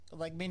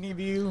Like many of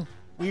you,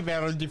 we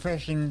battled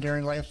depression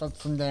during life's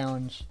ups and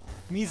downs.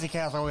 Music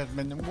has always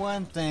been the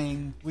one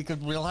thing we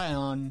could rely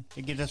on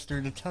to get us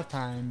through the tough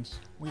times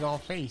we all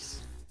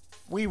face.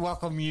 We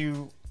welcome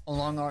you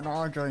along on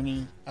our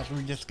journey as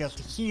we discuss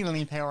the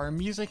healing power of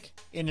music,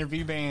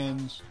 interview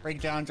bands, break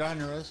down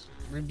genres,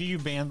 review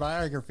band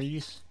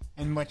biographies,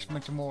 and much,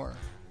 much more.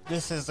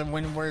 This is the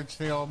When Words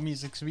Fail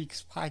Music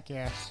Speaks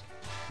podcast.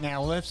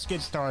 Now let's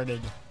get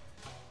started.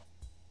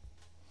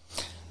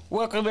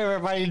 Welcome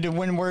everybody to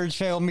When Words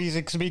Fail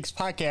Music Speaks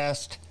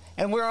podcast.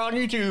 And we're on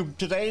YouTube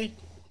today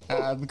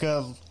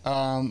because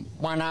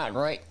why not,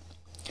 right?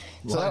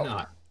 Why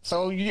not?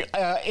 So you,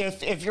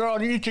 if you're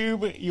on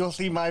YouTube, you'll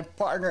see my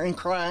partner in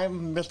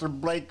crime, Mr.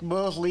 Blake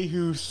Mosley,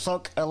 who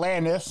sunk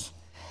Atlantis.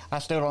 I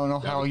still don't know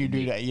how you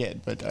do that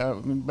yet, but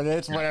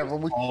it's whatever.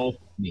 All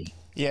me.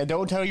 Yeah,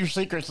 don't tell your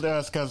secrets to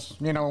us, because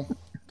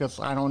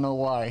I don't know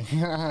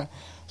why.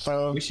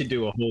 So we should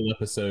do a whole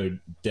episode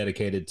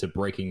dedicated to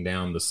breaking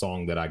down the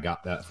song that I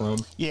got that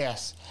from.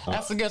 Yes,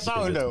 that's a good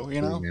song, though.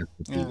 Yeah.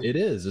 It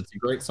is. It's a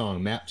great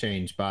song. Map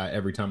Change by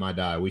Every Time I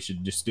Die. We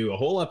should just do a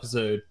whole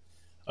episode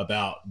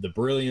about the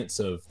brilliance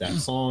of that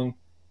song,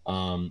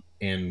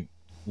 and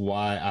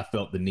why I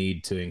felt the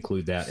need to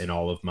include that in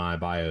all of my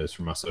bios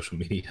for my social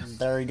media.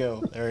 There you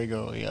go.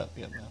 Yep.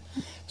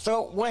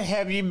 So, what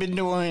have you been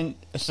doing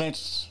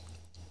since?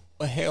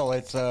 Hell,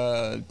 it's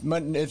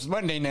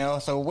Monday now.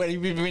 So, what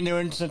have you been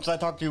doing since I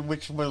talked to you,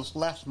 which was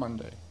last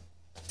Monday?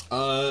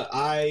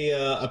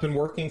 I've been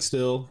working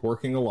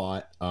a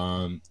lot.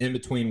 In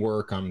between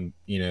work, I'm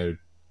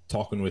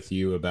talking with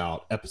you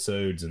about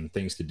episodes and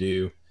things to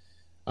do.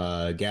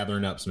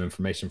 Gathering up some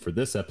information for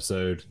this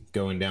episode,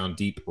 going down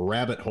deep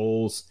rabbit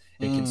holes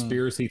and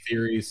conspiracy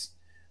theories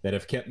that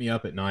have kept me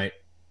up at night.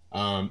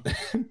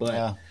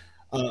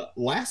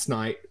 Last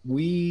night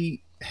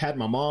we had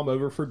my mom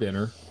over for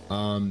dinner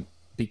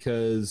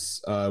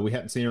because we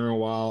hadn't seen her in a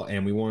while,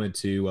 and we wanted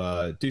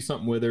to do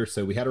something with her,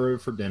 so we had her over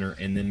for dinner.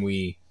 And then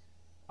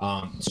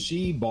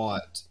she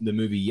bought the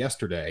movie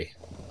yesterday,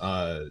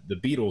 the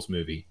Beatles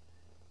movie.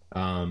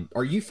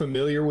 Are you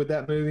familiar with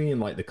that movie and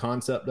like the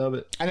concept of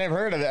it? I never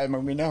heard of that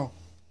movie. No.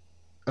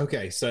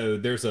 Okay, so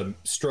there's a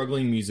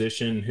struggling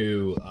musician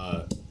who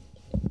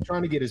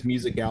trying to get his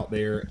music out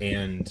there,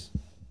 and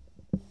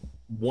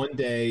one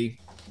day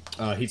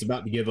he's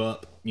about to give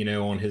up,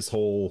 on his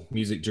whole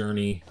music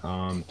journey.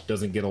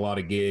 Doesn't get a lot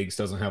of gigs,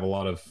 doesn't have a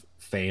lot of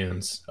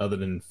fans other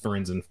than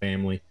friends and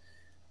family.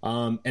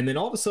 And then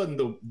all of a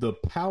sudden the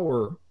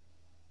power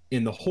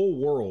in the whole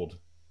world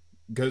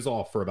goes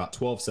off for about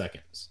 12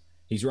 seconds.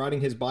 He's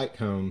riding his bike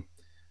home.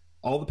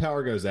 All the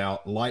power goes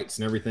out, lights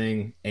and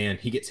everything, and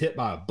he gets hit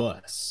by a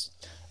bus.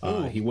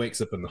 He wakes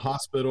up in the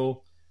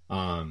hospital.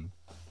 A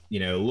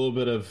little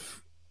bit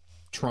of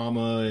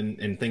trauma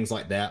and things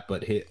like that.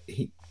 But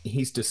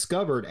he's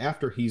discovered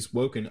after he's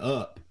woken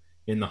up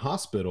in the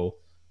hospital,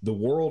 the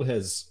world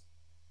has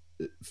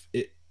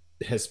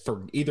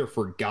either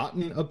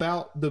forgotten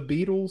about the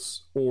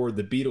Beatles or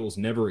the Beatles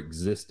never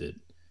existed.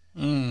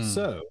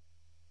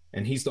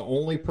 And he's the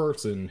only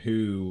person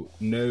who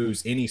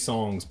knows any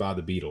songs by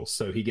the Beatles.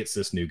 So he gets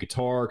this new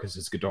guitar because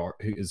his guitar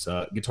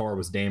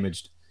was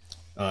damaged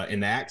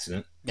in the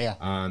accident. Yeah.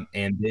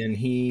 And then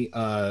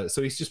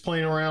so he's just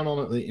playing around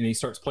on it, and he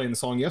starts playing the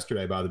song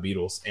Yesterday by the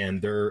Beatles.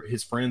 And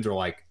his friends are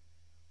like,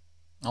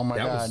 "Oh my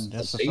God,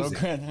 that's so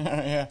good!"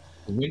 Yeah.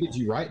 When did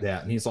you write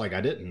that? And he's like,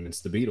 "I didn't.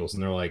 It's the Beatles."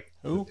 And they're like,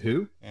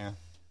 "Who?" Yeah.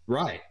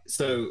 Right.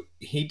 So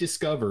he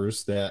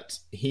discovers that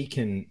he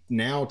can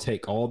now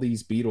take all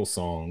these Beatles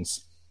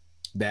songs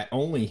that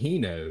only he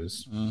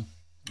knows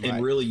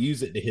and really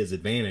use it to his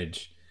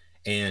advantage,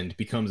 and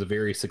becomes a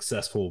very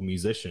successful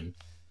musician.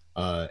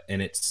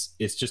 And it's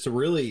just a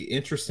really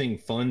interesting,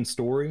 fun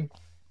story.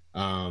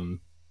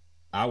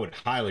 I would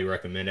highly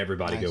recommend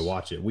everybody go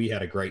watch it. We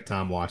had a great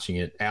time watching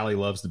it. Allie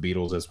loves the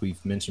Beatles, as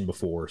we've mentioned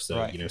before.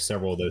 So,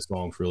 several of those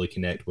songs really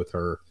connect with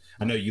her.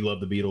 I know you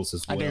love the Beatles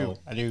as well.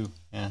 I do.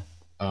 Yeah.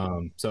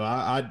 So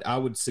I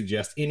would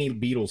suggest any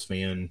Beatles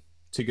fan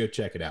to go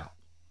check it out.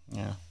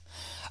 Yeah.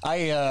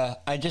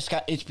 I just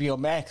got HBO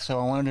Max, so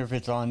I wonder if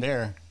it's on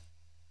there.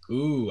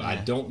 Ooh, yeah. I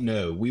don't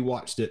know. We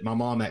watched it. My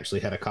mom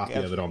actually had a copy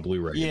of it on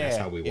Blu-ray. Yeah, that's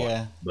how we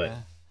watched it. But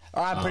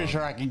I'm pretty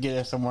sure I can get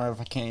it somewhere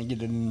if I can't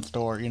get it in the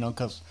store,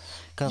 because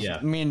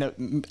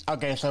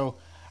so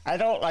I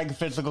don't like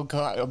physical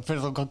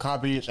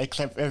copies,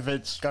 except if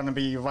it's going to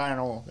be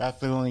vinyl.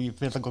 That's the only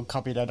physical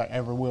copy that I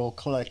ever will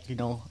collect, True.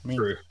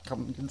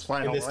 It's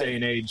vinyl, in this day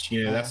and age,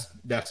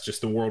 that's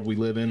just the world we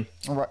live in.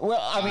 Right.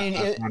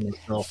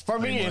 Well, for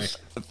me, it's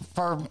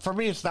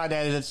not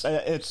that.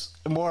 It's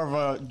more of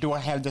a, do I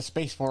have the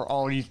space for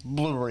all these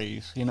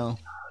Blu-rays, Yeah,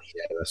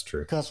 that's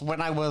true. Because when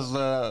I was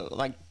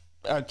like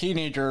a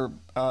teenager,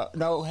 back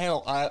in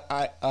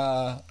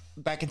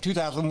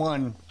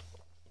 2001,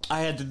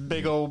 I had this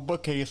big old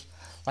bookcase,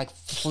 like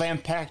slam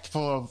packed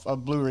full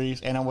of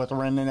Blu-rays, and I was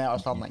renting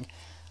out. So I'm like,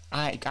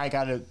 I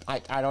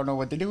don't know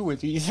what to do with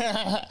these.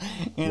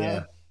 you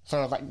know?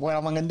 So like, what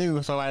am I gonna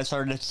do? So I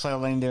started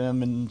selling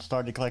them and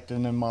started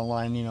collecting them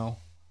online.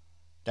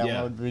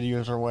 download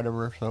videos or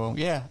whatever. So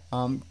yeah,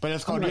 but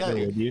it's called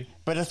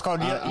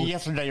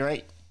Yesterday,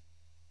 right?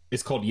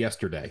 It's called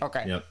Yesterday.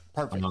 Okay. Yep.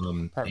 Perfect.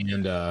 Perfect.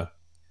 And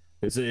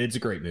it's a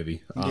great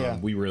movie.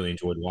 We really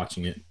enjoyed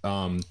watching it.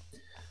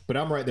 But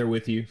I'm right there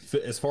with you.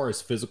 As far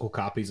as physical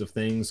copies of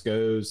things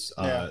goes,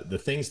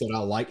 the things that I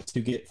like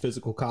to get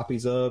physical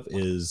copies of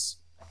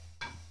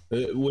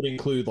would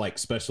include like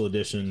special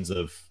editions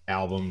of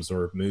albums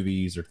or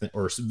movies or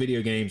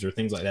video games or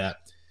things like that,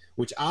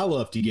 which I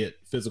love to get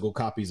physical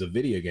copies of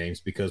video games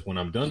because when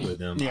I'm done with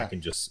them, I can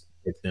just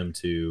get them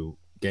to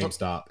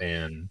GameStop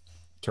and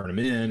turn them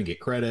in and get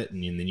credit,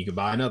 and then you can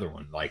buy another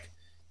one. Like,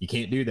 you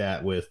can't do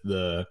that with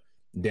the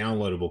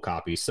downloadable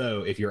copy.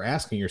 So if you're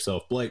asking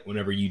yourself, Blake,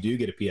 whenever you do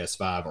get a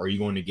PS5, are you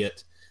going to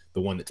get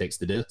the one that takes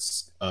the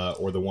discs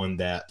or the one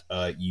that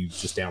you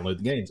just download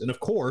the games? And of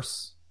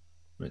course,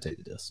 I'm going to take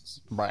the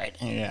discs. Right.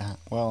 Yeah.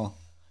 Well,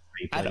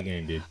 you play the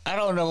game, dude. I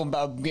don't know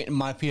about getting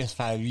my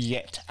PS5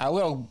 yet. I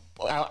will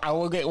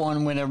get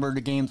one whenever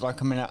the games are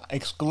coming out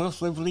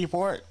exclusively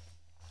for it.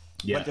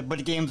 Yeah. But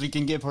the games you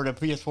can get for the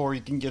PS4,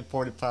 you can get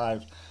for the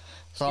 5.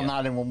 So I'm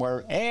not even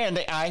worried. And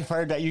I've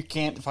heard that you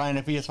can't find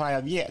a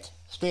PS5 yet.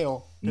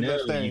 Still. No,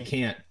 you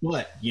can't.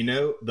 But,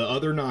 the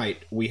other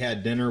night we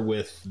had dinner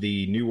with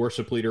the new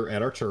worship leader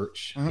at our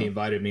church. Mm-hmm. He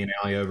invited me and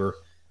Allie over.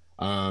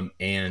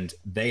 And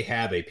they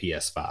have a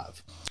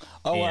PS5.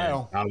 Oh,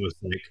 wow. I was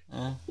like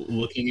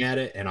looking at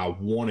it, and I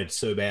wanted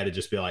so bad to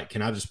just be like,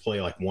 can I just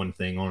play like one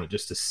thing on it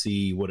just to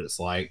see what it's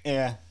like?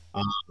 Yeah.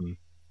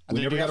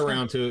 We never got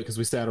around to it because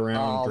we sat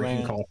around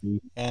drinking coffee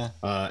and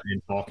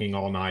talking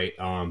all night.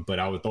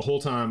 But the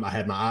whole time I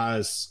had my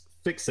eyes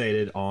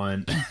fixated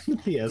on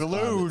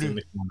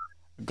PS5.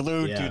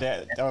 Glued to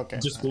that. Okay.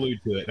 Just glued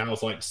to it. And I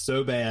was like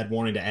so bad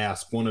wanting to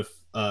ask one of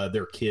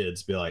their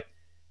kids, be like,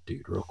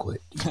 dude, real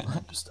quick, do you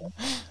mind just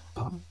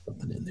pop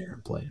something in there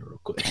and play it real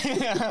quick?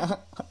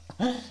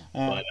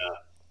 But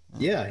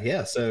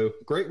yeah. So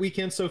great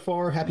weekend so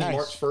far. Happy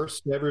March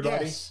 1st to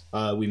everybody. Yes.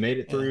 We made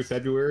it through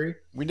February.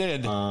 We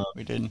did. Man,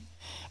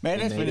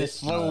 it's been a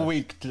slow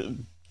week.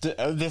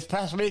 This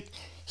past week,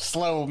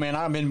 slow, man.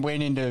 I've been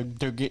waiting to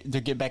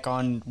get back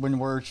on When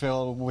Words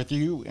Fail with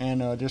you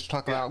and just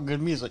talk about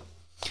good music.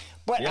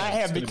 But I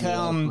have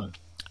become,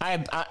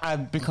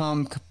 I've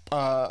become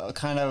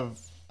kind of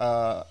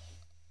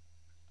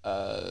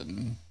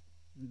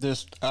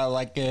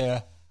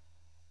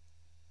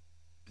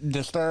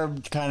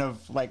disturbed, kind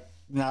of like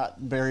not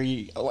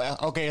very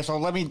okay. So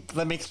let me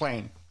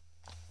explain.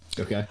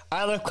 Okay.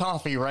 I love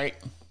coffee, right?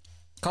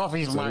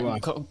 Coffee is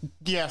my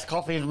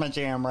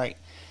jam, right?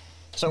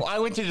 So I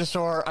went to the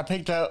store. I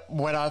picked up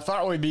what I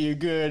thought would be a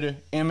good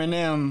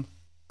M&M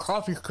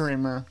coffee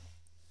creamer,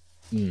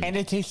 and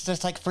it tastes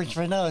just like French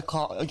vanilla.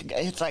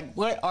 It's like,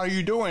 what are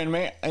you doing,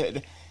 man?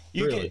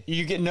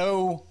 You get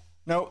no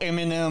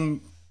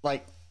M&M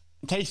like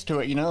taste to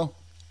it,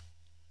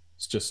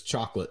 It's just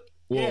chocolate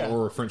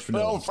or French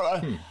vanilla.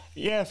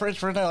 French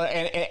vanilla,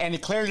 and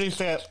it clearly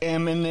says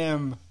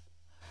M&M.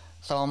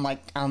 So I'm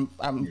like, I'm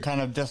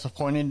kind of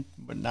disappointed,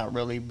 but not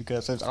really,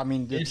 because it's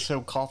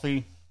so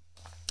coffee,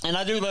 and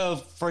I do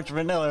love French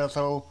vanilla,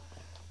 so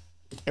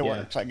it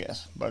works, I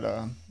guess. But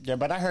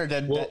but I heard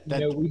that. Well,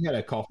 we had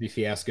a coffee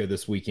fiasco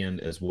this weekend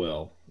as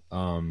well.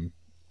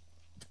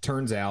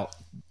 Turns out,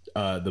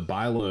 the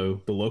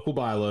local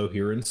Bilo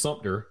here in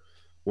Sumter,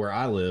 where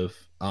I live,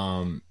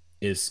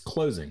 is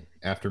closing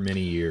after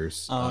many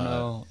years. Oh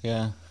no,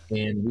 yeah.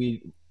 And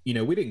we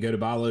didn't go to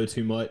Bilo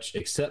too much,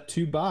 except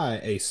to buy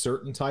a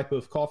certain type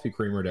of coffee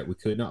creamer that we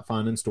could not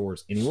find in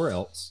stores anywhere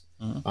else.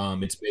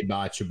 Mm-hmm. It's made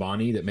by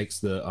Chobani that makes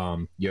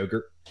the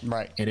yogurt,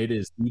 right? And it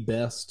is the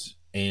best.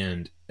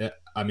 And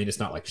it's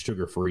not like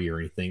sugar free or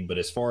anything, but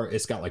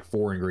it's got like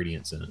 4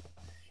 ingredients in it,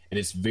 and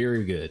it's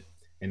very good,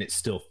 and it's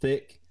still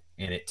thick.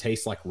 And it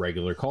tastes like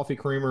regular coffee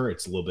creamer.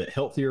 It's a little bit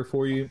healthier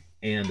for you,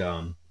 and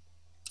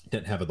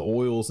doesn't have the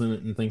oils in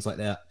it and things like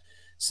that.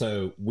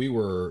 So we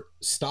were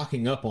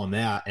stocking up on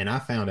that, and I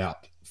found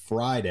out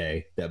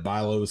Friday that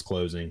Bilo was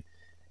closing,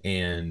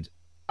 and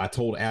I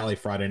told Allie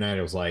Friday night,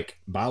 I was like,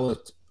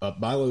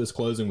 Bilo is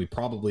closing. We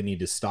probably need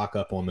to stock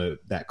up on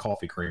that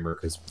coffee creamer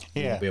because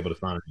we won't be able to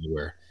find it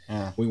anywhere.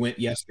 Yeah. We went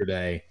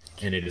yesterday,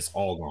 and it is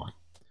all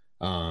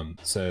gone.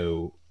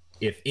 So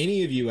if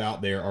any of you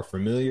out there are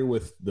familiar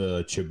with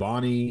the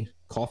Chobani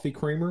coffee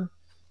creamer,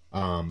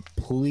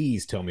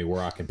 please tell me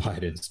where I can buy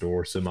it in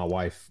store so my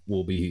wife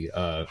will be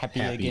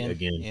happy again.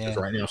 Because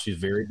right now she's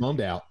very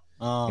bummed out,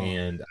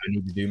 and I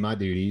need to do my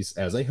duties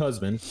as a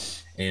husband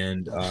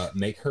and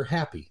make her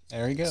happy.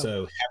 There you go.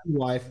 So happy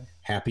wife,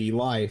 happy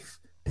life.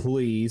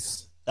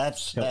 Please.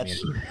 That's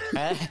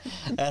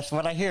that's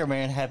what I hear,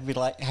 man. Happy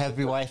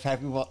wife,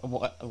 happy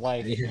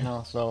life.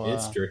 Yeah, so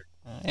it's true.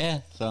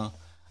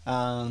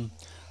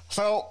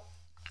 So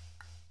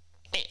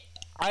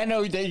I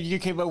know that you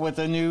came up with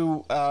a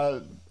new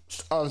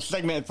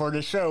segment for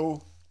the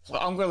show, so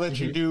I'm going to let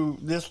you do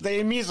This Day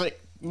in Music,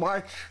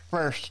 March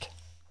 1st.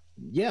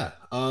 Yeah,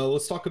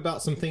 let's talk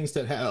about some things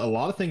that a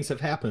lot of things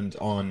have happened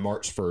on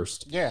March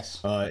 1st.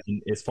 Yes.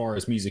 As far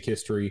as music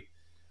history,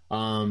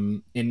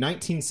 In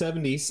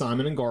 1970,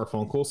 Simon and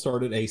Garfunkel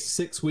started a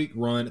 6-week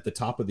run at the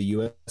top of the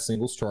U.S.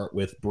 singles chart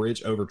with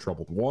Bridge Over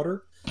Troubled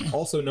Water,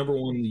 also number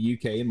one in the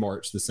U.K. in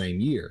March the same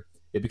year.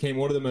 It became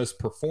one of the most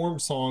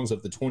performed songs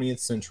of the 20th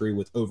century,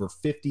 with over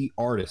 50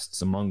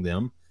 artists, among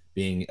them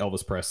being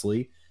Elvis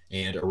Presley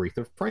and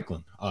Aretha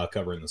Franklin,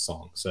 covering the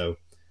song. So,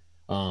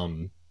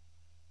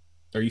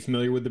 are you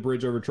familiar with the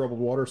Bridge Over Troubled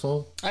Water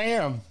song? I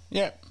am.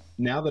 Yeah.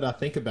 Now that I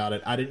think about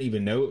it, I didn't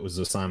even know it was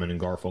a Simon and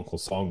Garfunkel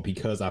song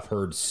because I've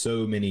heard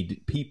so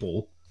many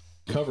people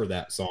cover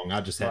that song.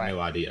 I just had no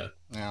idea.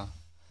 Yeah.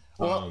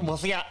 Well,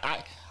 see,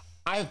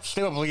 I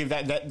still believe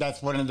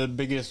that's one of the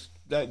biggest,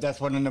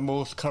 that's one of the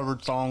most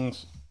covered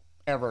songs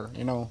ever,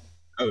 you know.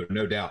 Oh,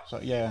 no doubt.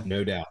 So, yeah.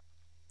 No doubt.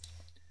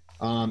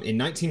 In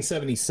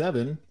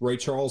 1977, Ray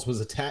Charles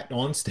was attacked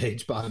on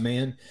stage by a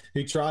man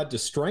who tried to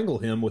strangle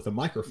him with a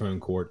microphone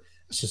cord.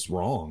 That's just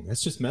wrong.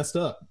 That's just messed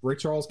up. Ray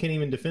Charles can't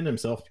even defend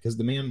himself because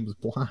the man was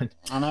blind.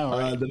 I know.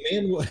 Right?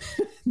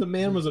 The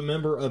man was a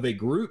member of a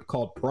group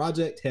called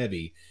Project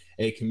Heavy,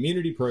 a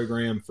community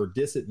program for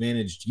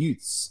disadvantaged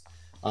youths,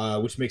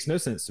 which makes no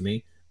sense to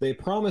me. They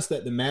promised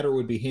that the matter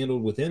would be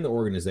handled within the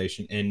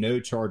organization, and no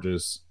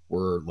charges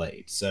were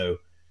laid. So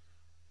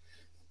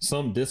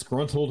some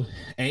disgruntled,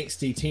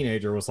 angsty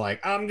teenager was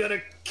like, "I'm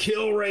gonna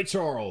kill Ray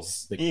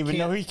Charles, even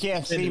though he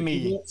can't see me.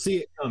 He won't see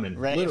it coming."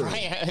 Right,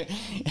 literally. right.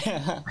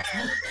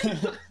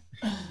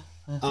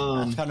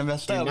 That's kind of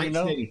messed up, you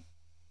know.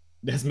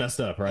 That's messed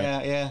up, right?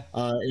 Yeah, yeah.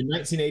 In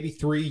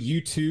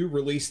 1983, U2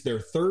 released their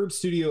third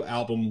studio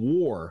album,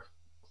 War,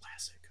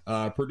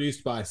 classic,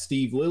 produced by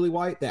Steve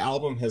Lillywhite. The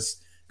album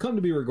has come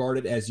to be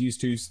regarded as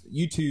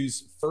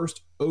U2's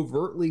first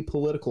overtly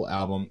political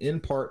album, in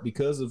part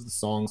because of the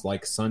songs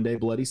like Sunday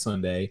Bloody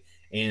Sunday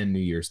and New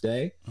Year's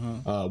Day.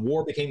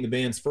 War became the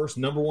band's first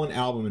number one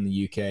album in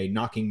the UK,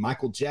 knocking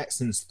Michael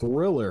Jackson's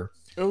Thriller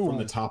from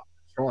the top of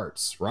the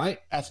charts, right?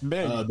 That's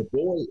big. The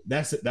boy,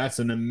 that's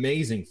an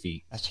amazing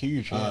feat. That's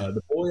huge. Yeah.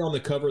 The boy on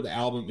the cover of the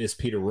album is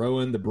Peter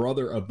Rowan, the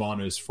brother of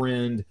Bono's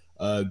friend,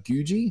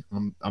 Guji.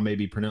 I may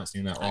be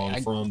pronouncing that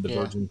wrong, from the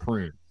Virgin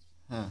Prune.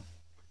 Huh.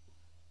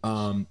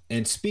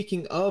 And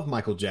speaking of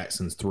Michael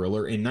Jackson's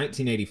Thriller, in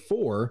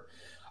 1984,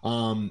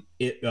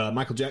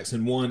 Michael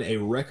Jackson won a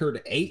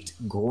record 8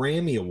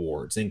 Grammy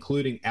Awards,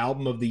 including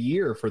Album of the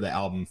Year for the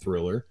album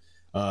Thriller,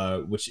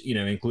 which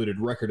included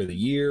Record of the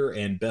Year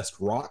and Best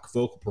Rock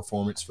Vocal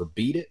Performance for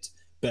Beat It,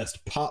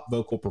 Best Pop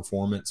Vocal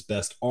Performance,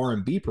 Best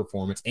R&B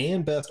Performance,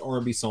 and Best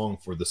R&B Song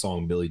for the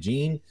song Billie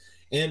Jean,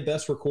 and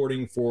Best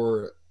Recording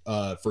for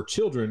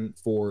Children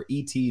for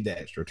E.T. the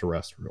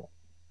Extraterrestrial.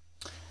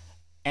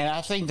 And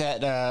I think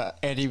that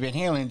Eddie Van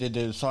Halen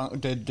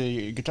did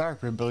the guitar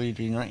for Billie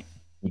Jean, right?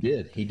 He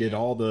did. He did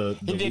all the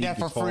he did that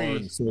for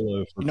free.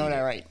 Solo for you know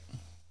that, right?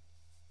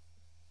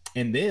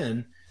 And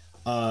then,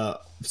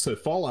 so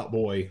Fall Out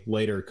Boy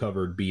later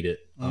covered "Beat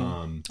It."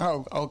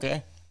 Oh,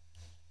 okay.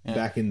 Yeah.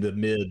 Back in the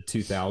mid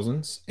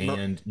 2000s,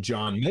 and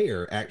John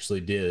Mayer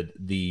actually did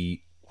the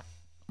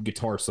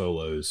guitar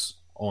solos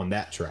on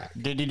that track.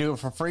 Did he do it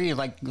for free,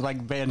 like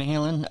Van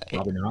Halen?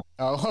 Probably not.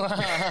 Oh,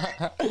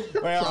 well,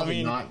 Probably I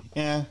mean, not.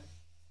 Yeah.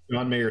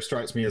 John Mayer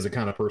strikes me as the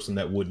kind of person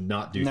that would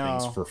not do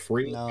things for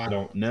free. No. I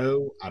don't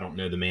know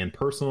the man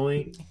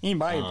personally. He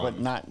might, but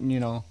not, He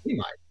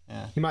might.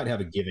 Yeah. He might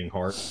have a giving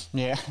heart.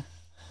 Yeah.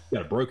 He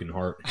got a broken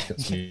heart.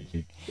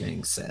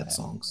 Dang, sad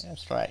songs.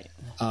 That's right.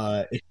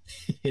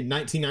 In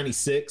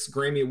 1996,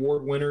 Grammy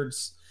Award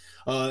winners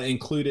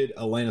included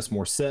Alanis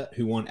Morissette,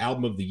 who won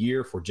Album of the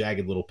Year for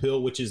Jagged Little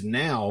Pill, which is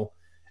now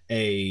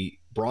a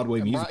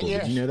Broadway musical.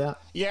 Yes. Did you know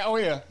that? Yeah. Oh,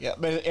 yeah. Yeah.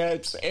 But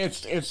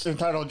it's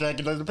entitled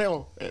Jagged Little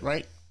Pill,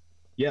 right?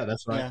 Yeah,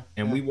 that's right. Yeah,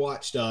 and we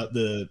watched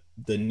the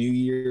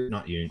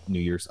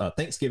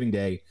Thanksgiving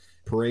Day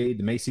parade,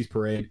 the Macy's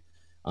parade,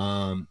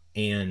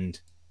 and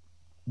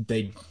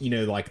they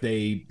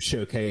they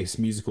showcase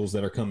musicals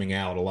that are coming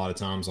out a lot of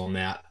times on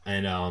that,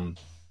 and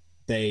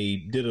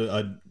they did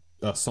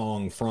a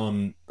song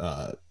from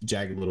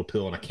Jagged Little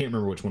Pill, and I can't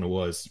remember which one it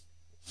was,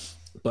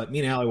 but me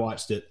and Allie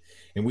watched it,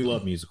 and we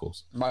love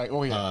musicals. Right.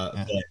 Oh,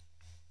 yeah.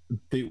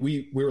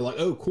 We were like,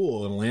 oh,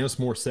 cool, an Alanis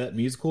Morissette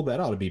musical,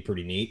 that ought to be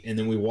pretty neat. And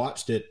then we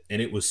watched it,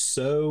 and it was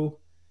so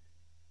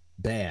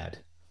bad.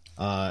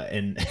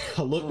 And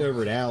I looked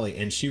over at Allie,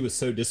 and she was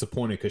so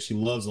disappointed because she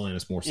loves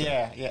Alanis Morissette.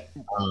 Yeah, yeah.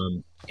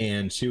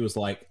 And she was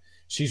like,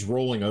 she's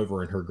rolling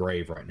over in her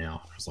grave right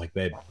now. I was like,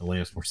 babe,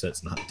 Alanis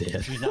Morissette's not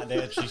dead. She's not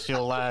dead. She's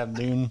still alive,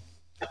 dude.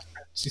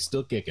 She's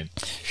still kicking.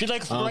 She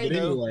looks great,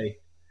 though. Anyway,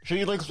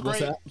 she looks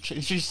great.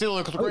 She still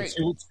looks great.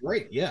 She looks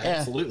great. Yeah,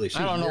 absolutely.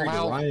 She was married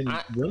to Ryan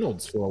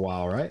Reynolds for a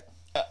while, right?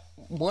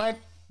 What?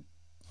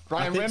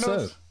 Ryan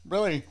Reynolds? So.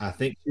 Really? I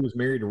think she was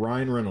married to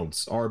Ryan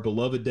Reynolds, our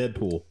beloved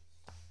Deadpool.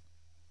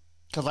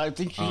 Because I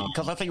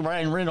think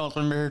Ryan Reynolds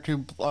is married to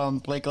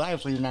Blake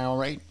Lively now,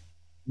 right?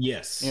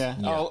 Yes. Yeah.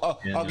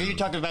 Okay. You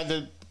talking about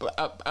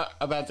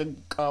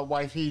the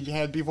wife he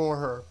had before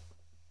her?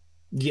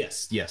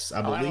 Yes.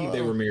 I believe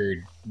they were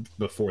married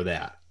before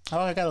that. Oh,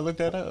 I gotta look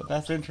that up.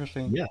 That's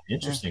interesting. Yeah,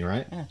 interesting,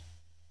 right? Yeah.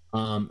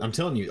 I'm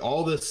telling you,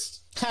 all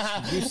this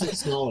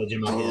useless knowledge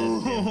in my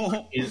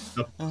head, and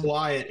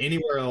apply it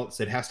anywhere else.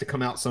 It has to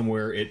come out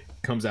somewhere. It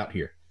comes out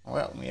here.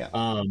 Well, yeah.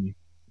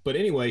 But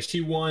anyway,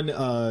 she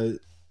won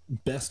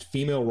Best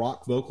Female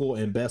Rock Vocal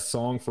and Best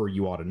Song for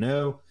You Ought to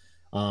Know.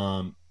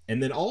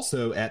 And then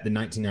also at the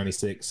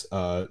 1996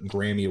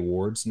 Grammy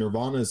Awards,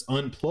 Nirvana's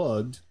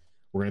Unplugged,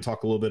 we're going to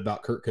talk a little bit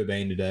about Kurt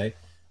Cobain today,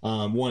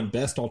 won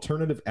Best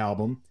Alternative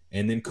Album.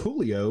 And then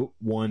Coolio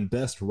won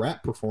Best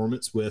Rap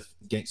Performance with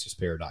Gangsta's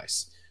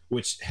Paradise,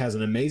 which has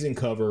an amazing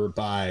cover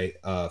by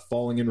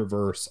Falling in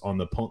Reverse on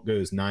the Punk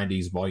Goes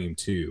 90s Volume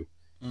 2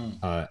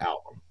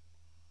 album.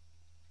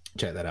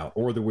 Check that out.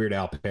 Or the Weird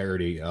Al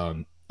parody,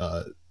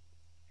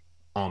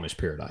 Amish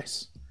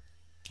Paradise.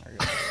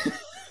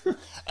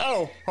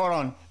 Oh, hold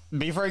on.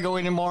 Before I go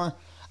anymore,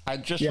 I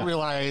just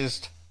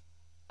realized.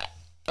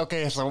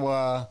 Okay,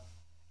 so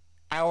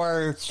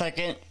our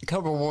second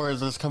Cover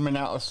Wars is coming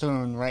out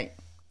soon, right?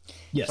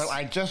 Yes. So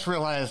I just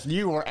realized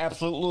you were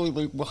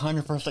absolutely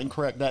 100%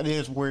 correct. That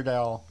is Weird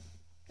Al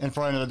in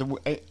front of the.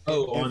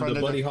 On the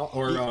Buddy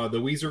or the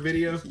Weezer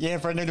video. Yeah, in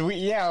front of the.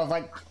 Yeah,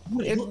 like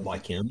it looked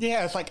like him.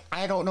 Yeah, it's like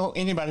I don't know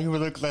anybody who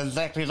looks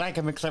exactly like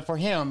him except for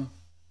him,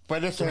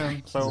 but it's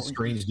him. So he's a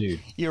strange dude.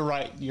 You're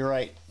right. You're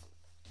right.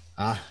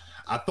 I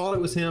thought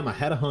it was him. I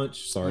had a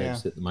hunch. Sorry, I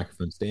just hit the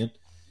microphone stand.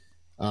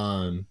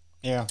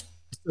 Yeah.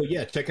 So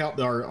yeah, check out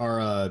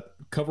our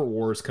Cover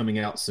Wars coming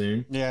out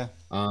soon. Yeah.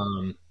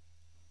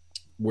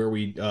 Where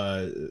we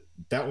that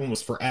one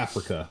was for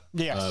Africa.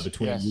 Yes.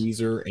 Between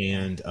Weezer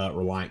and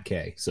Reliant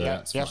K. So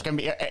that's gonna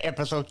be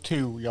episode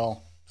 2,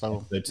 y'all.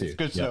 So episode 2.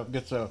 Good stuff.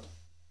 Good stuff.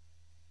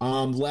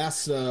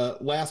 Last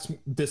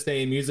This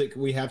Day in Music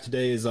we have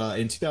today is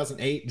in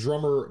 2008,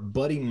 drummer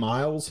Buddy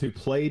Miles, who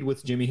played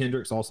with Jimi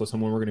Hendrix, also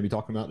someone we're going to be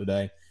talking about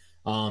today.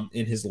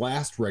 In his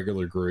last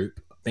regular group,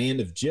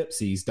 Band of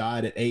Gypsies,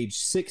 died at age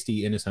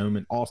 60 in his home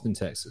in Austin,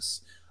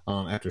 Texas,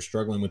 after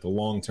struggling with a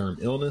long-term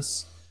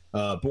illness.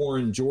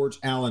 Born George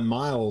Allen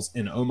Miles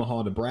in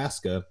Omaha,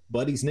 Nebraska,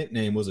 Buddy's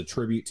nickname was a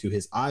tribute to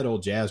his idol,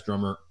 jazz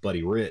drummer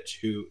Buddy Rich,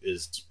 who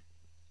is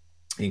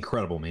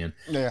incredible, man.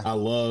 Yeah. I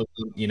love,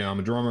 I'm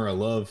a drummer. I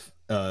love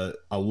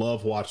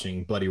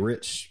watching Buddy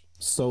Rich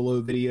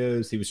solo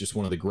videos. He was just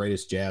one of the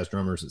greatest jazz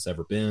drummers that's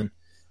ever been.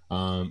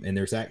 And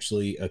there's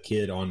actually a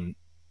kid on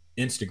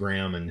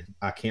Instagram, and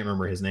I can't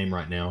remember his name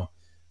right now,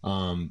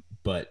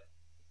 but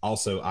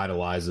also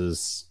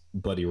idolizes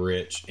Buddy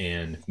Rich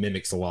and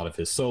mimics a lot of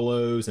his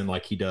solos, and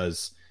like he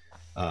does,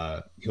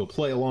 he'll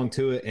play along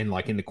to it, and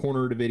like in the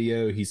corner of the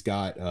video, he's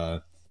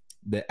got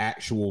the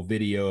actual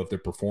video of the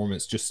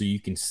performance, just so you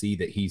can see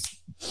that he's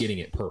getting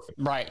it perfect.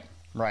 Right.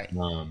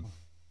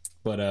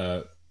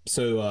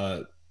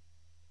 So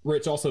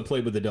Rich also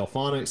played with the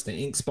Delphonics, the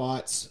Ink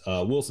Spots,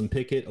 Wilson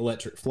Pickett,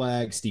 Electric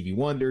Flag, Stevie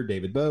Wonder,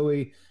 David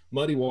Bowie,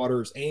 Muddy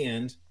Waters,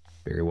 and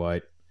Barry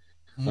White.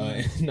 In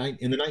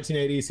the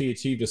 1980s, he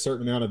achieved a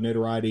certain amount of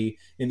notoriety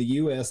in the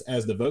U.S.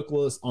 as the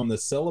vocalist on the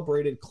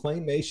celebrated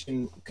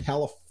Claymation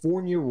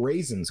California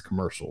Raisins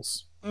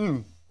commercials.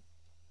 Man.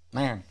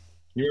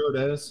 You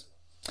remember those?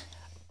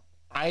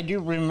 I do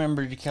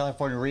remember the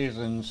California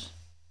Raisins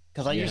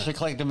because I used to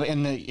collect them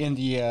in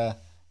the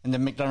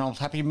McDonald's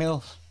Happy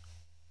Meals.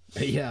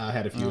 Yeah, I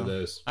had a few of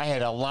those. I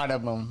had a lot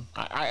of them.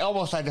 I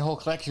almost had the whole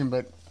collection,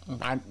 but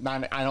I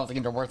don't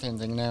think they're worth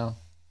anything now.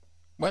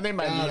 Well, they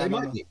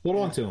might be. Hold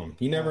on to them.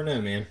 You never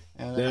know, man.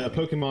 The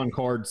Pokemon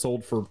card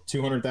sold for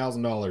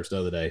 $200,000 the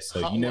other day,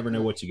 so you never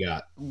know what you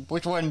got.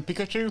 Which one?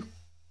 Pikachu?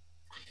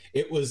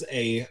 It was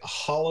the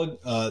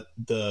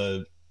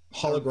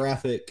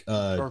holographic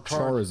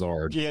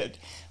Charizard. Yeah,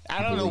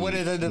 I don't know what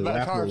it is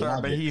about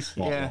Charizard, but he's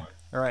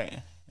right.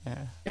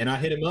 Yeah. And I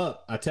hit him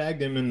up. I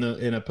tagged him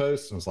in a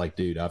post and was like,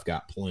 "Dude, I've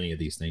got plenty of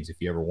these things.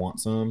 If you ever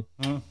want some,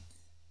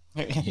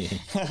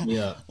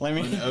 yeah, let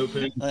me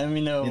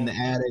know. In the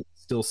attic,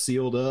 still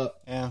sealed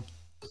up. Yeah,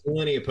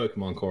 plenty of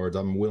Pokemon cards.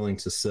 I'm willing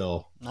to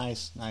sell.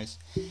 Nice.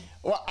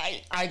 Well,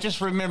 I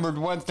just remembered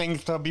one thing.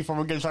 So before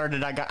we get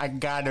started, I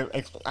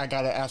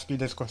gotta ask you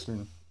this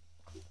question.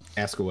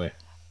 Ask away.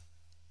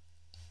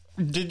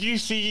 Did you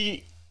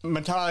see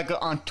Metallica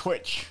on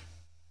Twitch?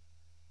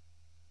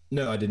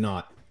 No, I did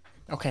not.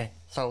 Okay,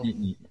 so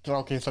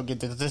get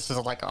this. This is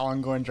like an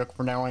ongoing joke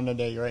from now on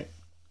today, right?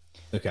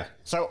 Okay.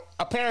 So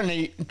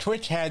apparently,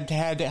 Twitch had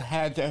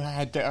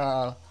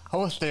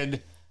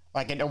hosted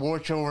like an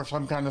award show or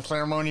some kind of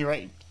ceremony,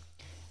 right?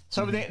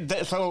 So they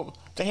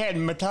had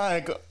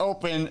Metallica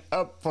open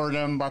up for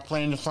them by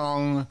playing the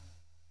song,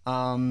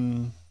 For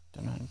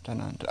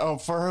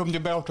Whom the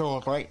Bell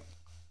Tolls, right?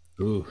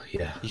 Ooh,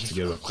 yeah, that's a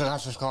good one.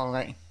 Classic song,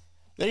 right?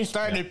 They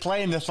started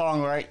playing the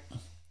song, right?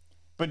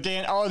 But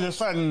then all of a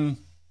sudden,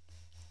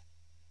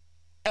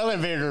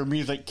 elevator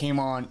music came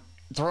on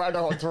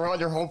throughout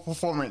their whole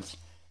performance.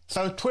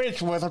 So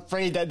Twitch was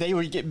afraid that they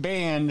would get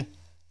banned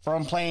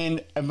from playing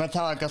a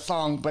Metallica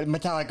song, but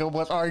Metallica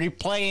was already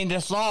playing the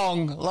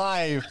song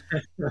live.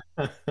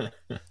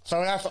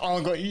 So that's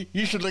ongoing.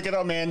 You should look it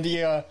up, man.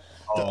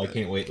 Oh, I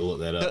can't wait to look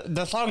that up.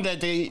 The song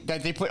that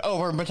they put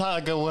over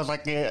Metallica was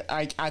like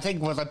I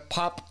think was a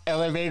pop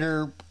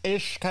elevator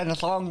ish kind of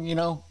song, you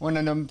know. One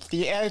of them.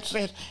 Yeah,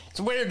 it's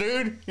weird,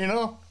 dude. You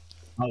know.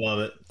 I love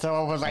it. So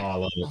I was like, I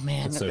love it. Oh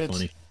man, it's so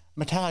funny.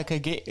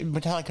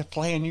 Metallica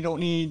playing. You don't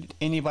need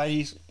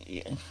anybody's.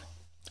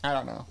 I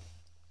don't know.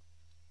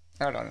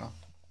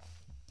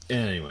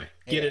 Anyway,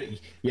 get it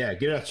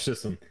out your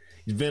system.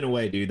 Vent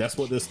away, dude. That's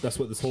what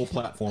this whole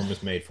platform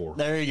is made for.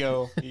 There you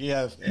go.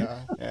 Yes,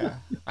 yeah.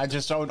 I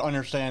just don't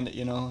understand it,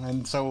 you know,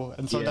 and so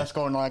that's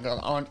going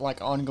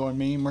like ongoing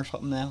meme or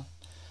something now.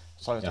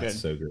 So it's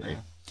That's good. so great. Yeah.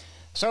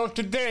 So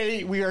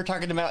today we are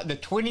talking about the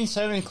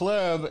 27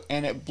 Club,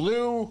 and it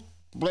blew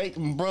Blake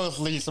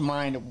Mosley's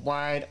mind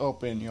wide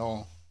open,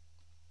 y'all.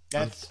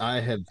 I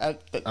have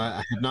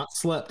not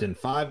slept in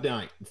 5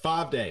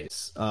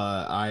 days.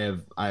 I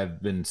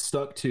have been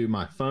stuck to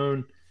my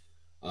phone,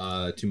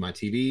 to my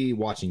TV,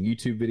 watching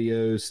YouTube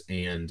videos,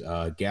 and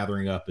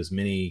gathering up as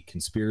many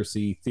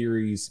conspiracy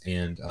theories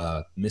and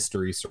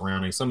mysteries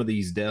surrounding some of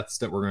these deaths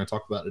that we're going to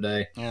talk about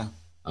today. Yeah.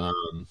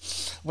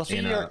 Well,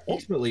 see,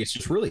 ultimately, it's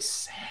just really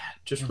sad.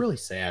 Really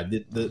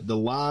sad. The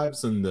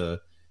lives and the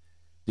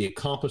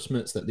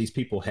accomplishments that these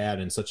people had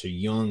in such a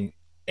young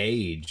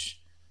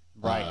age,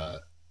 right?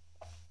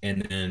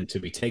 And then to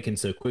be taken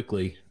so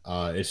quickly,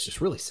 it's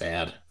just really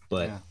sad.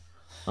 But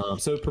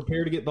so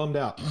prepare to get bummed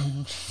out.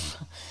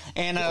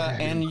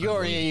 And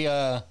you're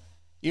a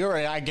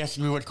I guess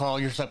you would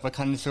call yourself a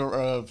connoisseur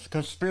of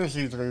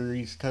conspiracy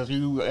theories, because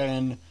you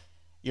and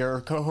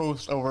your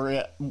co-host over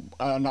at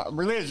Not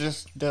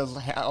Religious does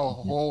a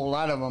whole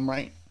lot of them,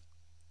 right?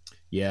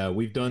 Yeah,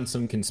 we've done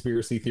some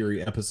conspiracy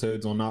theory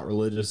episodes on Not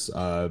Religious,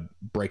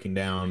 breaking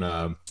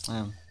down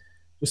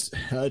just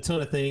a ton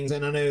of things.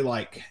 And I know,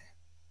 like,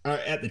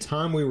 at the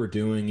time we were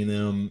doing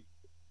them,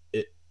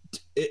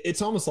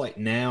 it's almost like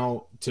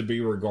now to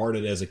be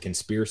regarded as a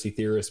conspiracy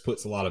theorist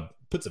puts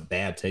a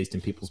bad taste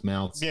in people's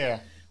mouths. Yeah.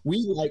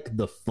 We like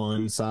the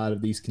fun side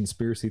of these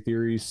conspiracy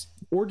theories,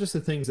 or just the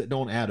things that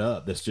don't add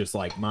up. That's just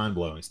like mind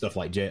blowing stuff,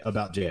 like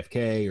about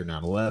JFK or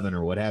 9/11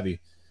 or what have you.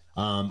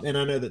 And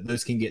I know that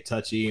those can get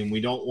touchy, and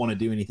we don't want to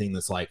do anything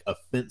that's like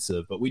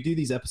offensive, but we do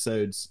these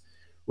episodes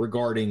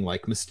regarding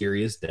like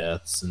mysterious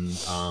deaths and,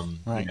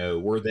 right. You know,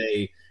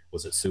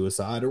 was it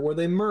suicide or were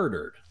they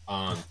murdered?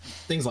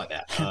 Things like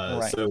that.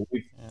 Right. So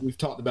we've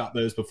talked about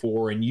those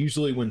before, and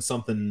usually when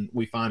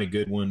we find a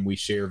good one, we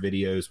share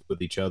videos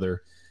with each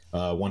other.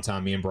 One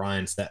time me and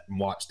Brian sat and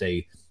watched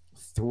a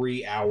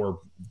 3-hour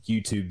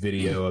YouTube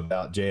video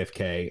about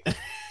JFK.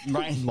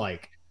 Right.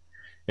 Like,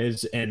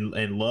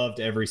 and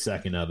loved every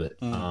second of it.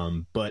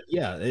 But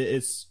yeah,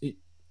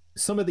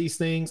 some of these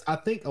things, I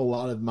think a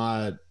lot of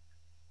my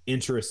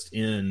interest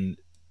in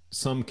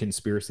some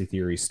conspiracy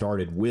theories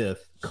started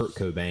with Kurt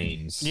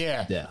Cobain's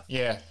death.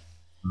 Yeah.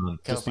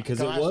 Just because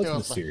it was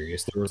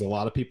mysterious. There was a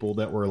lot of people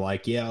that were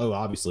like,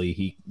 obviously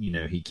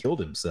he killed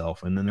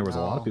himself. And then there was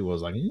a lot of people who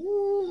was like,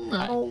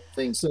 I don't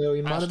think so.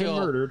 He might have been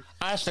murdered.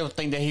 I still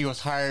think that he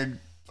was hired,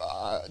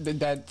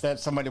 that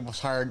somebody was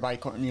hired by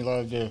Courtney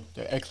Love to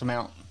X him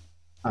out.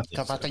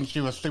 Because I think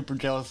she was super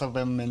jealous of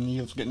him, and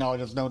he was getting all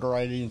this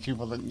notoriety, and she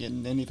wasn't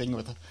getting anything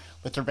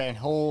with her band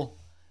Hole.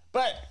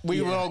 But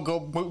will go.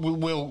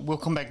 We'll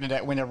come back to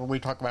that whenever we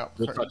talk about.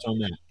 We'll touch on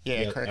that.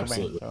 Yeah, Kurt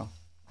Cobain. So.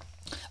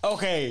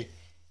 Okay,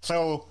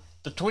 so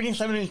the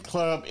 27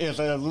 Club is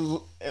a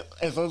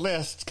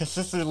list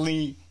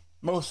consistently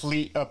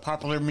mostly of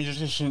popular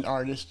musician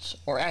artists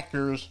or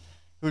actors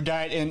who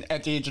died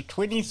at the age of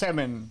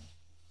 27.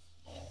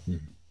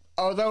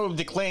 Although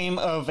the claim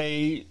of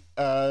a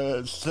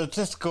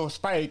statistical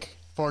spike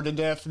for the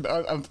death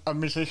of a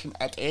musician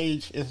at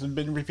age has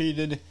been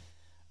repeatedly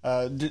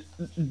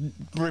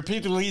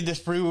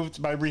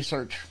disproved by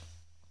research.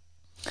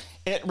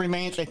 It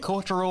remains a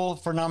cultural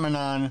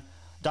phenomenon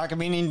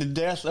documenting the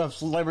deaths of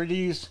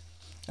celebrities,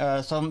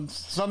 some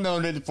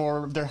noted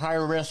for their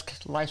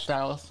high-risk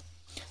lifestyles.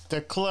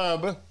 The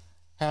club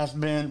has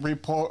been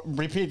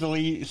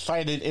repeatedly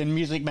cited in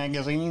music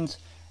magazines,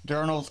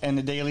 journals, and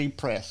the daily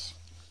press.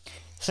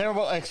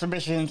 Several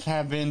exhibitions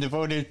have been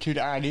devoted to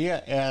the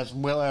idea, as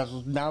well as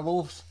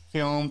novels,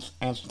 films,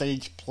 and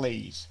stage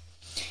plays.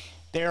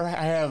 There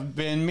have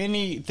been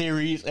many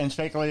theories and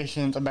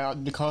speculations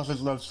about the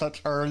causes of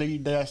such early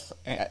deaths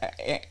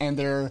and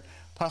their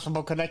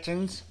possible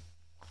connections.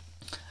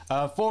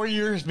 4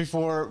 years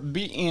before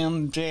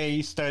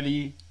BMJ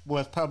study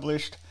was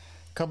published,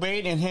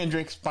 Cobain and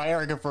Hendrix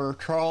biographer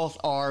Charles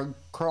R.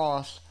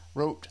 Cross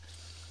wrote,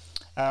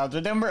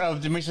 the number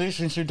of the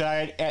musicians who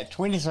died at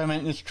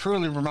 27 is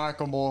truly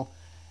remarkable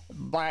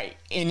by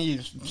any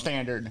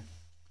standard.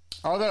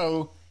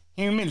 Although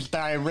humans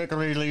die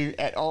regularly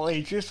at all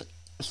ages,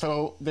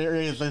 so there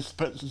is a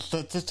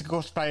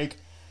statistical spike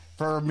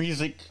for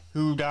music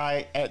who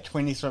die at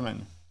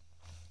 27.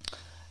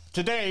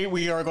 Today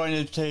we are going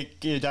to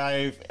take a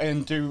dive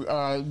into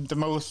the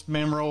most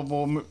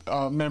memorable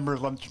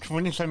members of the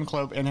 27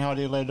 Club and how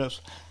they led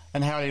us,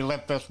 and how they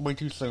left us way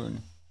too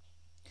soon.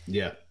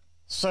 Yeah.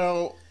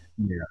 So.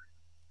 Yeah.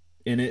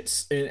 And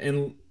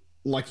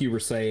like you were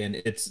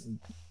saying,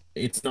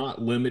 it's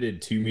not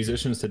limited to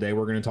musicians. Today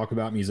we're going to talk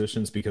about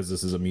musicians because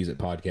this is a music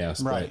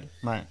podcast. Right,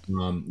 but, right.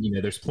 You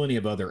know, there's plenty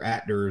of other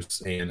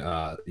actors and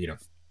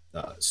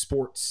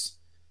sports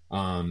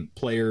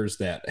players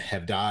that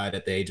have died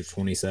at the age of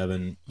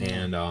 27,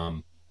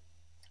 and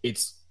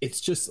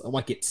it's just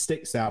like it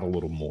sticks out a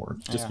little more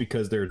just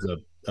because there's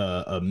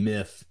a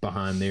myth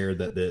behind there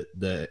that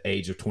the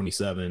age of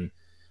 27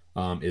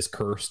 is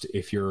cursed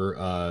if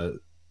you're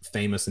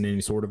famous in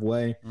any sort of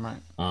way. Right.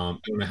 I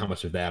don't know how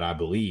much of that I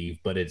believe,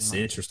 but it's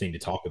interesting to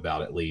talk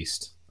about at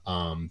least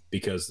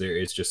because there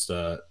is just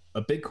a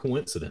big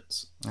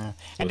coincidence.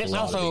 And it's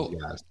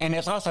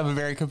also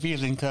very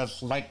confusing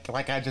because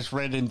like I just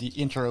read in the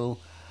intro,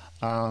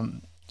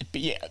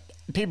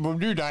 people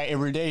do die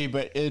every day,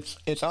 but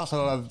it's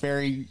also a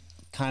very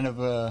kind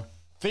of a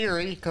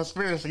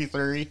conspiracy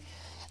theory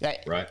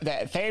that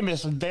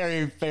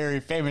very, very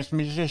famous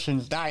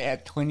musicians die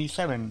at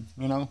 27,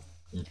 you know?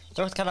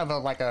 So it's kind of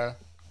like a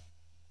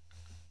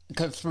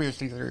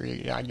conspiracy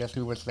theory, I guess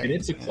we would say. And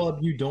it's a club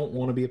you don't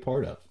want to be a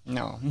part of.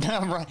 No,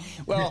 right.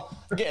 Well,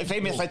 get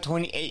famous at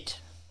 28.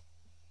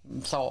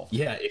 Solved.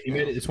 Yeah, if you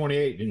made it to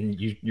 28, then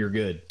you're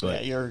good.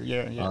 But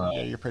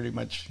you're pretty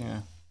much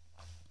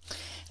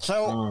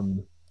So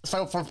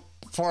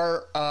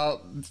for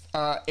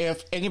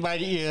if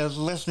anybody is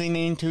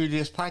listening to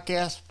this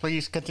podcast,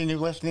 please continue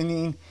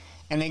listening,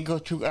 and then go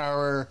to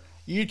our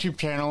YouTube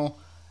channel,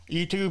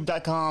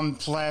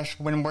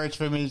 youtube.com/When Words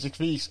For Music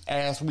Speaks,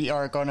 as we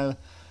are going to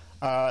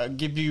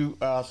give you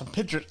some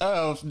pictures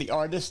of the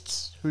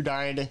artists who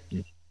died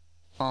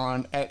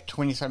at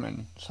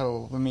 27.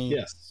 So let me...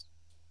 Yes.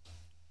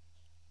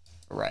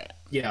 Right.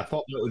 Yeah, I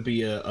thought that would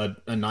be a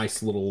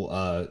nice little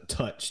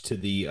touch to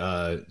the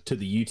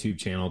YouTube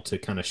channel to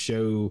kind of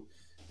show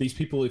these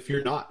people. If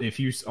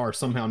you are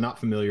somehow not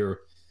familiar,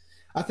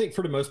 I think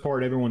for the most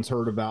part everyone's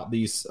heard about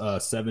these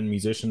 7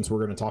 musicians we're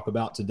going to talk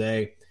about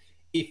today.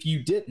 If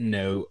you didn't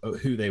know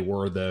who they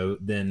were, though,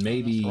 then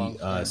maybe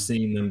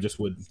seeing them just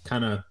would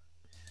kind of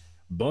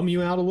bum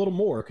you out a little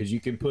more because you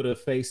can put a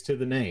face to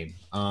the name.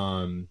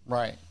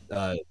 Right.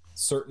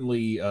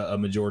 Certainly a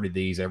majority of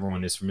these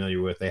everyone is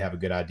familiar with. They have a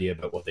good idea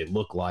about what they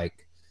look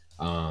like.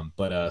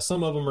 But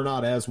some of them are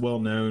not as well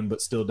known,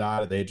 but still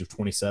died at the age of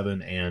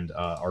 27 and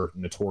are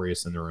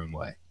notorious in their own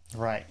way.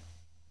 Right.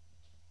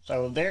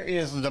 So there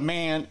is the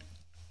man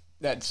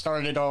that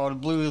started all the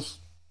blues.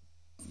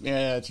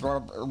 Yeah, it's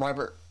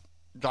Robert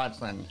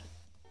Johnson.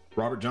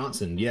 Robert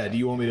Johnson. Yeah. Do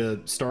you want me to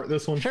start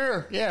this one?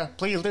 Sure. Yeah,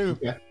 please do.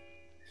 Okay.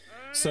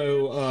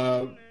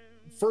 So,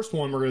 first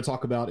one we're going to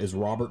talk about is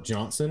Robert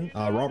Johnson.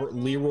 Robert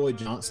Leroy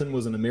Johnson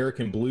was an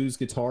American blues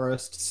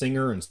guitarist,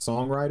 singer, and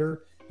songwriter.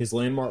 His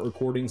landmark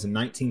recordings in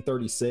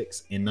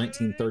 1936 and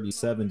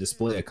 1937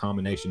 display a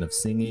combination of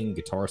singing,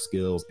 guitar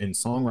skills, and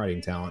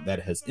songwriting talent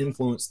that has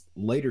influenced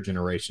later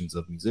generations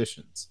of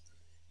musicians.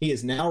 He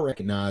is now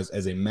recognized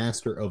as a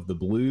master of the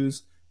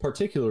blues,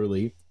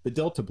 particularly the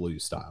Delta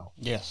blues style.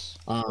 Yes.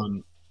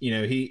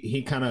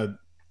 He kind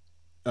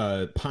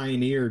of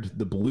pioneered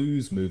the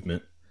blues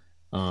movement,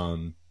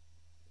 and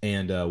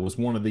was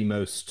one of the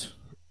most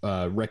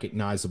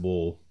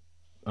recognizable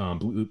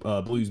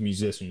blues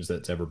musicians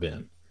that's ever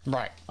been.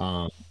 Right.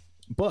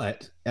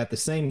 But at the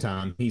same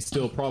time, he's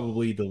still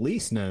probably the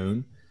least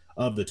known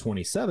of the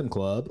 27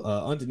 Club,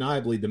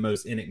 undeniably the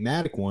most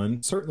enigmatic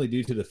one, certainly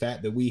due to the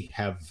fact that we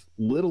have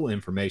little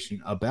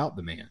information about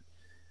the man.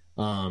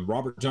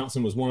 Robert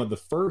Johnson was one of the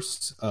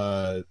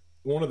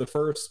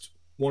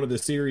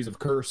series of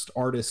cursed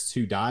artists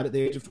who died at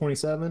the age of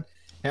 27,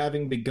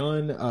 having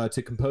begun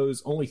to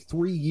compose only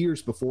 3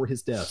 years before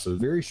his death. So a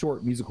very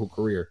short musical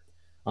career.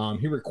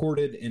 He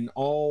recorded in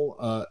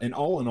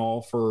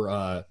all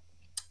for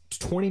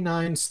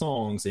 29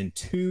 songs in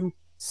 2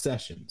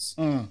 sessions,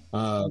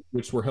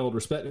 which were held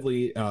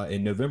respectively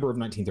in November of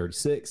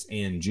 1936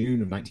 and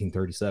June of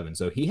 1937.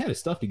 So he had his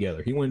stuff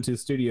together. He went into the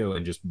studio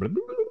and just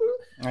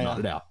knocked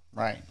it out.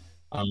 Right.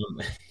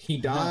 He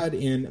died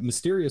in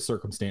mysterious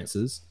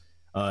circumstances.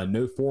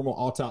 No formal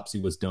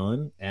autopsy was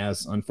done,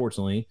 as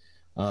unfortunately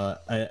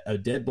a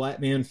dead black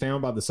man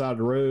found by the side of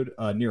the road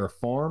near a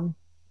farm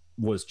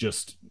was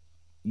just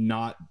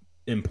not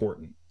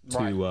important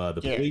to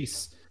the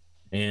police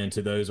and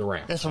to those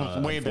around. This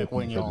was way back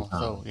when, y'all.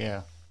 So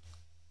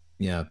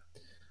yeah.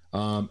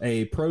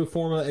 A pro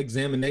forma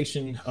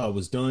examination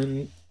was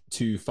done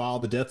to file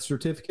the death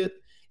certificate,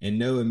 and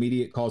no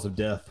immediate cause of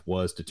death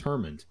was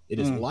determined. It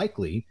is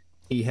likely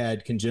he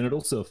had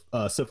congenital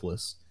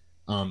syphilis,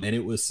 and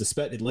it was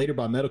suspected later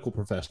by medical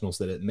professionals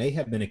that it may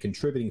have been a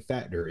contributing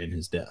factor in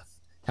his death.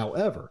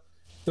 However,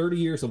 30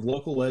 years of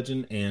local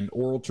legend and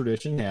oral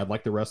tradition had,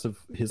 like the rest of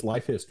his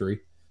life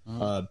history,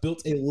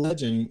 built a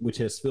legend which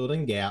has filled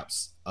in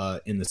gaps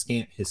in the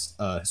scant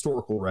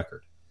historical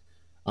record.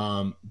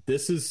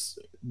 This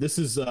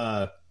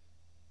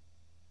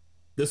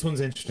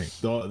one's interesting.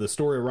 The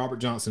story of Robert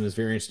Johnson is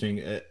very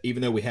interesting,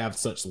 even though we have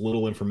such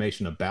little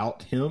information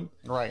about him.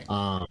 Right.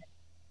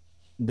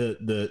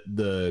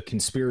 The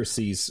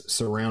conspiracies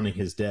surrounding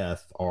his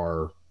death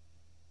are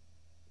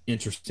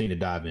interesting to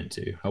dive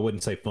into. I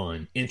wouldn't say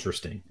fun,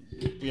 interesting.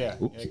 Yeah,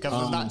 because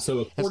it's not.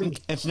 So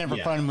it's never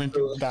fun when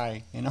people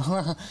die, you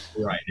know.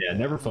 Right? Yeah,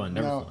 never fun.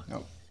 Never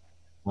fun.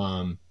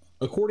 No.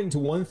 According to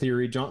one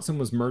theory, Johnson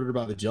was murdered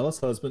by the jealous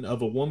husband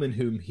of a woman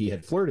whom he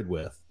had flirted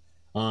with.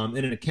 In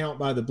an account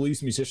by the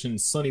blues musician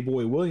Sonny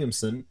Boy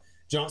Williamson,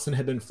 Johnson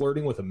had been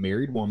flirting with a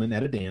married woman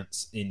at a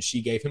dance, and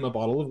she gave him a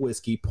bottle of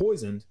whiskey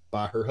poisoned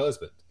by her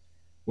husband.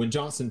 When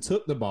Johnson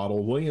took the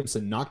bottle,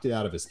 Williamson knocked it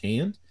out of his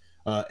hand,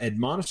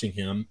 admonishing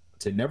him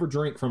to never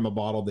drink from a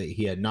bottle that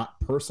he had not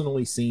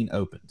personally seen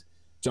opened.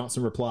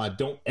 Johnson replied,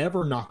 "Don't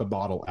ever knock a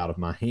bottle out of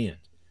my hand."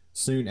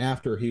 Soon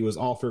after, he was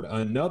offered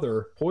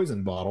another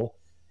poison bottle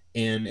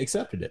and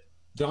accepted it.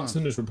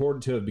 Johnson is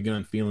reported to have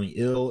begun feeling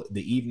ill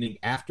the evening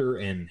after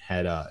and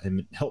had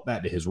helped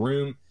back to his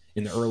room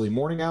in the early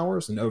morning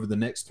hours, and over the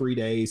next 3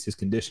 days, his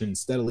condition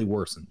steadily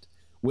worsened.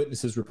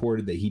 Witnesses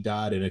reported that he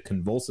died in a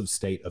convulsive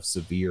state of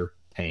severe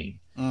pain.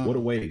 What a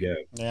way to go.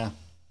 Yeah.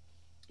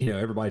 You know,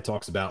 everybody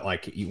talks about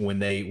like when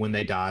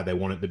they die, they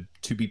want it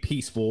to be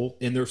peaceful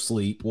in their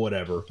sleep,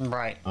 whatever.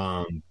 Right.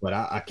 But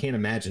I can't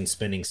imagine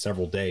spending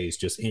several days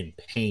just in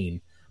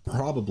pain,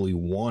 probably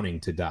wanting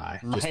to die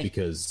just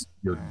because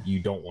you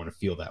don't want to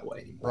feel that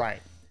way anymore.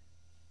 Right.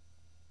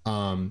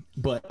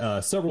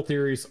 But several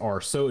theories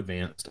are so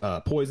advanced: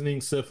 poisoning,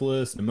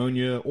 syphilis,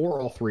 pneumonia,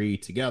 or all three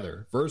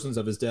together. Versions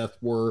of his death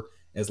were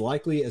as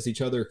likely as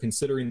each other,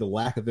 considering the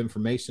lack of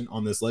information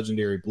on this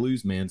legendary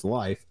blues man's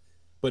life.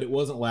 But it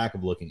wasn't lack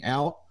of looking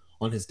out.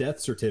 On his death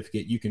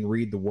certificate, you can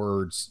read the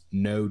words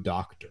 "No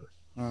doctor."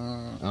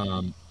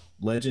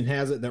 Legend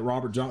has it that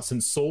Robert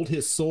Johnson sold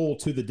his soul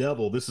to the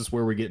devil. This is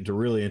where we get into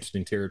really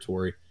interesting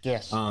territory.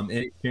 Yes. In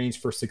exchange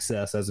for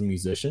success as a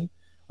musician.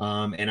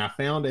 And I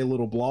found a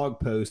little blog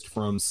post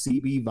from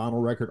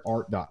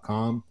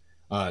cbvinylrecordart.com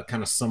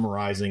kind of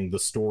summarizing the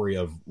story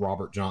of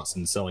Robert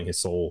Johnson selling his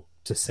soul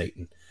to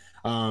Satan.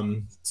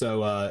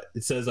 So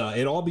it says,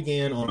 it all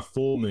began on a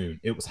full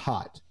moon. It was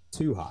hot,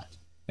 too hot.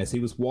 As he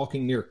was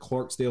walking near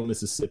Clarksdale,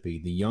 Mississippi,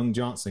 the young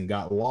Johnson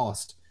got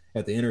lost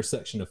at the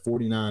intersection of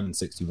 49 and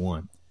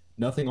 61.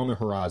 Nothing on the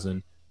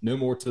horizon, no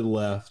more to the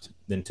left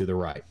than to the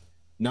right.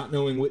 Not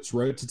knowing which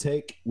road to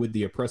take with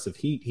the oppressive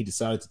heat, he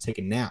decided to take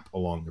a nap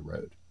along the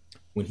road.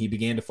 When he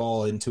began to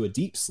fall into a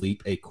deep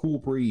sleep, a cool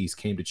breeze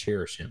came to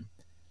cherish him.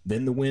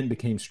 Then the wind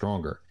became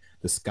stronger,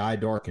 the sky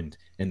darkened,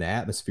 and the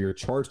atmosphere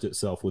charged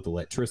itself with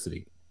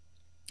electricity.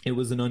 It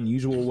was an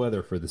unusual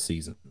weather for the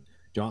season.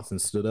 Johnson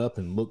stood up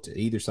and looked to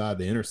either side of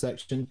the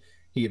intersection.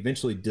 He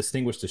eventually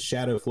distinguished a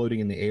shadow floating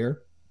in the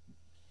air.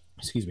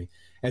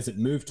 As it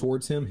moved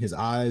towards him, his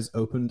eyes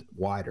opened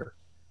wider.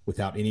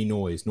 Without any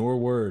noise nor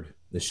word,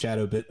 the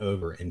shadow bit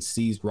over and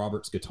seized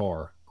Robert's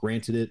guitar,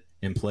 granted it,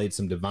 and played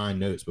some divine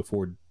notes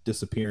before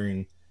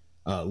disappearing,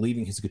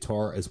 leaving his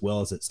guitar as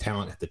well as its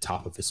talent at the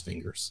top of his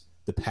fingers.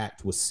 The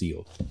pact was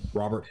sealed.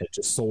 Robert had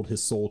just sold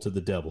his soul to the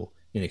devil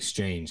in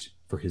exchange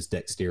for his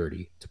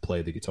dexterity to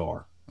play the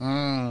guitar.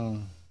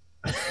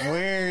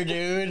 Weird,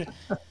 dude.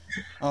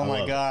 Oh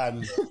my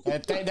god.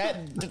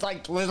 That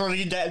like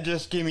literally that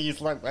just gave me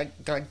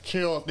like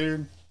chills,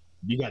 dude.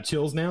 You got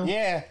chills now?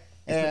 Yeah.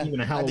 It's not even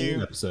a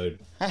Halloween episode.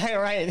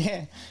 Right.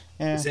 Yeah.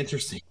 It's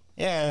interesting.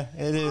 Yeah,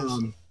 it is.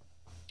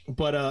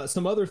 But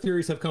some other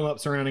theories have come up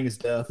surrounding his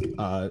death.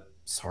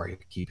 Sorry, I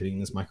keep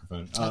hitting this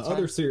microphone.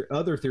 Other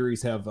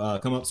theories have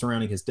come up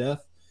surrounding his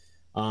death.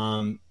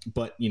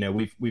 But you know,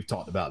 we've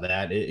talked about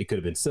that. It could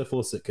have been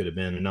syphilis. It could have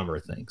been a number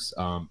of things.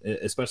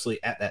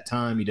 Especially at that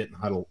time, you didn't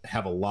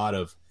have a lot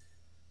of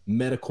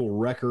medical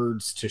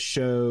records to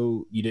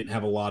show. You didn't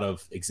have a lot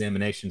of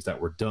examinations that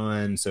were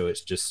done. So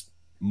it's just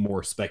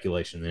more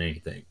speculation than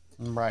anything.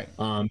 Right.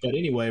 But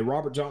anyway,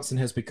 Robert Johnson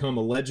has become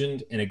a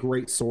legend and a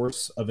great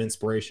source of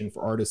inspiration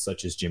for artists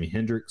such as Jimi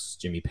Hendrix,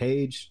 Jimmy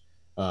Page,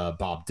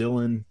 Bob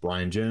Dylan,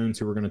 Brian Jones,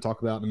 who we're going to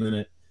talk about in a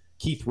minute,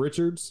 Keith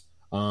Richards,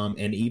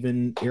 and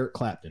even Eric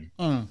Clapton.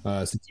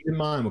 So keep in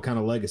mind what kind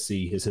of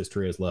legacy his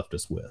history has left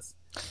us with.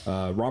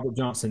 Robert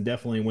Johnson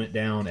definitely went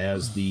down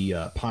as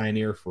the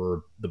pioneer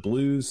for the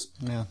blues,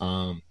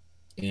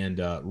 and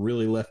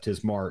really left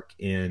his mark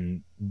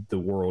in the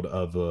world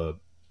of a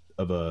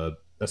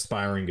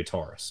aspiring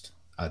guitarist,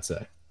 I'd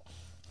say.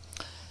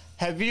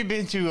 Have you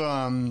been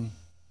to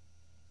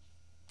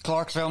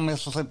Clarksville,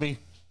 Mississippi?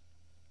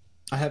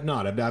 I have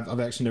not. I've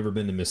actually never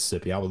been to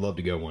Mississippi. I would love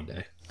to go one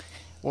day.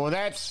 Well,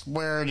 that's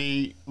where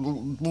the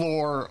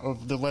lore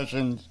of the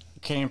legend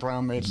came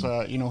from. It's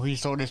he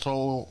sold his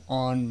soul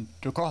on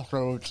the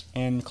crossroads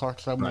in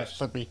Clarksville,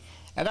 Mississippi,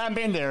 and I've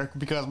been there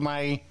because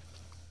my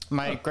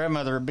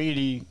grandmother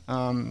Beatty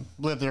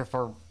lived there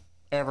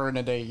forever and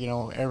a day. You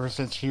know, ever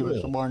since she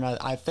was born.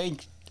 I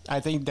think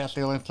that's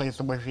the only place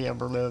where she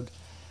ever lived.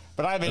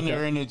 But I've been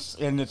there, and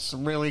it's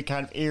really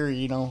kind of eerie.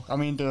 You know, I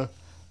mean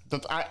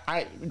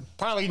I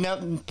probably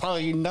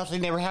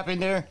nothing ever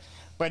happened there.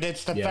 But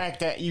it's the fact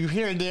that you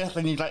hear this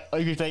and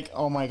you think,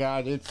 oh my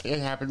God, it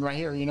happened right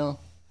here, you know.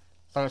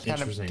 So it's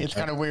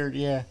kind of weird,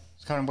 yeah.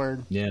 It's kind of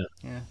weird, yeah.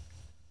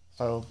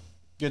 So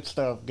good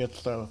stuff.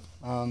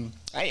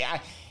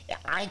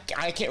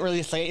 I can't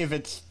really say if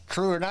it's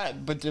true or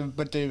not, but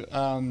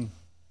the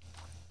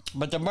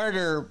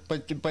murder,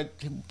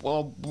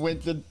 well,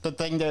 with the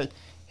thing that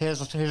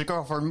his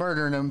girlfriend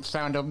murdering him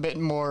sound a bit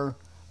more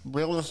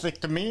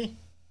realistic to me.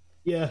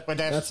 Yeah, but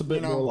that's a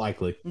bit more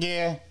likely.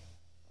 Yeah,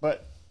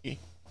 but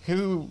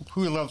who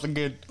loves a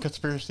good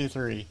conspiracy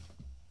theory?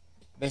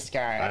 This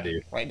guy, I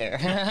do, right there.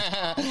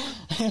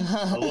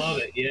 I love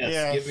it.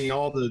 Yes. Give me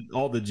all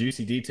the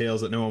juicy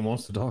details that no one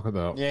wants to talk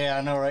about. Yeah,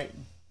 I know, right?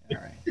 All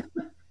right.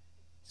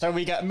 So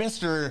we got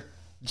Mr.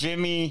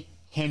 Jimi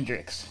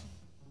Hendrix.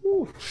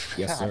 Whew.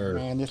 Yes, sir.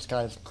 Man, this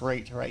guy's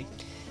great, right?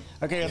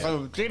 Okay,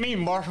 so Jimi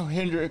Marshall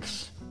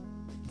Hendrix,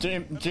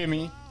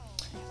 Jimmy,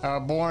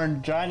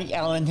 born Johnny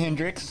Allen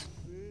Hendrix.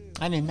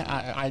 I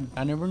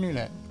never knew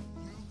that.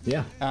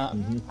 Yeah.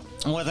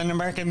 Was an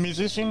American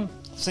musician,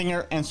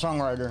 singer, and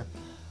songwriter.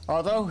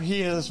 Although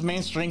his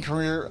mainstream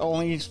career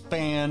only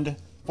spanned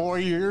 4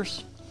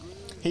 years,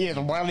 he is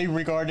widely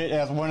regarded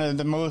as one of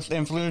the most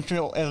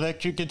influential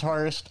electric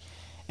guitarists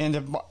in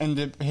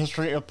the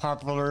history of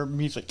popular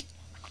music,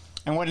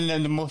 and one of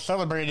the most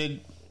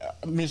celebrated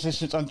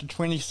musicians of the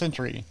 20th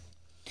century.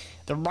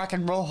 The Rock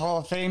and Roll Hall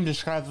of Fame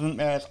describes him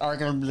as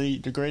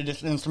arguably the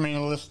greatest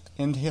instrumentalist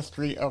in the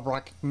history of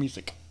rock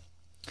music.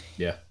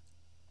 Yeah.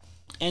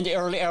 In the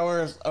early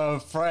hours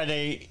of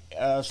Friday,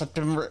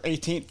 September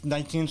 18th,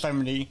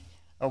 1970,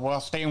 while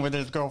staying with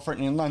his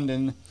girlfriend in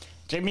London,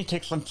 Jimmy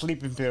took some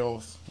sleeping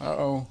pills.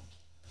 Uh-oh.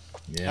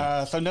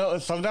 Yeah. So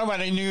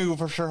nobody knew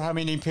for sure how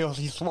many pills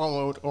he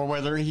swallowed or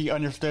whether he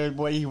understood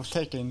what he was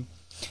taking.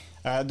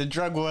 The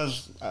drug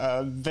was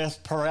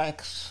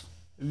Vesparax,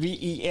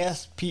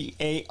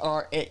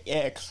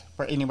 Vesparax,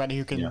 for anybody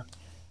who can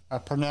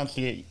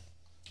pronunciate,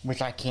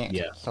 which I can't.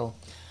 Yeah. So,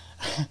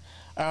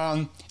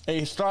 a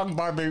strong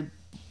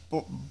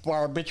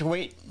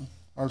barbiturate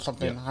or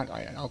something.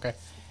 Yeah. Okay.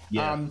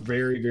 Yeah,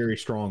 very, very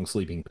strong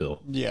sleeping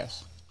pill.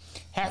 Yes.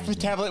 Half a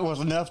tablet was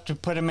enough to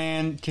put a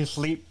man to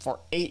sleep for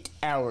 8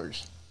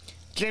 hours.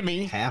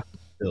 Jimmy... Half a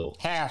pill.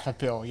 Half a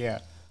pill, yeah.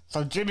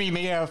 So Jimmy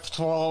may have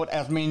swallowed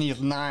as many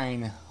as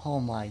 9. Oh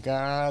my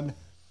God.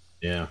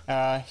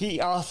 Yeah. He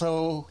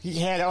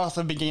had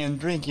also began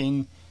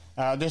drinking.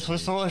 This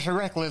was foolish and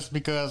reckless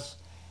because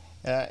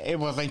it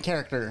was a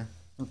character.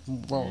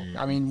 Well,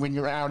 I mean, when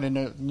you're out in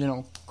a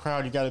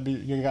crowd, you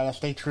gotta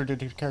stay true to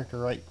the character,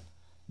 right?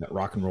 That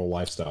rock and roll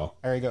lifestyle.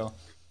 There you go.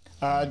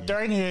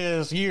 During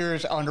his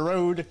years on the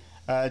road,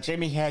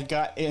 Jimmy had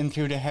got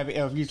into the habit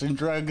of using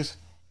drugs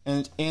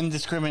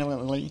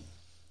indiscriminately.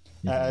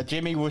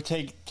 Jimmy would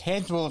take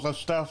handfuls of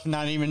stuff,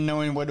 not even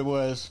knowing what it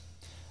was.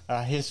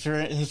 His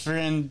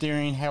friend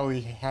during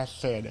Howie has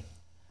said.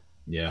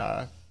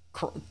 Yeah.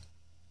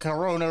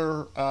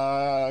 Coroner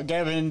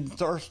Gavin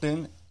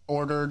Thurston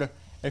ordered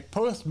a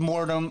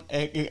post-mortem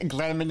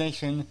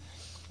examination,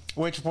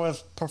 which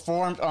was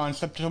performed on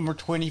September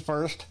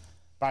 21st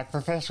by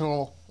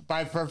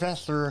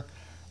Professor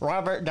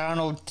Robert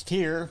Donald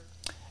Tier,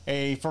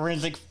 a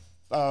forensic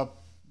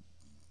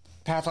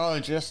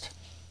pathologist.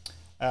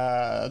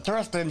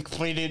 Thurston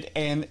completed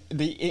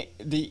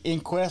the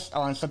inquest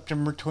on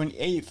September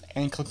 28th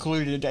and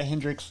concluded that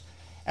Hendrix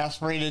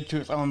aspirated to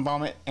his own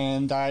vomit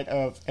and died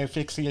of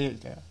asphyxia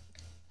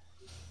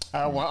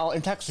while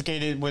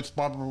intoxicated with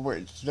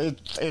barbiturates.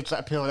 It's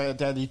that pill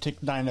that he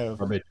took 9 of.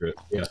 Barbiturate,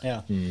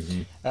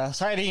 yeah.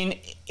 Citing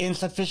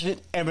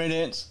insufficient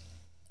evidence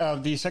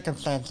of the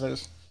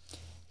circumstances,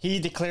 he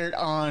declared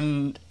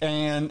on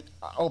an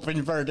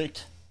open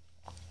verdict.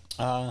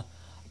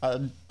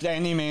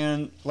 Danny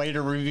Mann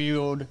later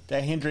revealed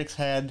that Hendrix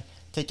had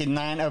taken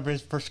 9 of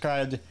his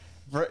prescribed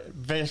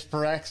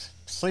Vesparax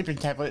sleeping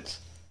tablets,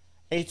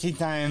 18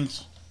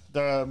 times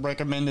the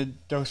recommended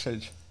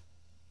dosage.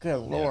 Good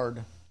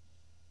Lord.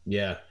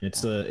 Yeah,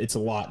 it's a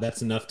lot.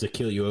 That's enough to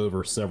kill you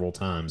over several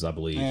times, I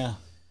believe. Yeah.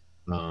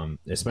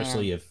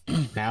 Especially if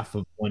half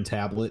of one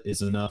tablet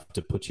is enough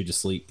to put you to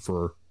sleep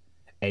for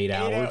 8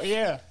 hours.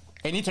 Yeah.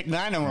 And he took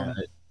 9 of them.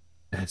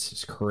 That's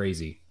just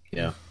crazy.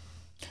 Yeah.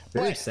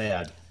 Very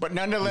sad. But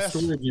nonetheless, the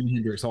story of Jimi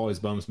Hendrix always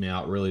bums me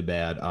out really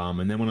bad.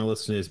 And then when I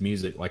listen to his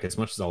music, like as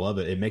much as I love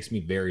it, it makes me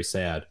very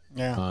sad.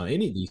 Yeah.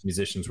 Any of these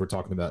musicians we're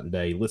talking about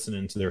today,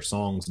 listening to their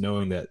songs,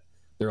 knowing that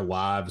their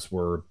lives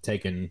were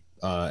taken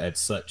at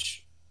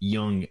such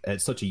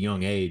a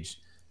young age.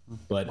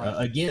 But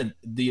again,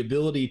 the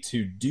ability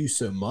to do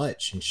so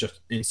much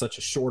in such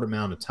a short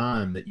amount of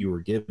time that you were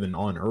given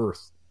on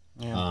Earth,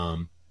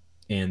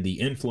 and the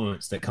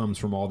influence that comes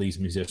from all these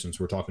musicians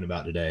we're talking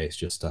about today is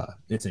just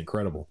it's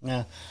incredible.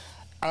 Yeah.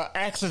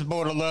 Access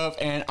Bold of Love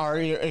and Our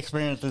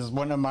Experience is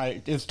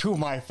two of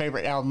my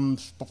favorite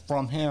albums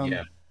from him.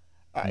 Yeah.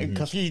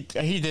 Because he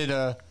did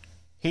an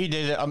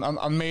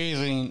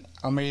amazing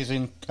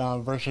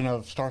version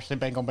of Star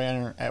Spangled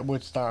Banner at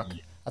Woodstock.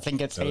 I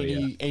think it's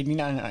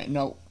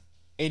 89,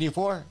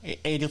 84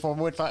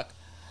 Woodstock.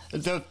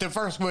 The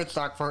first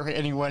Woodstock for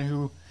anyone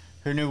who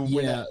knew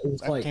when that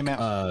came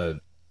out.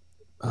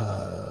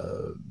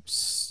 I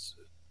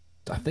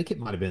think it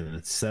might have been in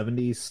the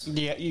 70s.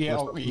 Yeah.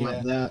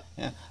 Like that.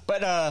 Yeah.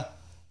 But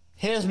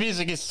his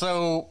music is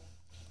so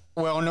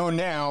well known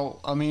now.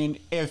 I mean,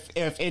 if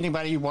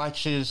anybody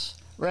watches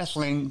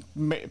wrestling,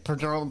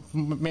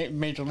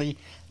 majorly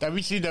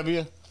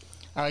WCW,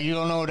 you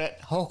don't know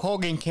that Hulk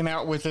Hogan came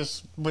out with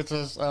this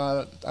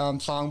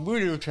song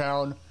 "Voodoo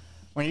Child"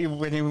 when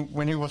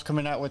he was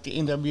coming out with the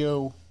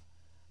NWO.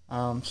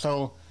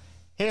 So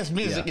his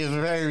music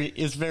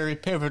is very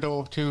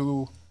pivotal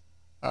to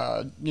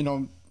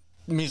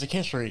music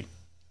history.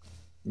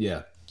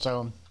 Yeah.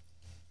 So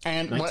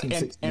and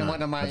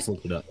one of my, let's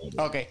look it up.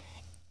 Okay.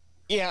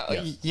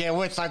 Yeah,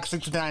 Woodstock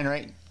 69,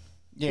 right?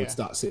 Yeah.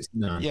 Woodstock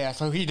 69. Yeah,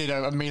 so he did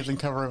an amazing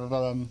cover of,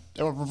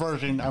 or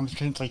version, I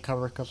shouldn't say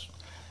cover, because,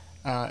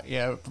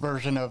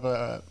 version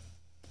of,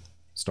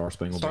 Star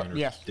Spangled Banner.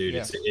 Yeah. Dude,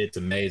 yeah. It's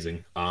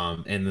amazing.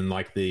 And then,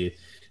 like, the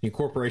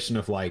incorporation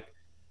of, like,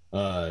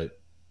 kind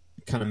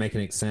of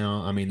making it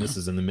sound, I mean, this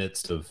is in the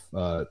midst of,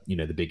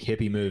 the big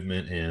hippie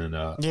movement and,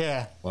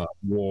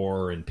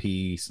 war and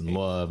peace and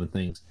love and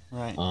things.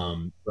 Right.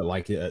 But,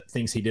 like,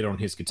 things he did on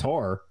his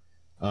guitar,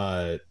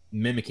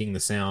 mimicking the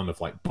sound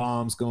of like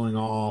bombs going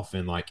off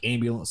and like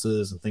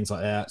ambulances and things like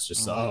that. It's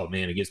just oh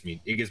man, it gives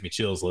me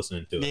chills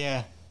listening to it.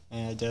 Yeah,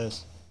 it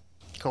does.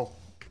 Cool.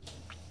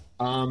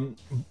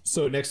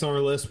 So next on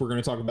our list, we're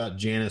going to talk about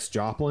Janis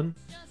Joplin.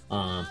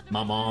 My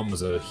mom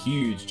was a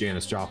huge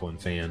Janis Joplin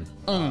fan.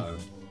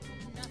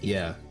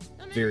 Yeah,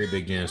 very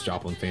big Janis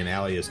Joplin fan.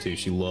 Allie is too.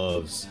 She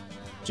loves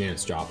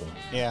Janis Joplin.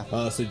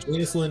 Yeah. So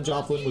Janis Lyn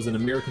Joplin was an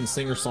American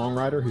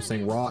singer-songwriter who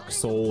sang rock,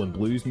 soul, and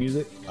blues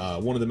music.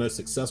 One of the most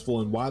successful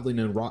and widely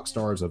known rock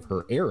stars of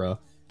her era,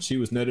 she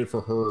was noted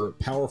for her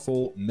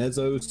powerful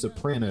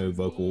mezzo-soprano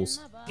vocals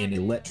and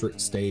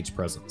electric stage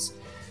presence.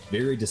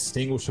 Very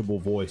distinguishable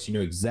voice. You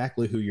know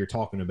exactly who you're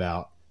talking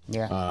about.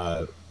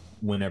 Yeah.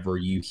 Whenever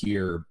you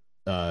hear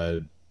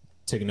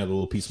 "Take Another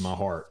Little Piece of My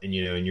Heart," and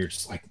you're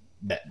just like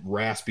that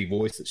raspy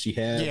voice that she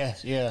had.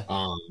 Yeah.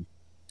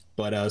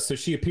 But so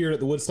she appeared at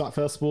the Woodstock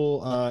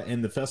Festival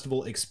and the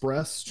Festival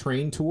Express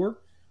train tour.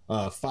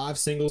 5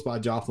 singles by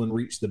Joplin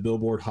reached the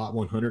Billboard Hot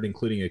 100,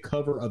 including a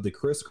cover of the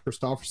Chris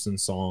Christopherson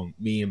song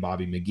 "Me and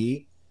Bobby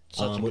McGee,"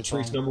 which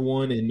reached number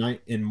 1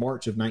 in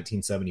March of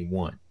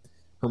 1971.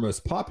 Her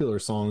most popular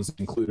songs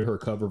included her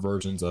cover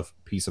versions of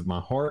 "Piece of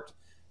My Heart,"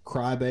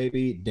 "Cry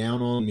Baby,"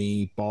 "Down on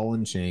Me," "Ball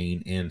and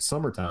Chain," and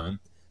 "Summertime,"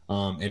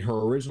 and her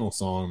original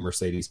song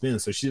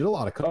 "Mercedes-Benz." So she did a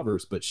lot of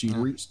covers, but she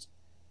reached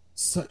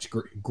such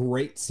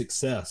great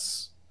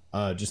success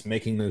just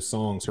making those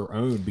songs her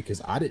own,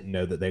 because I didn't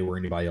know that they were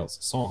anybody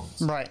else's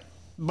songs. Right.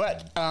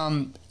 But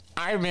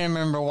I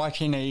remember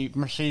watching a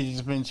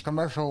Mercedes-Benz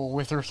commercial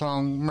with her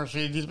song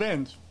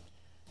Mercedes-Benz.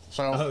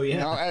 So,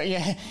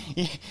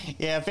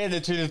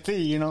 fitted to the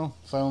T,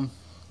 so.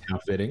 How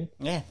fitting.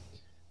 Yeah.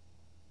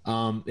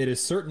 It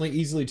is certainly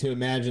easily to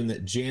imagine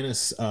that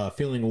Janis,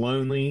 feeling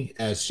lonely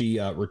as she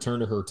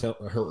returned to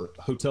her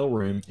hotel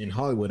room in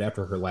Hollywood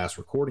after her last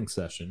recording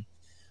session,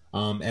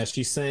 as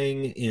she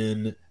sang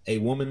in "A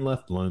Woman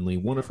Left Lonely,"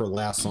 one of her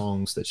last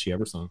songs that she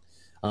ever sung,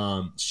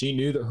 she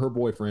knew that her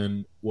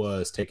boyfriend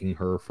was taking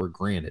her for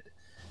granted.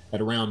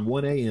 At around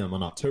 1 a.m.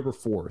 on October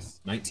 4th,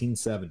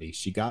 1970,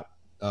 she got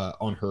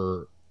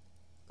her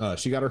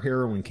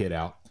heroin kit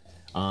out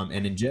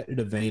and injected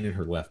a vein in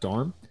her left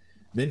arm.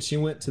 Then she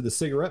went to the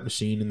cigarette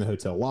machine in the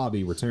hotel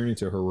lobby, returning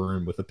to her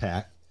room with a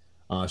pack.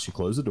 She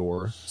closed the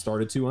door,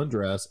 started to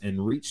undress,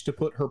 and reached to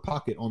put her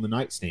pocket on the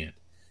nightstand.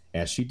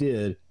 As she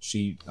did,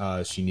 she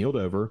kneeled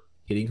over,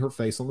 hitting her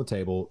face on the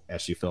table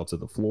as she fell to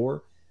the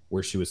floor,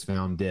 where she was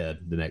found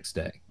dead the next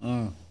day.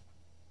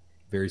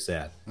 Very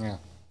sad. Yeah.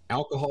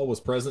 Alcohol was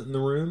present in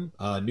the room.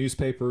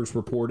 Newspapers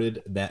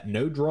reported that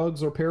no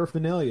drugs or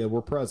paraphernalia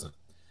were present.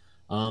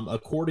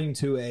 According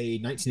to a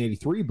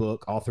 1983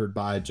 book authored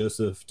by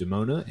Joseph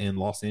DeMona and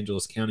Los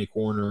Angeles County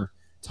Coroner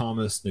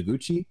Thomas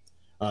Noguchi,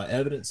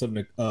 evidence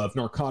of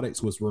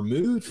narcotics was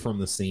removed from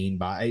the scene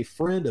by a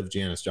friend of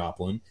Janis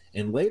Joplin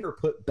and later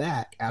put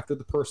back after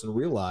the person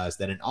realized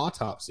that an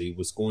autopsy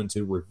was going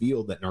to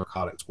reveal that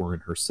narcotics were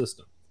in her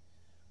system.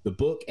 The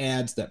book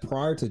adds that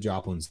prior to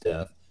Joplin's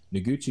death,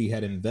 Noguchi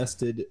had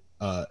investigated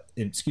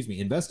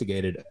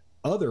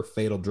other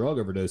fatal drug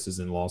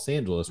overdoses in Los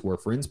Angeles, where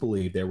friends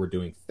believed they were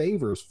doing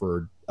favors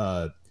for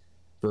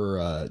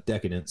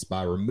decadents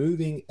by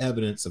removing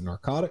evidence of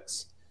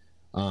narcotics.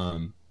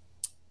 Then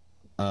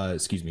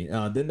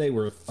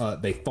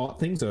they thought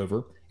things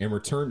over and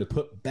returned to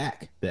put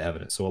back the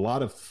evidence. So a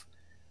lot of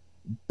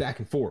back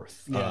and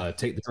forth.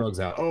 Take the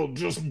drugs out. Oh,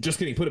 just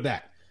kidding. Put it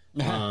back.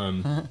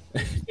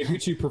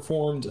 Noguchi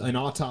performed an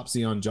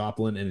autopsy on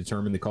Joplin and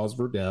determined the cause of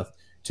her death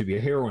to be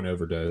a heroin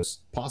overdose,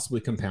 possibly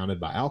compounded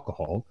by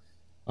alcohol.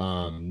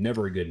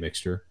 Never a good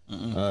mixture.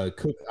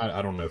 Cook,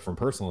 I don't know from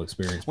personal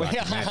experience, but I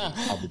can imagine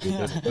it probably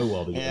doesn't go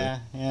well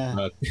together.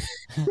 Yeah.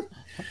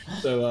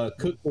 So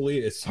Cook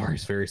believed, it's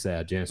very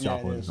sad. Janis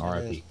Joplin,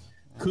 R.I.P.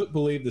 Cook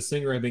believed the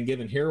singer had been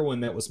given heroin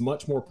that was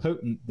much more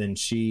potent than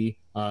she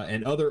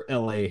and other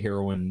L.A.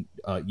 heroin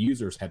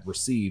users had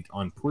received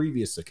on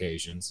previous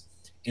occasions,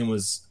 and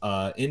was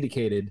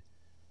indicated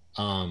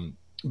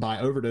by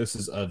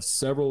overdoses of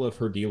several of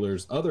her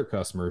dealers' other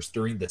customers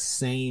during the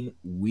same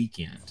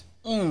weekend.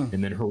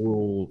 And then her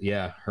rule,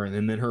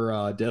 and then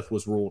her death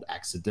was ruled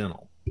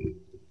accidental.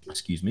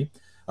 Excuse me.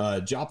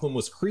 Joplin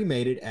was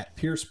cremated at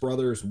Pierce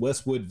Brothers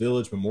Westwood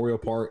Village Memorial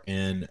Park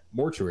and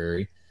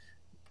Mortuary.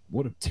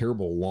 What a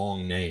terrible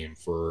long name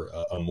for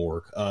a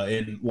morgue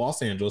in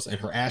Los Angeles. And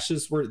her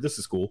ashes were, this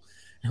is cool,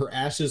 her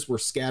ashes were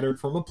scattered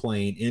from a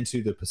plane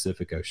into the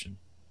Pacific Ocean,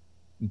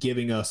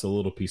 giving us a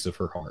little piece of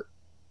her heart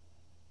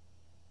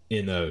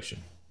in the ocean.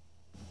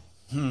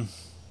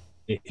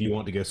 If you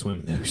want to go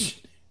swim in the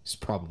ocean, it's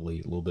probably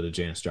a little bit of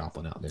Janis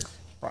Joplin out there.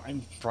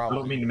 Probably. I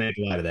don't mean to make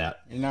light of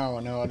that. No.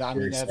 I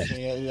mean,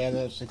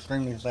 that's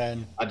extremely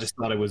sad. I just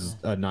thought it was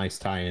a nice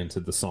tie-in to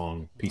the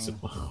song "Piece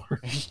of My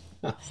Heart."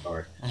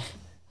 Sorry.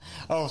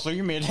 Oh, so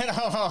you made it?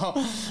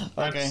 Okay.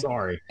 I'm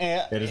sorry.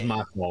 It is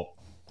my fault.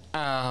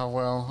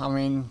 Well, I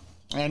mean,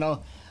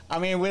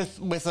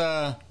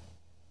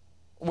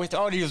 with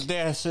all these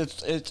deaths,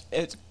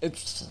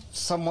 it's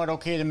somewhat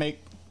okay to make,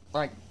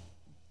 like,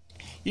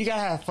 you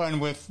gotta have fun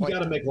with. Like, you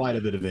gotta make light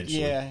of it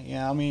eventually.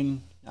 Yeah. I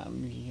mean,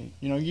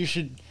 we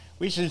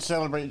should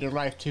celebrate their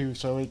life too.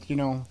 So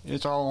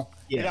it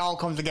all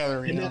comes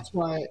together. And that's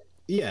why.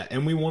 Yeah,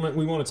 and we want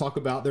to talk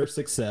about their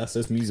success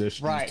as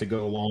musicians, right, to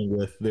go along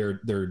with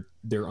their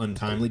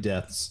untimely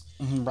deaths,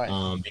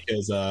 right?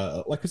 Because,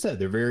 like I said,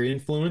 they're very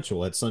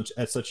influential at such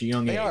a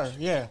young age. They are,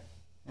 yeah.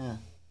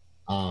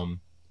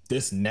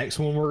 This next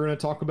one we're going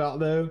to talk about,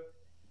 though,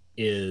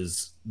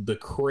 is the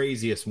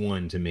craziest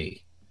one to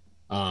me.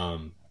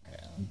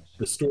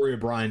 The story of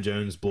Brian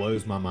Jones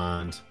blows my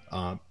mind,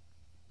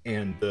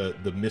 and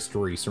the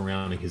mystery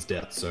surrounding his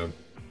death. So,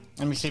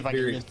 let me see if I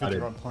can get a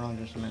picture up. Hold on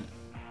just a minute.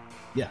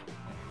 Yeah.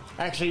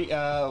 Actually,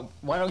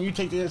 why don't you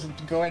take this and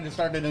go ahead and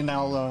start it, and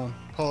I'll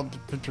pull up the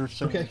picture.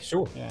 Okay,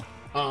 sure. Yeah.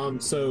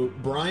 So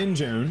Brian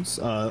Jones,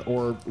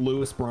 or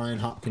Louis Brian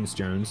Hopkins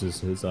Jones, is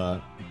his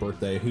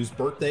birthday. Whose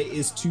birthday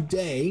is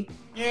today?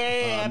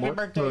 Yay! Happy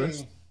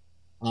birthday!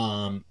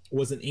 1st,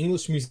 was an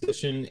English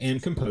musician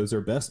and composer,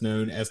 best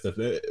known as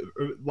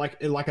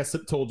like I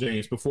told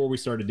James before we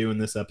started doing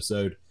this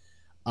episode.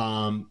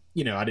 I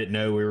didn't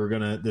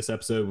know this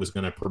episode was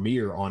gonna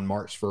premiere on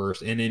March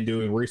 1st, and in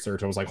doing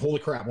research, I was like, holy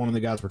crap, one of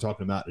the guys we're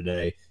talking about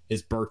today,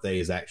 his birthday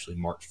is actually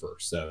March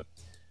 1st. So,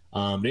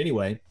 but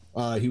anyway,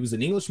 he was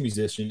an English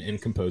musician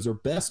and composer,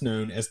 best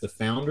known as the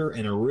founder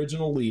and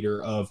original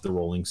leader of the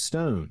Rolling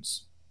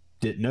Stones.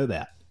 Didn't know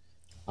that.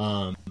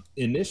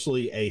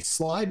 Initially a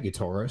slide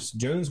guitarist,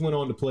 Jones went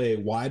on to play a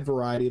wide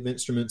variety of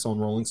instruments on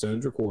Rolling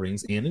Stones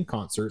recordings and in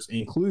concerts,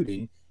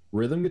 including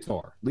rhythm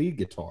guitar, lead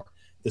guitar,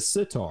 the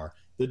sitar,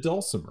 the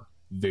dulcimer,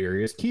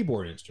 various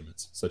keyboard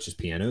instruments such as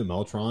piano,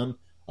 mellotron,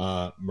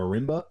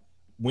 marimba,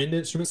 wind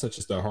instruments such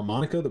as the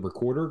harmonica, the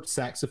recorder,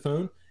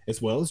 saxophone,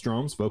 as well as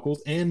drums,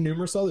 vocals, and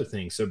numerous other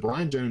things. So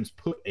Brian Jones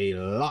put a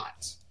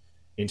lot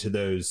into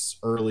those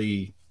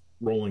early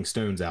Rolling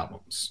Stones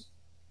albums,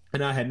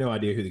 and I had no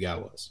idea who the guy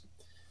was.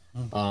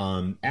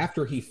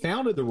 After he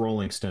founded the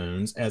Rolling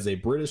Stones as a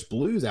British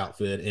blues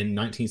outfit in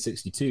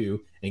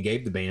 1962 and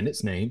gave the band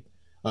its name,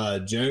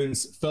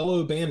 Jones'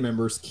 fellow band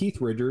members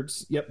Keith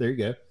Richards,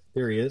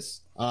 there he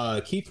is,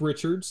 Keith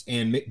Richards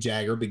and Mick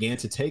Jagger began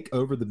to take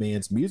over the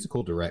band's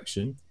musical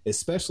direction,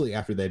 especially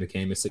after they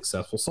became a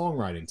successful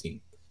songwriting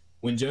team.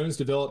 When Jones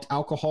developed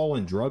alcohol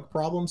and drug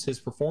problems, his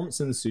performance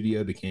in the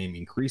studio became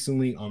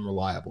increasingly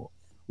unreliable,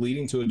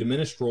 leading to a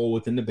diminished role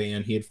within the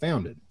band he had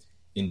founded.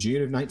 In June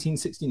of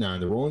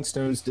 1969, the Rolling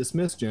Stones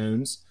dismissed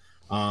Jones,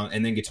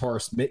 and then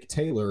guitarist Mick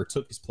Taylor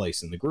took his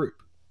place in the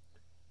group.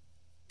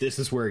 This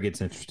is where it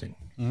gets interesting.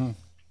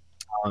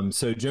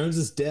 So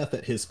Jones's death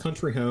at his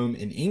country home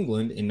in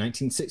England in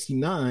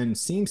 1969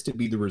 seems to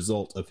be the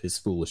result of his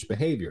foolish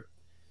behavior.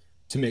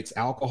 To mix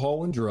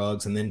alcohol and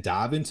drugs and then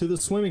dive into the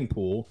swimming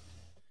pool,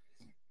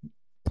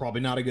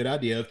 probably not a good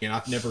idea. Again,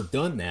 I've never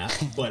done that,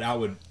 but I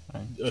would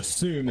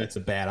assume that's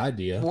a bad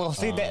idea. Well,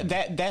 see,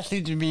 that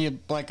seems to be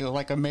like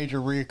a major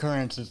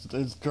reoccurrence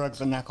is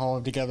drugs and alcohol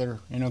together,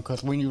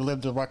 because when you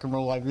live the rock and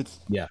roll life, it's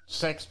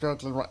sex,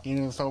 drugs,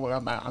 and so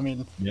I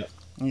mean,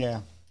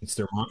 yeah, it's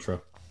their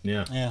mantra.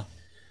 Yeah.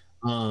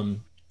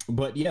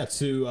 But yeah,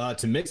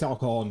 to mix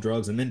alcohol and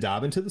drugs and then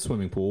dive into the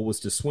swimming pool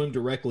was to swim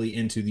directly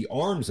into the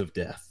arms of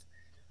death.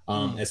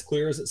 As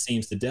clear as it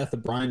seems, the death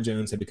of Brian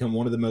Jones had become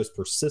one of the most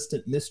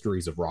persistent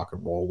mysteries of rock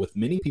and roll, with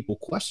many people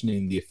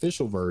questioning the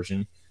official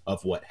version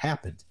of what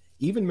happened.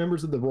 Even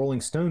members of the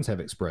Rolling Stones have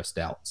expressed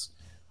doubts.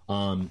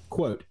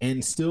 Quote,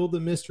 "And still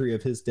the mystery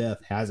of his death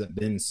hasn't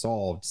been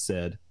solved,"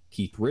 said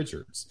Keith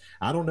Richards.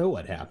 "I don't know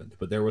what happened,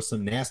 but there was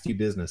some nasty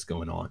business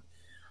going on.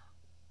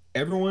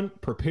 Everyone,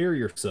 prepare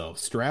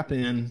yourselves. Strap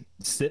in,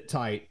 sit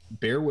tight,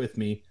 bear with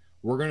me.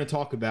 We're going to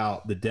talk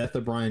about the death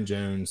of Brian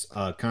Jones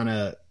kind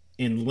of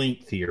in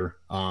length here,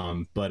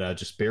 but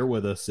just bear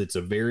with us. It's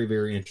a very,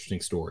 very interesting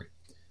story.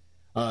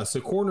 So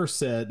the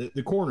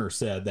coroner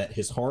said that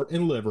his heart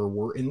and liver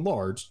were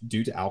enlarged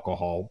due to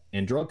alcohol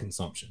and drug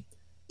consumption.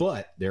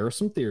 But there are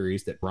some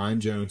theories that Brian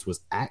Jones was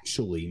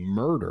actually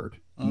murdered.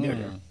 The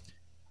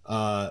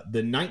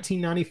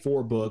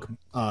 1994 book,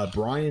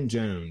 Brian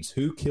Jones,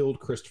 Who Killed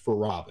Christopher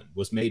Robin,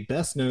 was made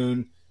best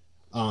known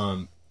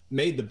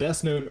made the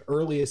best known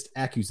earliest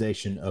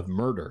accusation of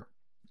murder.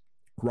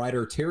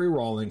 Writer Terry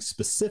Rawlings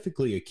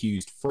specifically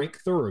accused Frank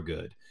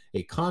Thorogood,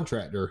 a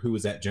contractor who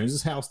was at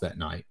Jones's house that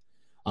night.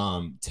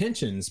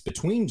 Tensions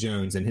between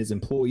Jones and his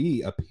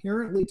employee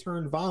apparently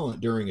turned violent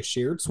during a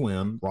shared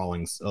swim,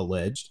 Rawlings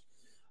alleged.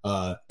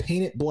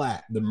 Paint It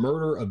Black, The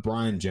Murder of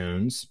Brian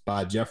Jones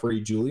by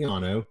Jeffrey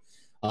Giuliano,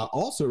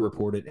 also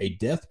reported a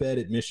deathbed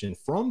admission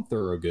from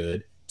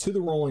Thorogood to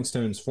the Rolling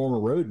Stones' former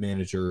road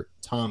manager,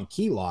 Tom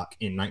Keylock,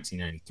 in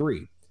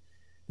 1993.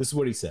 This is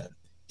what he said.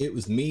 "It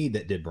was me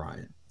that did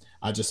Brian.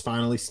 I just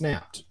finally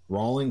snapped,"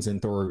 Rawlings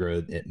and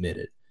Thorogood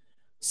admitted.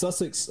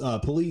 Sussex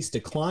police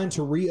declined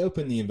to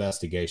reopen the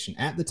investigation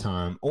at the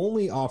time,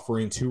 only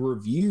offering to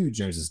review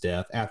Jones's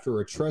death after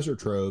a treasure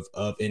trove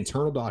of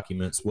internal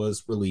documents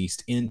was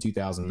released in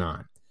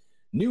 2009.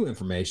 New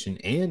information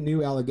and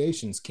new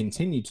allegations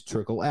continued to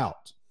trickle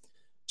out.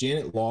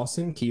 Janet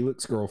Lawson,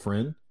 Keylock's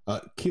girlfriend,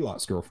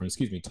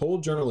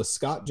 told journalist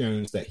Scott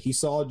Jones that he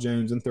saw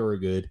Jones and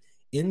Thorogood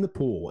in the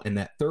pool and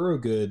that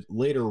Thorogood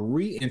later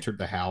re-entered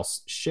the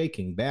house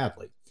shaking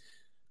badly.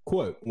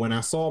 Quote, "When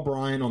I saw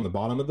Brian on the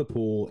bottom of the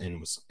pool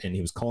and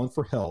he was calling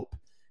for help,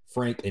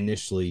 Frank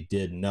initially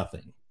did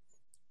nothing."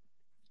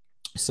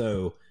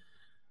 So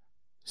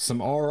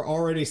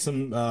already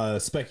some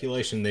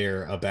speculation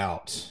there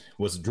about,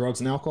 was it drugs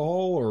and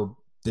alcohol, or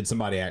did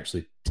somebody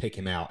actually take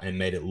him out and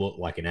made it look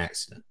like an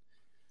accident?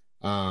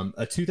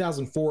 A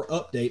 2004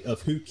 update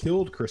of Who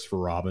Killed Christopher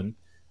Robin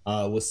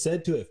was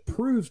said to have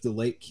proved the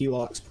late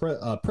Keylock's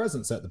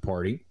presence at the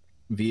party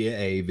via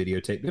a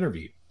videotaped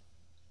interview.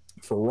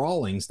 For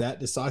Rawlings, that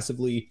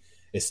decisively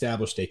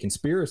established a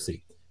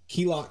conspiracy.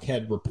 Keylock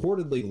had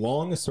reportedly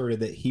long asserted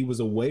that he was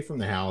away from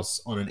the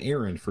house on an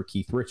errand for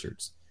Keith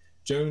Richards.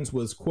 Jones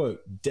was,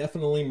 quote,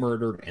 "definitely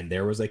murdered and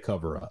there was a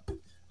cover-up,"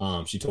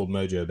 she told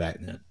Mojo back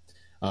then.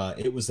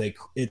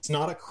 It's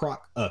not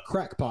a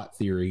crackpot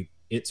theory,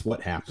 it's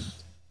what happened.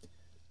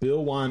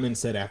 Bill Wyman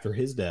said after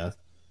his death,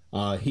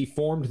 he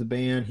formed the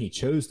band, he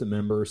chose the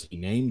members, he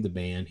named the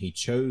band, he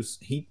chose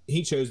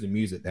the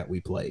music that we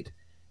played.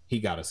 He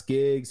got us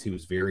gigs, he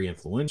was very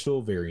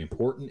influential, very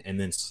important, and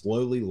then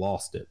slowly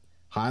lost it.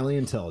 Highly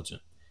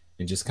intelligent,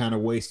 and just kind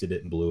of wasted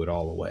it and blew it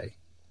all away.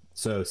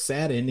 So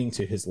sad ending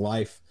to his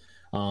life,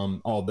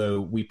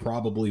 although we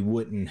probably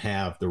wouldn't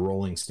have the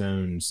Rolling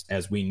Stones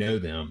as we know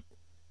them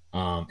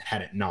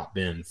had it not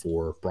been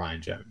for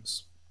Brian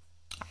Jones.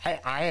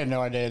 I had no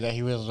idea that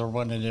he was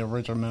one of the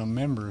original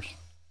members.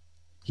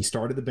 He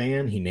started the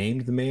band, he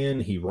named the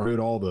band, he wrote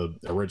all the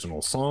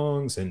original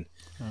songs, and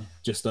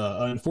just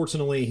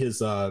unfortunately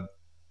his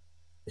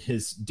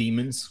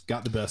demons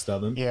got the best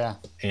of him. Yeah.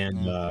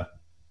 And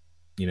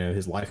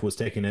his life was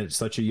taken at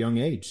such a young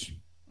age.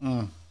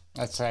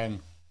 That's sad.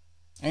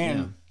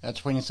 And that's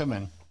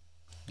 27,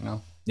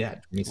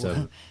 Yeah,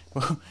 27.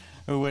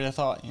 Who would have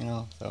thought,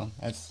 so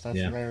that's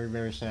very,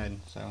 very sad.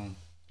 So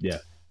yeah.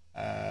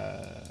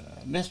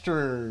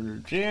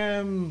 Mr.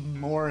 Jim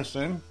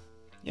Morrison.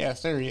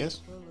 Yes, there he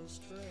is.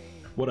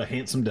 What a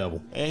handsome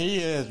devil. He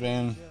is,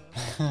 man.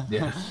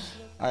 Yeah.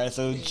 All right,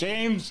 so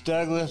James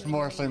Douglas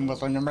Morrison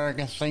was an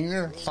American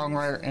singer,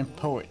 songwriter, and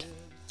poet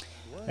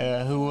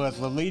who was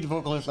the lead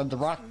vocalist of the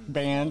rock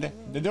band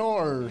The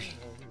Doors.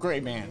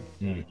 Great band.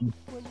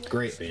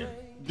 Great band.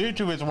 Due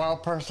to his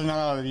wild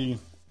personality,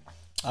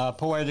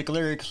 poetic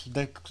lyrics,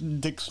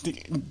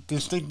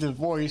 distinctive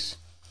voice,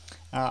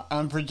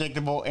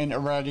 unpredictable and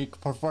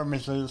erratic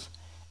performances,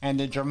 and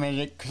the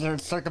dramatic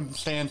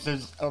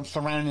circumstances of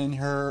surrounding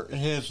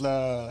his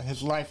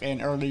life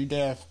and early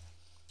death,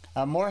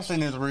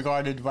 Morrison is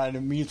regarded by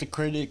the music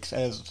critics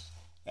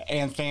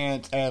and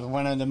fans as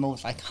one of the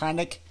most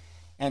iconic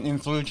and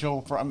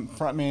influential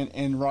frontmen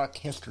in rock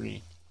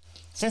history.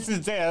 Since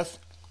his death,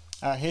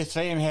 his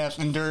fame has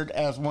endured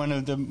as one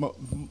of the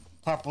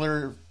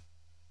popular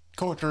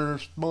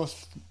culture's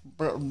most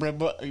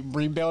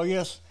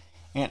rebellious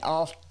and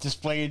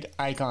oft-displayed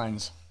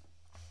icons,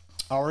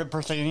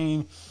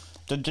 representing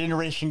the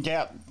generation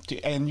gap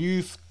and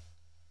youth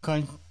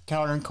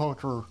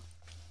counterculture.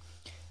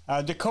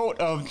 The cult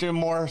of Jim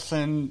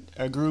Morrison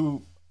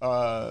grew,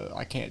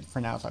 I can't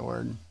pronounce that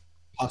word.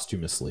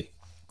 Posthumously.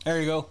 There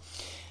you go.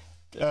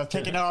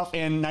 Taken off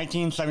in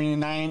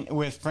 1979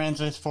 with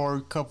Francis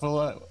Ford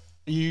Coppola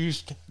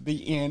used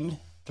the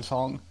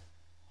song,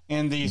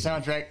 in the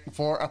soundtrack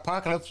for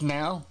Apocalypse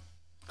Now.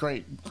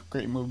 Great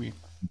movie.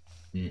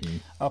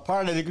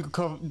 Part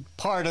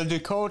of the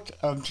cult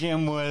of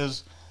Jim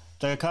was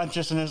the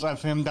consciousness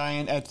of him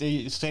dying at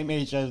the same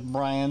age as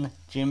Brian,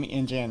 Jimmy,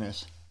 and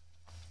Janis.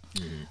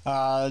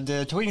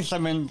 The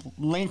 27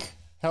 link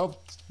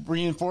helped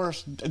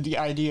reinforce the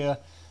idea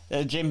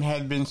that Jim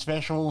had been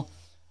special,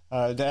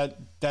 that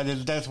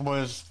his death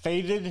was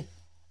fated,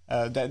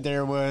 that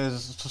there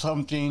was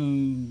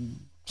something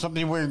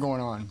weird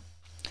going on.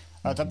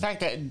 The fact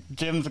that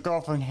Jim's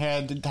girlfriend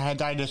had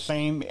died at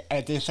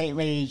the same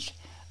age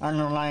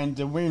underlined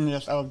the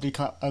weirdness of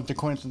the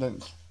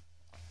coincidence.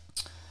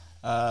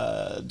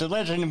 The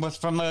legend was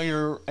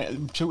familiar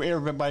to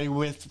everybody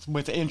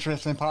with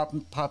interest in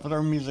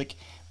popular music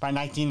by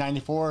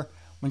 1994,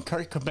 when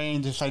Kurt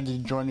Cobain decided to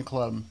join the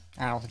club.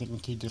 I don't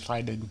think he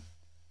decided.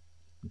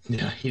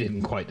 Yeah, he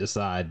didn't quite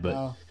decide,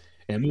 but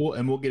and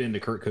we'll get into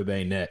Kurt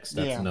Cobain next.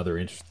 That's another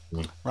interesting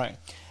one. Right.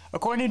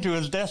 According to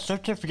his death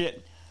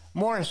certificate,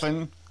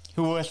 Morrison,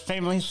 who was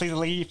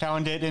famously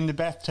found dead in the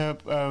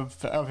bathtub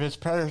of his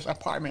Paris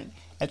apartment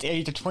at the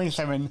age of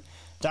 27,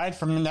 died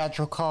from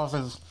natural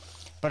causes.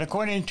 But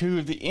according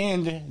to The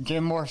End,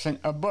 Jim Morrison,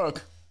 a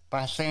book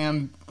by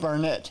Sam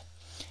Burnett,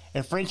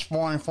 a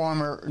French-born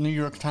former New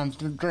York Times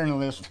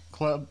journalist,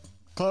 club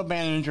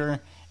manager,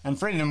 and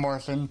friend of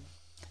Morrison,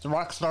 the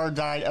rock star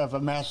died of a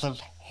massive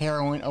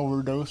heroin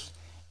overdose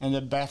in the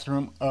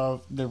bathroom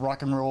of the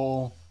Rock and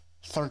Roll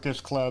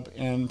Circus Club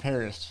in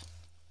Paris.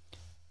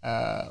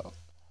 In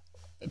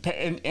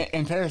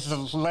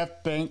Paris'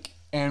 left bank,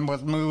 and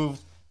was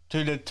moved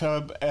to the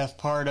tub as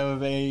part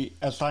of a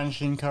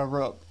astonishing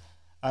cover-up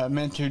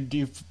meant to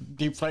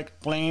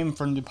deflect blame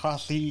from the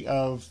posse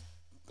of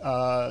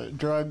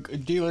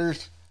drug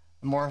dealers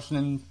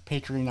Morrison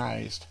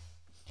patronized.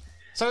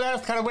 So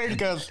that's kind of weird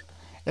because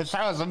it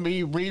sounds like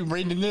me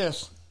reading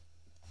this.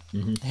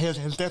 Mm-hmm.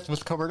 His death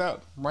was covered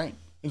up, right?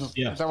 Is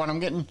that what I'm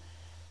getting?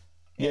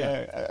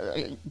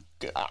 Yeah.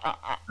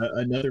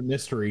 Another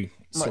mystery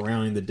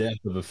surrounding the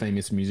death of a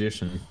famous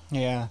musician.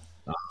 Yeah.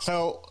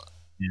 So.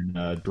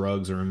 And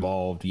drugs are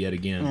involved yet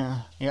again.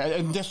 Yeah.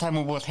 And this time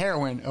it was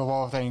heroin of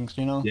all things,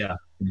 you know. Yeah.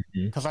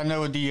 Because I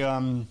know the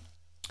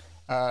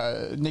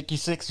Nikki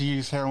Sixx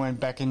used heroin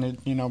back in the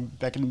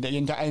day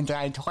and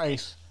died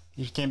twice.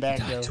 He came back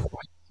though.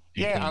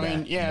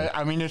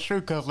 I mean it's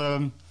true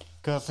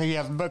because he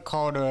has a book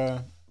called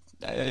the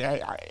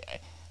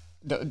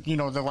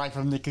life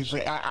of Nikki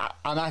Sixx.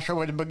 I'm not sure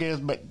what the book is,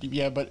 but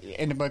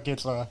in the book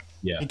it's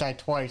he died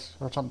twice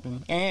or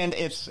something, and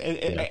it's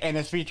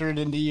featured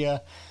in the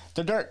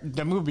Dirt,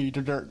 the movie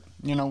The Dirt,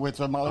 with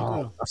Molly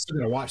Crew. I'm still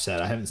gonna watch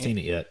that. I haven't seen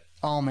it yet.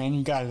 Oh man,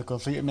 you gotta go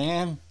see it,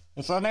 man.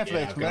 It's on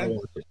Netflix, man.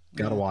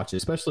 Gotta watch it,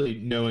 especially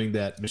knowing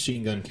that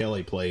Machine Gun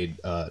Kelly played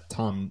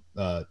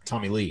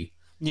Tommy Lee.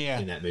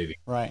 In that movie.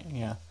 Right.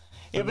 Yeah.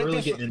 I'm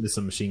really getting into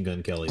some Machine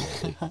Gun Kelly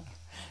lately.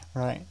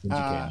 Right.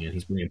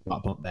 He's bringing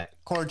Pop Pump back.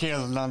 Corey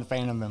Taylor's not a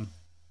fan of him.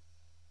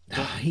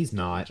 He's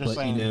not, but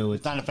saying,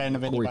 it's not a fan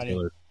of anybody. Corey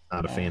Taylor's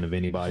not a fan of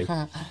anybody.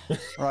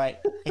 Right.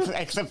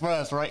 Except for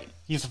us, right?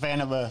 He's a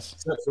fan of us.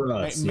 Except for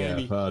us,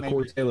 maybe.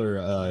 Corey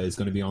Taylor is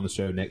going to be on the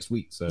show next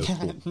week, so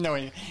cool. No,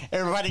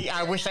 everybody,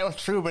 I wish that was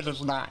true, but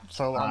it's not.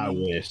 So I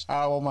wish.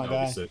 Oh my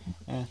God. So,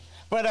 yeah.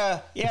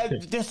 But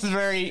this is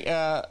very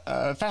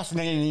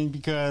fascinating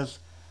because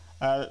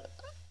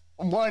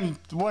one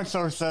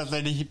source says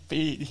that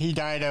he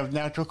died of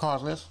natural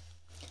causes.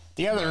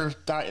 The other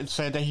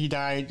said that he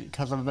died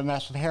because of a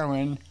massive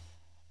heroin,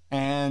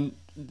 and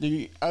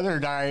the other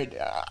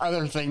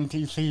other thing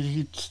he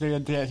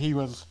said that he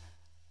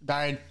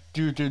died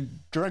due to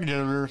drug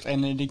dealers,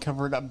 and then he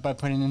covered up by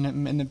putting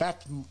him in the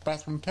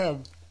bathroom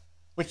tub,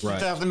 which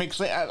doesn't make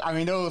sense. I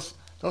mean those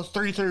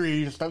three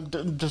theories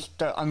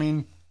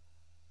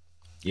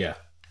Yeah.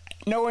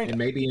 And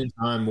maybe in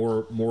time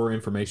more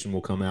information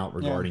will come out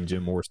regarding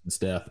Jim Morrison's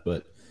death.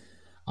 But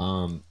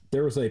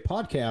there was a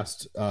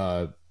podcast.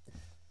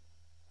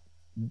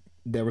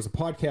 There was a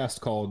podcast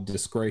called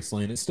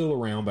Disgraceland. It's still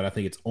around, but I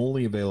think it's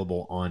only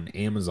available on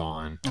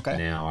Amazon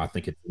now. I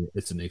think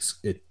it's an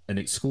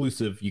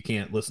exclusive. You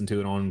can't listen to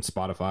it on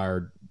Spotify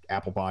or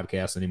Apple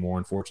Podcasts anymore,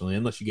 unfortunately,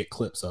 unless you get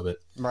clips of it.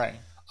 Right.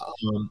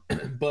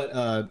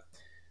 But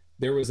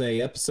there was a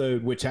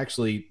episode which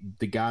actually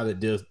the guy that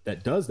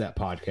does that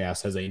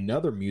podcast has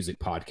another music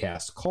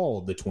podcast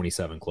called The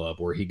 27 Club,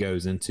 where he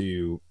goes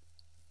into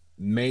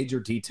major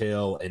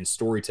detail and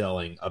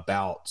storytelling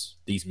about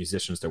these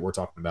musicians that we're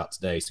talking about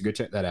today. So go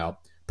check that out.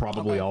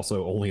 Probably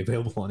also only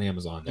available on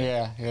Amazon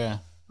now. Yeah.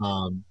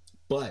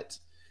 But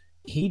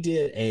he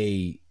did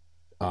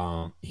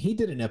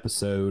an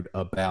episode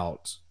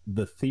about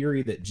the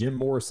theory that Jim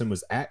Morrison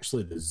was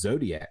actually the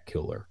Zodiac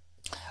Killer.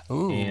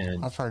 Ooh,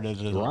 and I've heard of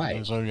the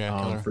Zodiac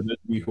Killer. For those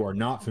of you who are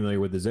not familiar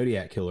with the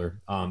Zodiac Killer,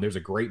 there's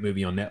a great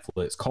movie on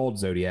Netflix called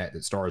Zodiac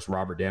that stars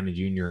Robert Downey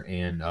Jr.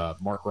 and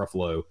Mark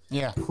Ruffalo.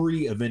 Yeah,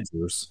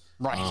 pre-Avengers,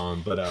 right?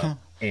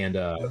 And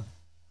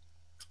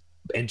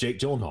Jake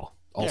Gyllenhaal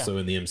also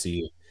in the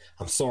MCU.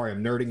 I'm sorry,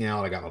 I'm nerding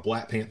out. I got my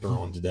Black Panther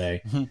on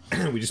today.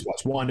 We just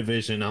watched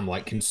WandaVision. I'm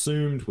like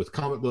consumed with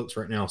comic books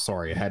right now.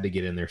 Sorry, I had to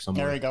get in there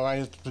somewhere. There we go.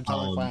 I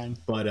totally fine.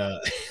 But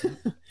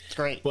it's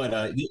great.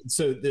 But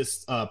so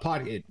this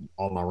podcast,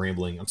 all my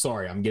rambling. I'm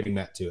sorry, I'm getting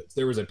back to it.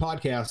 There was a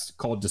podcast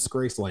called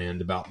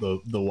Disgraceland about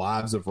the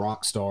lives of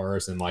rock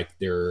stars and like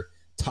their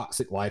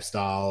toxic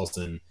lifestyles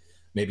and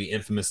maybe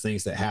infamous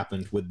things that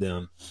happened with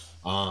them.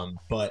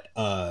 But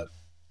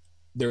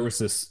there was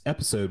this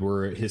episode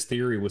where his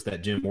theory was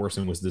that Jim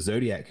Morrison was the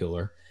Zodiac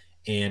Killer.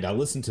 And I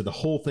listened to the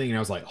whole thing and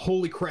I was like,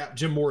 holy crap,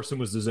 Jim Morrison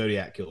was the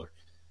Zodiac Killer.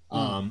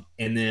 And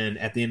then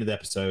at the end of the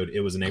episode, it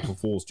was an April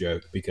Fool's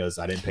joke because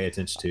I didn't pay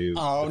attention to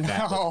the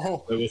fact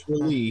that it was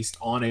released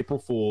on April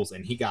Fool's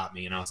and he got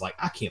me. And I was like,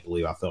 I can't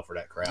believe I fell for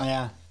that crap.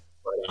 Yeah.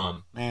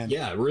 Man.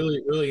 Yeah,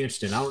 really, really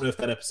interesting. I don't know if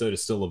that episode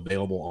is still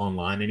available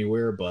online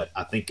anywhere, but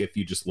I think if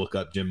you just look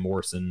up Jim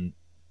Morrison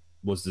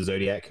was the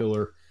Zodiac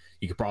Killer,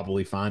 you could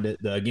probably find it.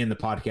 Again, the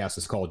podcast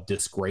is called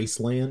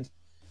Disgraceland.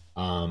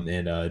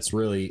 And it's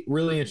really,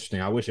 really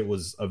interesting. I wish it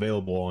was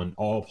available on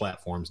all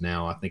platforms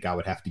now. I think I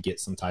would have to get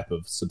some type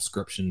of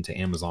subscription to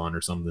Amazon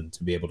or something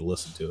to be able to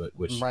listen to it,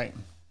 which right.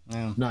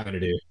 Yeah. I'm not going to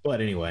do.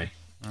 But anyway,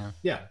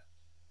 yeah.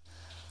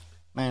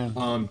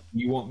 Man.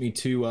 You want me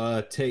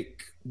to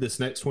take this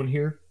next one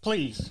here?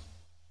 Please.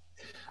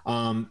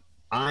 I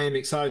am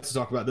excited to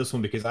talk about this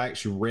one because I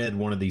actually read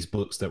one of these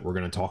books that we're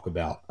going to talk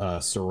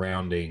about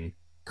surrounding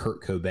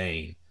Kurt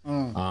Cobain.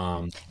 And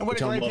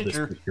what a great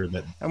picture!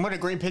 And what a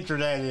great picture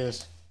that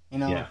is. You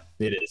know, yeah,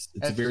 it is.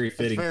 It's a very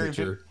fitting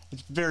picture.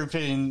 It's very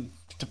fitting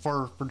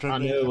for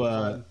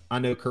I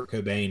know Kurt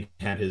Cobain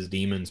had his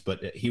demons,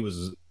 but he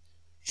was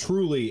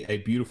truly a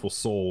beautiful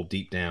soul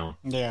deep down.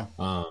 Yeah.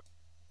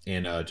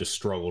 And just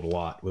struggled a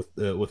lot with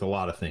a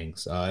lot of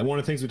things. And one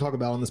of the things we talk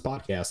about on this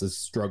podcast is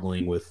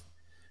struggling with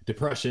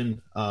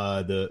depression.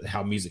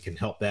 How music can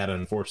help that.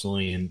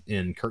 Unfortunately,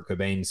 in Kurt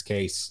Cobain's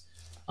case,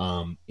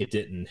 it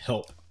didn't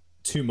help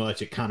too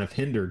much. It kind of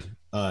hindered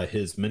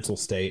his mental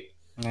state.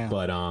 Yeah.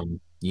 But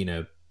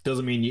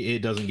doesn't mean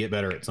it doesn't get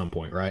better at some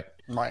point, right?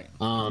 Right.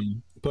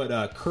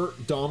 But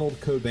Kurt Donald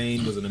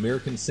Cobain was an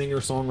American singer,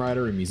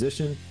 songwriter, and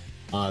musician.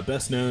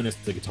 Best known as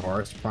the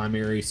guitarist,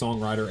 primary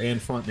songwriter,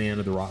 and frontman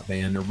of the rock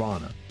band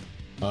Nirvana.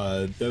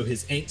 Though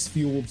his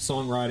angst-fueled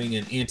songwriting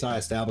and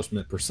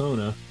anti-establishment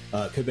persona,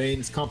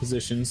 Cobain's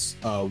compositions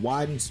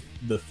widened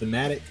the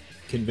thematic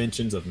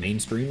conventions of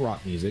mainstream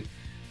rock music.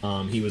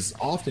 He was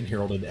often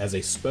heralded as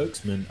a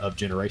spokesman of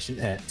Generation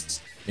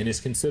X and is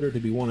considered to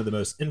be one of the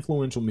most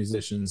influential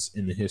musicians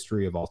in the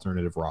history of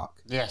alternative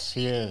rock. Yes,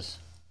 he is.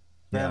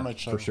 Very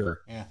much so. For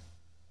sure. Yeah.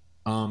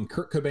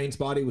 Kurt Cobain's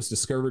body was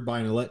discovered by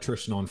an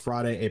electrician on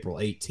Friday, April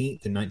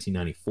 18th in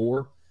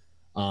 1994.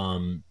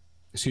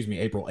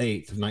 April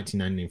 8th of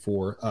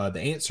 1994.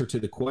 The answer to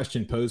the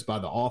question posed by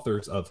the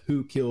authors of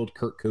Who Killed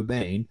Kurt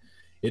Cobain,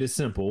 it is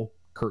simple.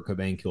 Kurt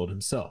Cobain killed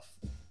himself,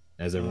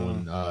 as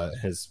everyone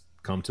has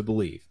come to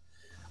believe.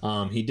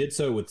 He did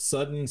so with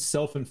sudden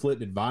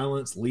self-inflicted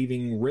violence,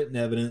 leaving written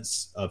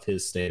evidence of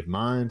his state of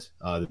mind.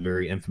 The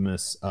very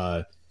infamous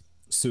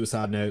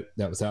suicide note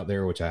that was out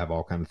there, which I have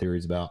all kinds of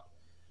theories about.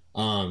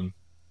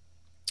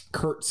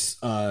 Kurt's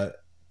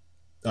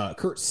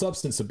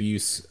substance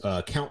abuse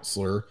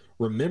counselor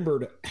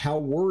remembered how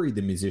worried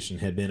the musician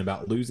had been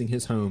about losing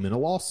his home in a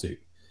lawsuit.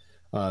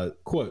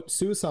 Quote,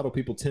 suicidal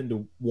people tend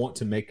to want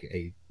to make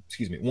a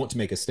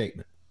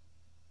statement.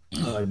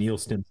 Neil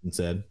Stimson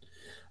said,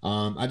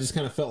 I just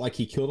kind of felt like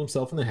he killed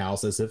himself in the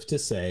house, as if to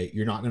say,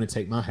 you're not going to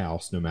take my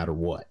house no matter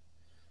what.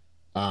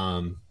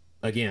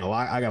 Again,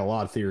 I got a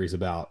lot of theories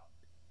about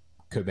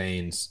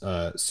Cobain's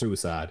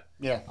suicide.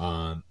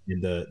 Yeah.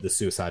 In the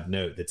suicide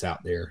note that's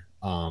out there.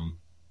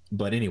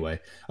 But anyway,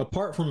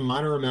 apart from a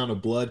minor amount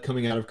of blood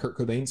coming out of Kurt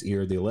Cobain's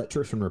ear, the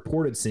electrician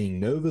reported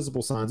seeing no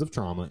visible signs of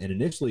trauma and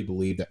initially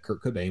believed that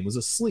Kurt Cobain was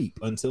asleep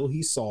until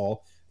he saw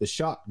the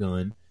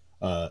shotgun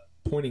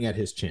pointing at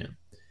his chin.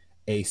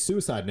 A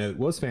suicide note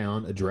was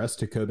found addressed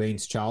to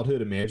Cobain's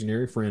childhood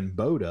imaginary friend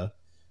Boda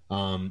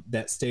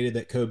that stated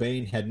that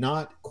Cobain had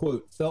not,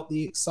 quote, felt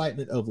the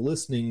excitement of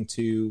listening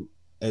to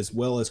as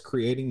well as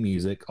creating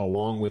music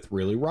along with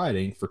really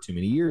writing for too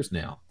many years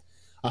now.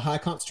 A high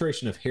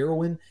concentration of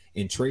heroin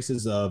and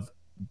traces of,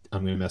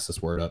 I'm going to mess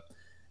this word up,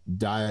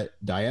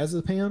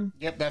 diazepam?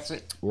 Yep, that's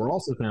it. Were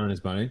also found in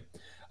his body.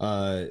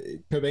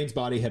 Cobain's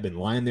body had been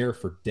lying there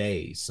for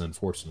days,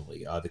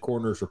 unfortunately. The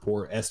coroner's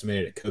report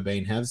estimated that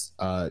Cobain has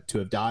to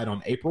have died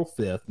on April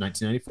 5th,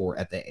 1994,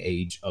 at the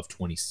age of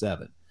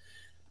 27.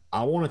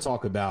 I want to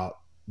talk about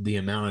the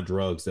amount of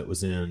drugs that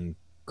was in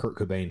Kurt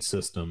Cobain's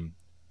system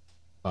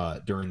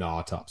during the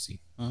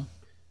autopsy.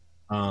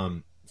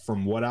 From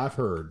what I've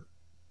heard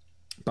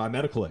by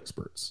medical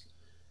experts,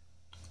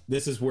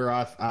 this is where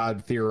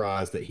I'd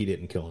theorize that he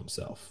didn't kill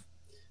himself.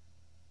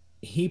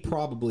 He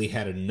probably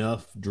had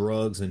enough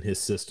drugs in his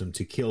system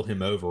to kill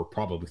him over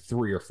probably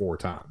 3 or 4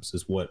 times,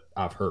 is what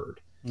I've heard.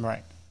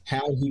 Right.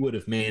 How he would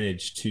have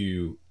managed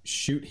to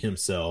shoot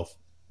himself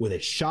with a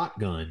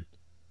shotgun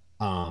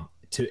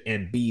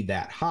and be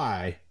that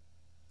high,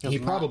 he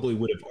probably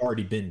would have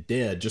already been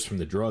dead just from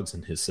the drugs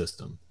in his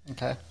system.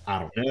 Okay. I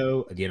don't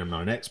know. Again, I'm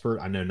not an expert.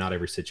 I know not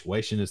every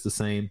situation is the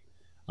same.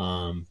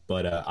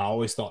 But I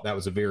always thought that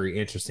was a very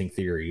interesting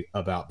theory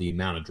about the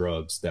amount of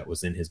drugs that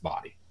was in his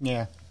body.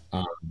 Yeah.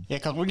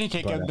 Because when you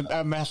take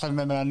a massive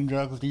amount of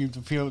drugs, you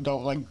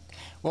don't like.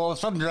 Well,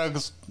 some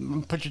drugs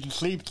put you to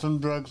sleep. Some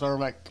drugs are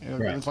like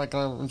right. it's like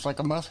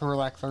a muscle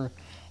relaxer,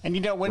 and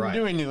you don't want to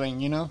do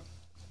anything, you know.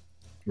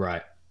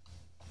 Right.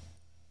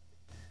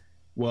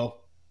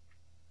 Well,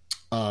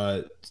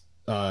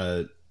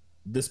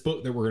 this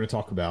book that we're going to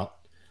talk about,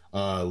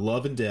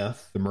 Love and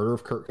Death, The Murder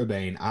of Kurt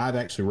Cobain. I've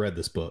actually read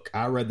this book.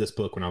 I read this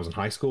book when I was in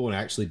high school and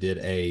I actually did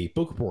a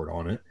book report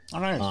on it. Oh,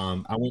 nice.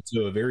 I went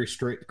to a very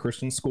strict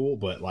Christian school,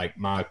 but like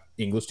my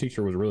English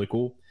teacher was really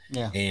cool.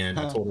 Yeah. And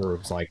I told her, it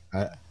was like,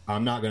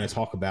 I'm not going to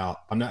talk about.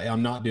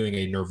 I'm not doing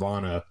a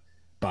Nirvana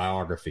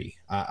biography.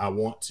 I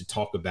want to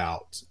talk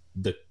about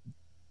the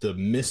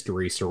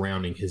mystery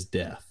surrounding his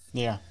death.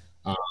 Yeah.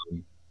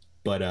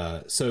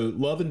 So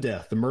Love and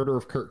Death: The Murder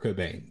of Kurt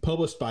Cobain,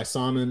 published by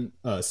Simon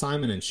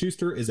and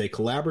Schuster, is a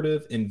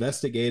collaborative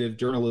investigative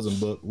journalism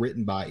book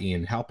written by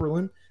Ian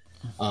Halperin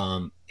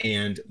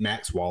and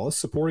Max Wallace,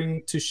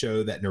 supporting to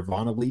show that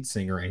Nirvana lead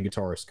singer and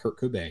guitarist Kurt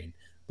Cobain,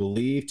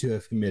 believed to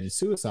have committed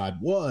suicide,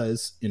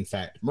 was in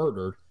fact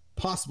murdered,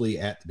 possibly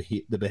at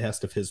the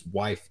behest of his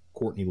wife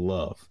Courtney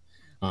Love,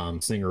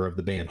 singer of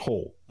the band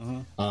Hole.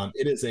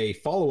 It is a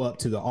follow-up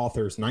to the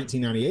author's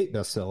 1998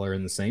 bestseller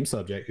in the same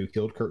subject, Who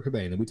Killed Kurt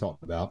Cobain, that we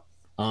talked about.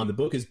 The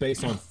book is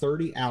based on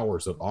 30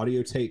 hours of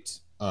audio-taped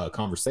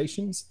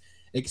conversations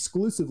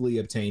exclusively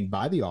obtained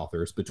by the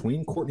authors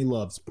between Courtney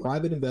Love's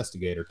private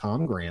investigator,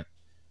 Tom Grant,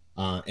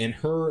 and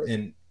her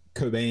and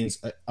Cobain's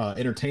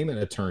entertainment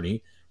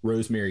attorney,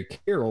 Rosemary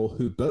Carroll,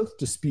 who both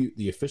dispute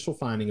the official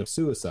finding of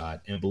suicide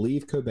and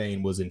believe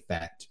Cobain was in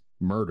fact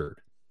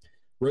murdered.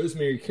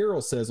 Rosemary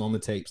Carroll says on the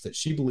tapes that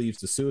she believes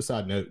the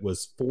suicide note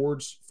was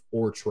forged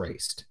or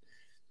traced.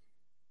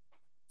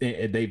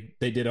 They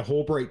did a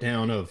whole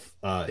breakdown of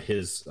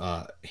his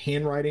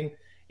handwriting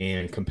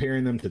and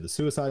comparing them to the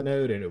suicide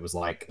note, and it was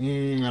like,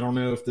 I don't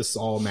know if this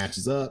all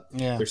matches up.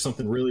 Yeah. There's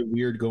something really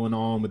weird going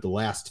on with the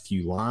last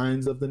few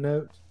lines of the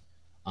note.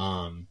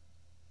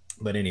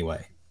 But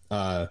anyway,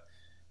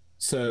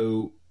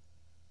 so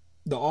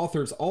the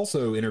authors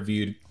also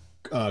interviewed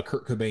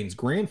Kurt Cobain's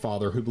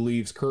grandfather, who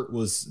believes Kurt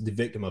was the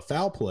victim of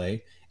foul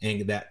play,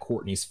 and that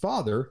Courtney's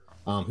father,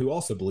 who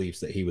also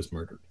believes that he was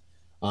murdered.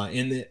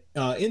 In the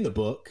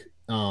book,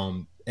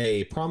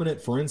 a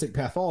prominent forensic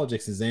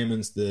pathologist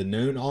examines the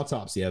known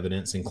autopsy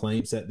evidence and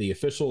claims that the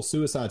official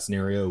suicide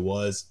scenario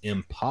was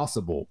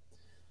impossible.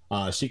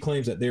 She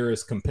claims that there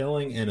is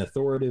compelling and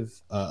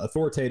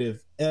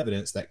authoritative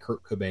evidence that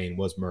Kurt Cobain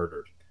was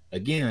murdered.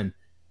 Again,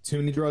 too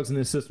many drugs in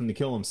his system to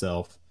kill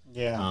himself.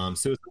 Yeah.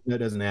 Suicide note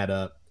doesn't add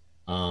up.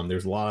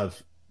 There's a lot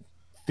of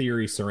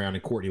theories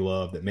surrounding Courtney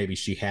Love that maybe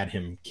she had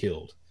him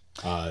killed.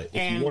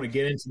 If you want to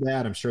get into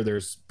that, I'm sure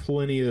there's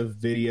plenty of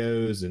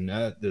videos and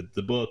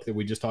the book that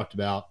we just talked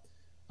about.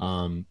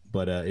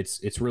 But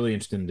it's really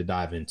interesting to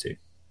dive into.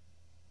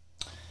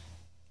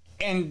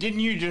 And didn't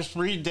you just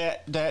read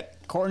that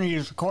Courtney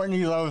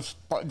Love's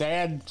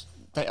dad?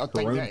 Her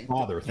own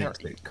father thinks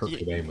that Kurt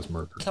Cobain was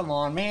murdered. Come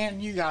on, man,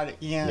 you got it.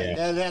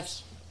 Yeah.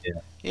 That's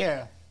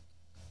yeah.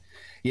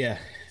 Yeah,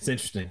 it's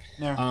interesting.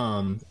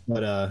 Yeah.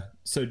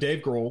 So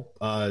Dave Grohl,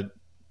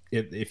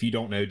 if you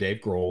don't know, Dave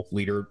Grohl,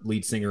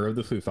 lead singer of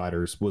the Foo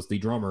Fighters, was the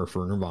drummer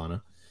for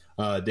Nirvana.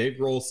 Dave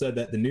Grohl said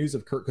that the news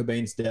of Kurt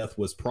Cobain's death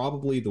was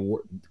probably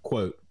the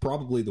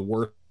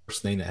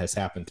worst thing that has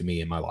happened to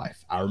me in my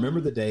life. I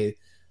remember the day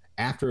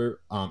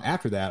after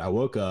that, I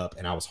woke up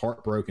and I was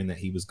heartbroken that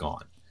he was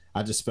gone.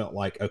 I just felt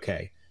like,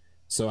 okay,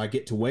 so I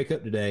get to wake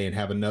up today and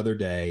have another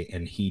day,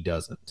 and he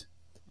doesn't.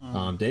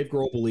 Dave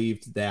Grohl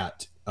believed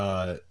that.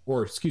 Dave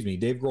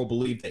Grohl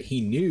believed that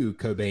he knew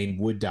Cobain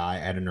would die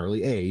at an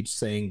early age,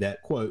 saying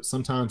that, quote,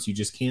 sometimes you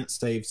just can't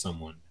save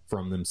someone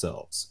from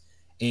themselves.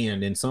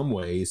 And in some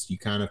ways, you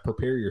kind of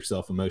prepare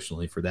yourself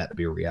emotionally for that to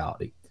be a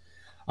reality.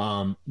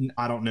 I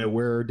don't know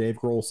where Dave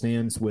Grohl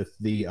stands with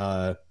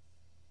the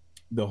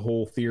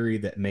whole theory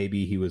that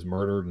maybe he was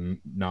murdered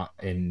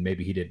and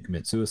maybe he didn't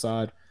commit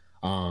suicide.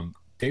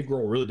 Dave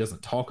Grohl really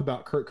doesn't talk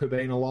about Kurt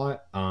Cobain a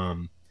lot.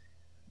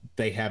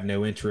 They have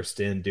no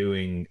interest in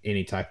doing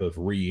any type of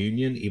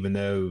reunion, even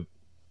though,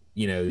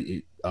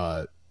 Chris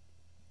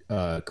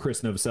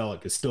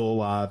Novoselic is still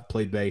alive,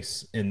 played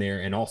bass in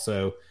there, and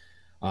also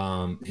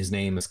his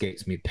name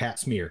escapes me, Pat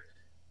Smear.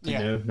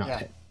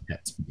 Pat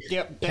Smear.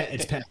 Yep,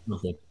 it's Pat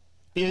something.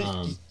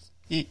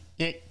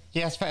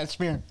 Yes, Pat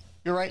Smear.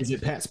 You're right. Is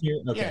it Pat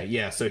Smear? Okay,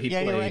 yeah. So he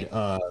played.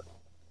 Right.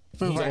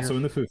 He's also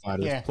in the Foo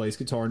Fighters. Yeah. Plays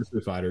guitar in the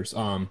Foo Fighters.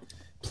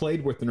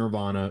 Played with the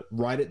Nirvana.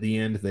 Right at the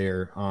end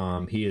there,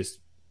 he is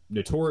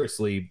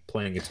notoriously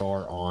playing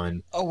guitar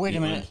on. Oh, wait a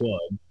minute.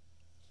 Unplugged.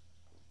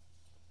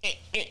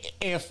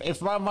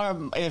 If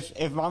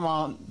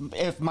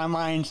my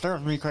mind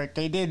serves me correct,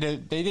 they did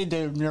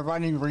the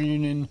Nirvana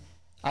reunion.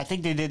 I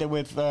think they did it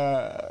with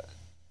Pat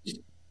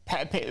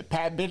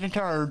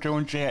Benatar or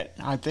Joan Jett.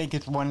 I think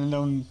it's one of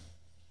them.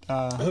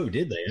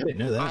 Did they? I didn't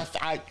know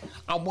that.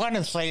 I want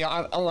to say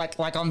I'm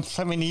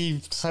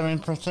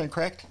 77%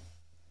 correct,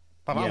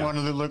 but I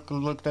wanted to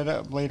look that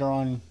up later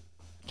on.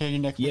 Tell you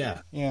next week.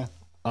 Yeah.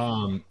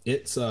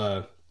 It's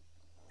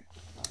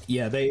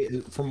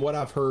they, from what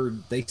I've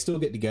heard, they still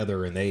get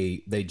together and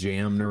they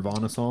jam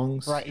Nirvana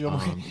songs. Right.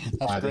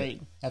 That's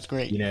great. I'm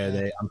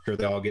sure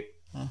they all get.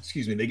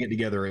 They get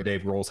together at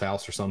Dave Grohl's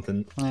house or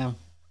something. Yeah.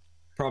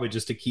 Probably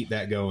just to keep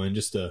that going,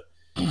 just to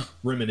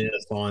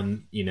reminisce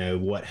on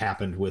what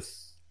happened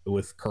with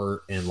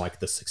Kurt and like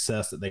the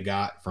success that they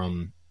got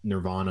from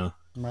Nirvana.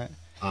 Right.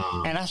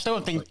 And I still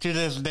think to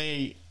this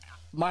day,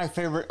 my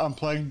favorite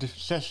unplugged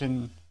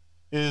session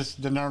is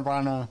the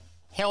Nirvana.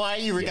 Hell, I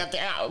even got the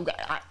album.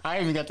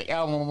 I even got the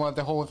album of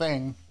the whole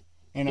thing.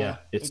 You know, Yeah,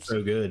 it's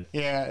so good.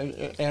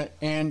 Yeah,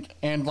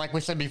 and like we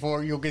said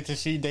before, you'll get to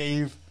see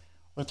Dave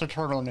with the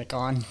turtleneck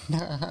on,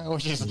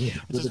 which is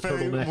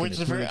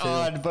very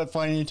odd but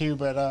funny too.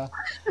 But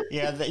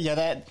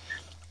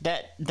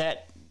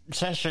that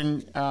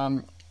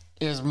session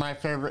is my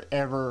favorite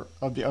ever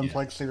of the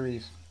Unplugged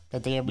series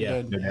that they ever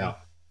did.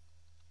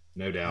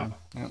 No doubt.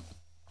 Yeah.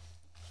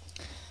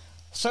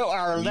 So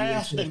our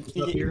last,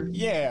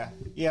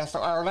 so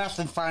our last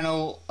and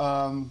final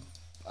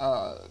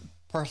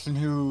person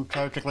who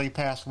tragically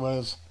passed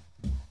was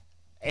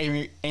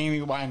Amy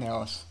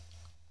Winehouse.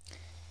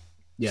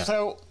 Yeah.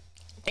 So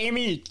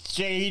Amy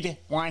Jade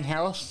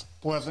Winehouse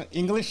was an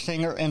English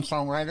singer and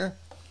songwriter.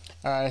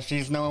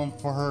 She's known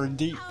for her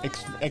deep,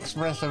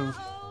 expressive.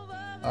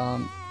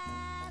 I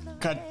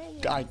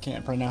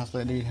can't pronounce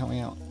that, dude. Help me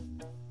out.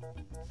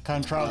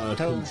 Contralto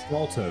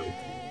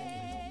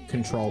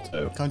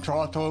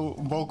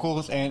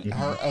vocals and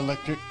her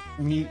electric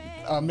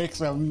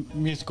mix of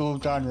musical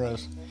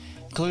genres,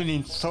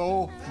 including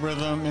soul,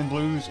 rhythm, and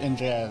blues and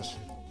jazz.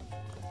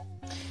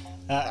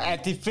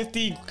 At the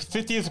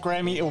 50th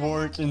Grammy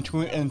Awards in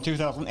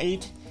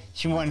 2008,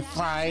 she won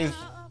 5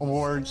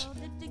 awards,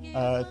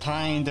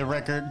 tying the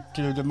record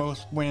to the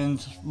most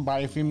wins by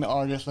a female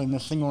artist in a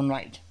single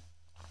night,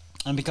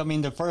 and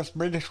becoming the first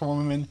British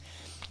woman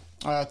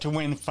to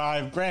win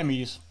 5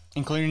 Grammys,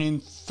 including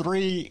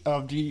 3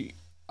 of the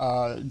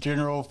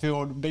General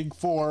Field Big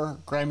Four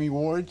Grammy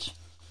Awards: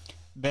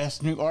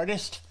 Best New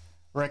Artist,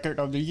 Record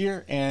of the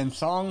Year, and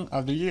Song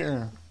of the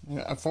Year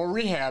for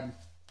Rehab.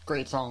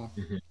 Great song.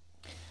 Mm-hmm.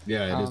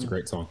 Yeah, it is a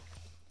great song.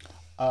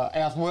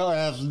 As well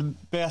as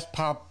Best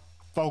Pop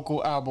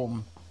Vocal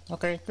Album.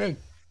 Okay, good.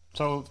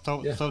 So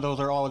those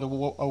are all the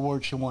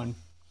awards she won.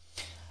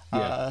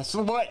 Yeah.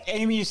 So what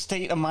Amy's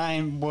state of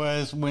mind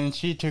was when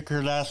she took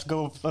her last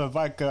go of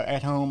vodka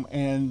at home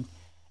in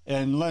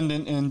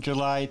London in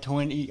July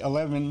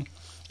 2011,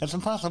 it's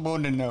impossible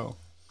to know.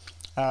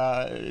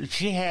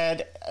 She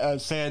had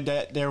said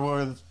that there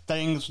were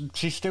things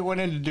she still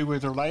wanted to do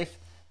with her life,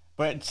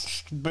 but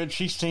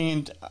she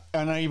seemed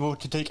unable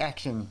to take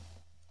action.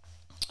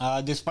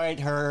 Despite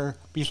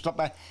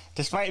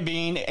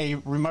being a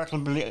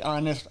remarkably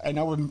honest and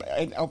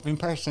open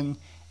person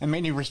in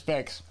many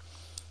respects,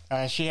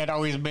 she had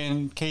always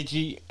been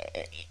cagey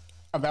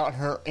about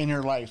her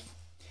inner life.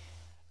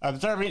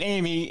 Observing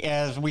Amy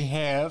as we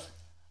have,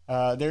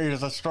 there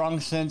is a strong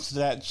sense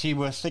that she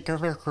was sick of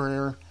her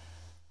career.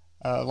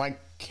 Like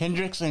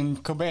Hendrix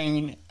and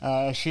Cobain,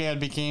 she had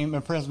become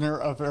a prisoner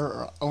of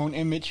her own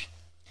image.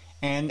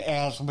 And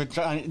as with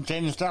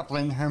Janis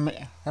Joplin,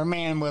 her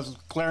man was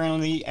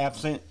glaringly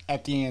absent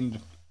at the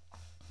end.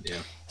 Yeah.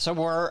 So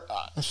were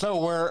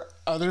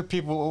other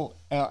people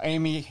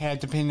Amy had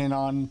depended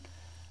on,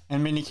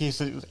 in many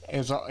cases,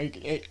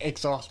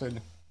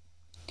 exhausted.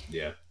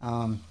 Yeah.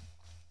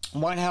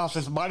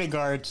 Winehouse's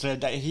bodyguard said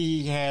that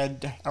he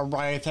had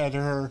arrived at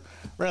her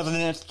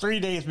residence 3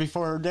 days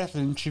before her death,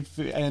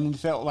 and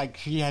felt like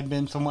she had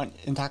been somewhat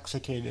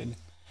intoxicated.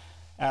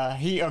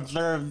 He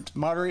observed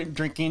moderate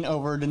drinking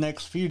over the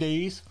next few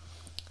days.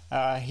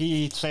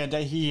 He said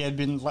that she had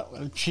been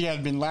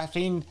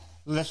laughing,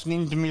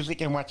 listening to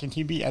music, and watching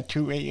TV at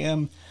 2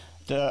 a.m.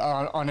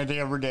 On the day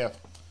of her death.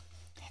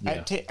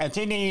 Yeah. At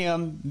 10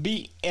 a.m.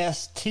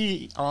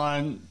 BST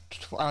on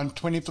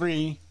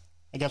 23.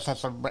 I guess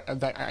that's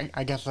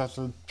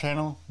a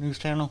channel, news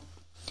channel.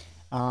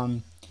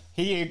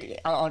 He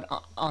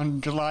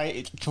on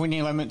July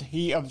 2011,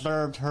 he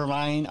observed her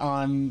lying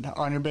on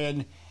her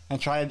bed and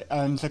tried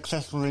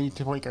unsuccessfully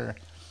to wake her.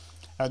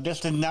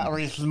 This did not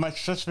raise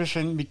much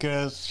suspicion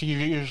because she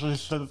usually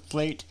slept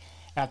late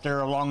after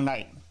a long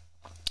night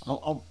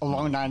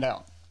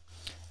out.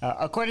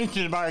 According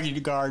to the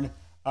bodyguard,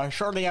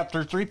 shortly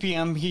after 3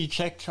 p.m., he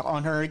checked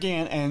on her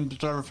again and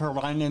observed her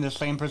lying in the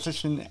same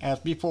position as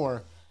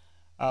before,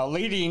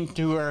 leading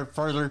to a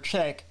further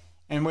check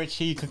in which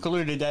he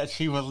concluded that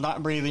she was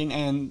not breathing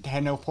and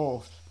had no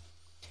pulse.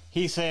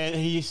 He said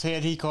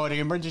he called the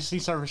emergency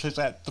services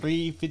at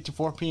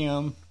 3:54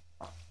 p.m.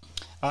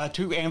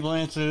 2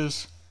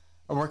 ambulances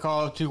were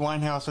called to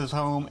Winehouse's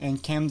home in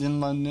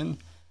Camden, London.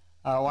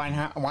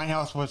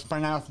 Winehouse was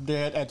pronounced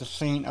dead at the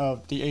scene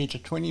at the age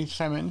of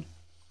 27.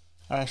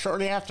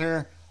 Shortly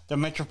after, the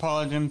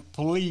Metropolitan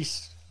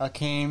Police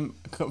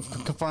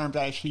confirmed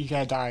that she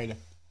had died.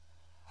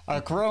 A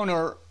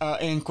coroner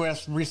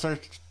inquest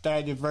researched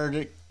that the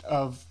verdict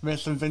of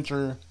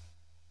misadventure.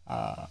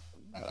 A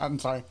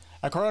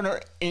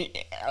coroner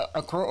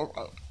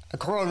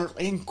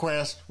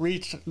inquest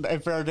reached a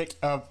verdict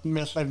of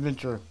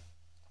misadventure.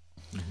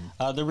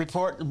 Mm-hmm. The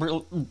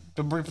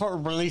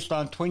report released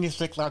on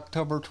 26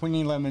 October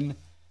 2011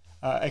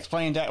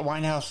 explained that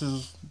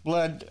Winehouse's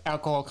blood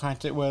alcohol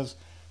content was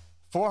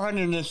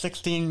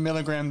 416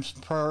 milligrams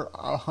per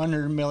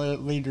 100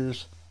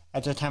 milliliters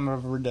at the time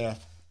of her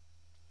death.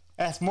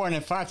 That's more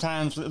than 5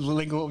 times the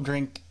legal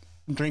drink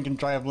and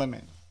drive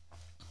limit.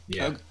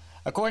 Yeah.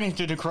 According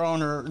to the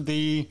coroner,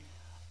 the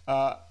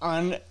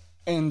unintended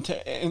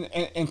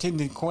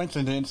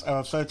coincidence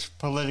of such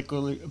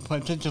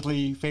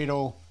potentially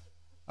fatal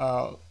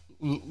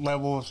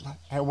levels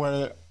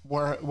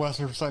where was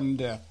her sudden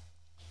death.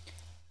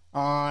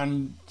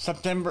 On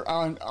December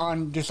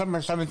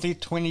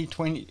 17th,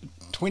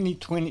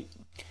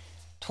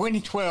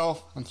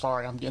 2012, I'm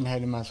sorry, I'm getting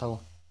ahead of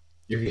myself.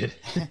 You're good.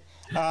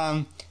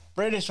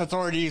 British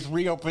authorities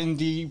reopened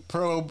the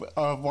probe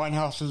of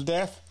Winehouse's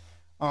death.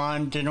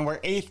 On January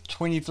 8th,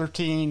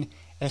 2013,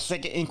 a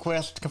second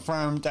inquest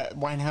confirmed that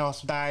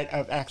Winehouse died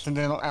of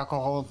accidental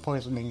alcohol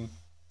poisoning.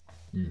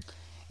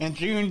 In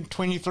June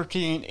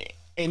 2013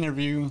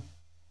 interview,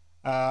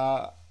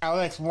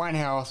 Alex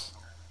Winehouse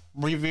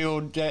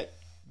revealed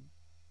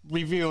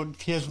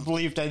his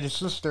belief that his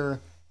sister's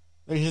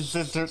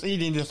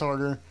eating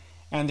disorder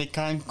and the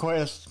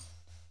conquest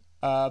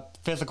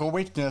physical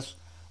weakness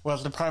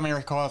was the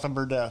primary cause of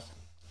her death.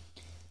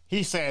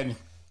 He said,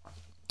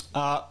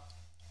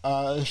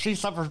 she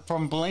suffered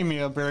from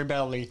bulimia very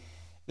badly.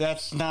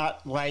 That's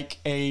not like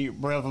a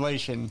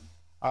revelation.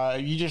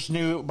 You just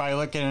knew by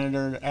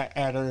looking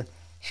at her,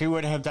 she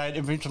would have died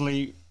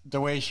eventually the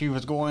way she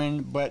was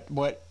going. But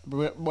what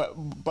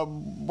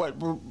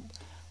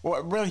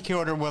really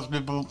killed her was the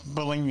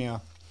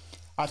bulimia.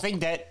 I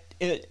think that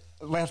it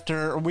left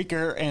her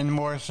weaker and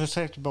more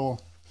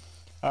susceptible.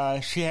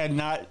 She had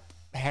not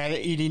had an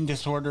eating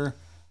disorder.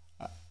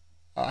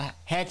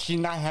 Had she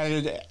not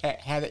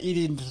had an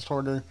eating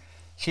disorder,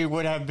 she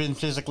would have been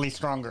physically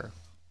stronger.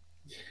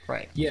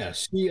 Right. Yeah,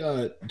 she.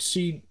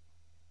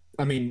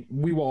 I mean,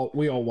 we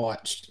all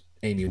watched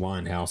Amy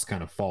Winehouse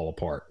kind of fall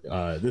apart.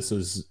 This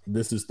is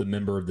the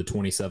member of the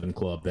 27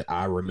 Club that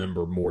I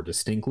remember more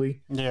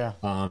distinctly. Yeah.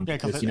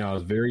 Because I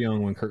was very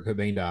young when Kurt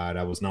Cobain died.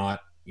 I was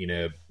not.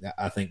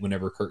 I think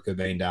whenever Kurt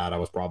Cobain died, I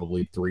was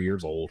probably 3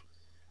 years old.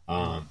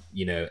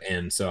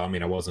 And so I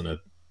mean, I wasn't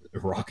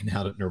rocking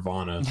out at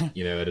Nirvana,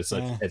 at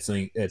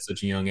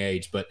such a young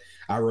age. But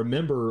I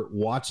remember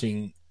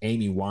watching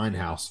Amy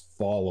Winehouse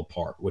fall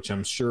apart, which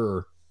I'm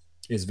sure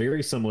is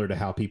very similar to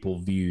how people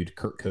viewed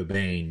Kurt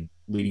Cobain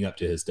leading up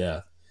to his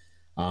death.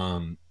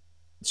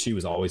 She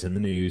was always in the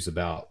news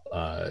about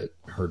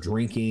her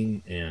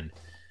drinking and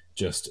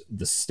just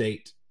the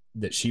state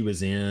that she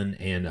was in,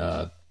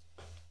 and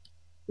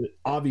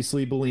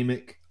obviously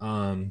bulimic.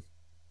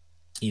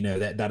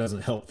 That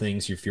doesn't help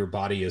things if your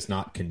body is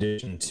not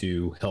conditioned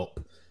to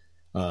help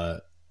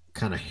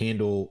kind of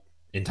handle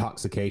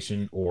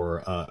intoxication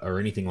or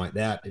anything like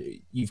that.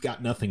 You've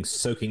got nothing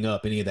soaking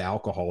up any of the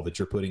alcohol that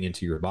you're putting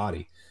into your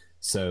body.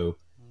 So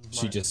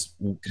she just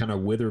kind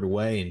of withered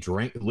away and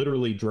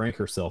literally drank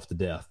herself to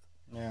death.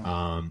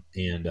 Yeah.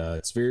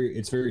 It's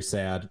very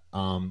sad.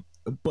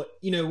 But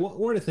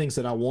one of the things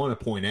that I want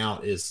to point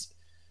out is,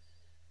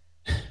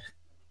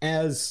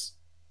 as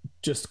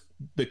just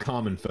the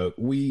common folk,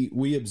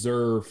 we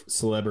observe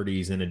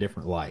celebrities in a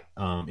different light.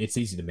 It's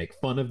easy to make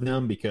fun of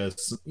them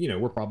because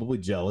we're probably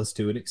jealous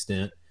to an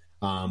extent.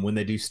 When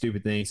they do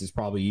stupid things, it's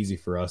probably easy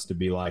for us to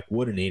be like,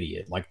 what an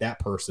idiot, like that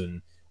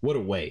person, what a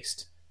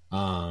waste.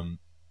 People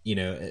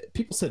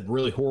said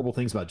really horrible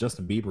things about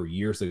Justin Bieber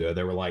years ago.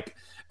 They were like,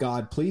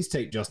 God, please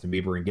take Justin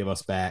Bieber and give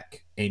us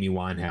back Amy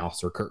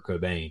Winehouse or Kurt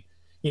Cobain,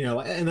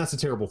 and that's a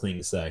terrible thing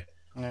to say.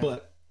 Yeah.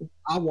 But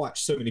I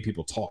watched so many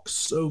people talk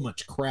so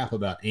much crap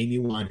about Amy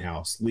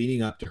Winehouse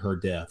leading up to her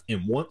death.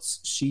 And once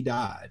she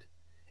died,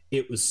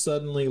 it was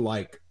suddenly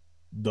like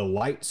the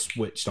light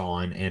switched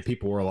on and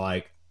people were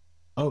like,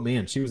 oh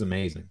man, she was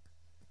amazing.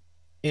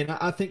 And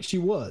I think she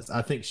was.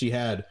 I think she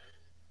had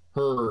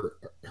her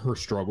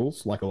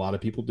struggles, like a lot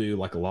of people do,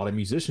 like a lot of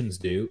musicians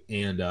do.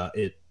 And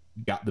it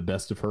got the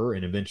best of her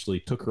and eventually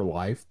took her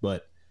life.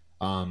 But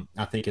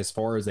I think as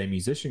far as a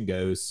musician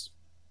goes,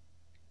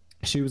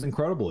 she was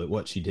incredible at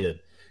what she did.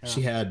 Yeah.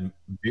 She had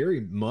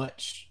very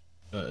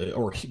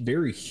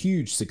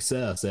huge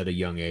success at a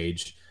young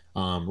age.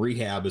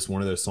 Rehab is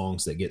one of those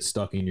songs that gets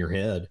stuck in your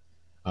head,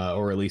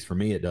 or at least for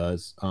me it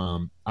does.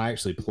 I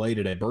actually played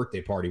at a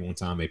birthday party one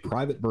time, a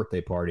private birthday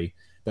party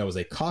that was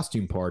a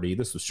costume party.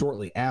 This was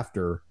shortly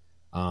after.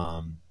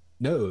 No,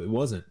 it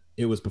wasn't.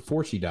 It was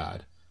before she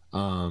died.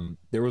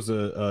 There was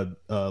a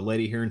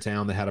lady here in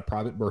town that had a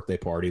private birthday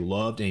party,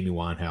 loved Amy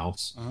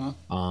Winehouse,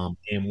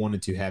 and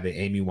wanted to have an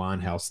Amy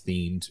Winehouse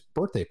themed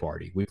birthday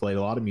party. We played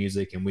a lot of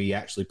music and we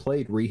actually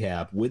played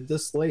Rehab with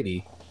this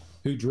lady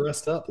who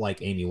dressed up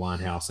like Amy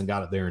Winehouse and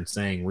got up there and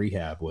sang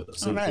Rehab with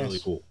us. It was really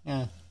cool.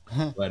 Yeah.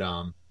 But,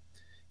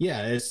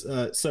 it's,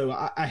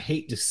 so I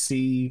hate to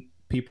see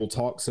people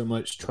talk so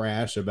much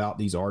trash about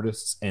these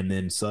artists and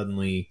then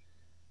suddenly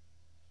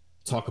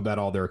talk about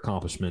all their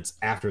accomplishments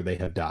after they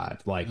have died.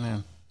 Like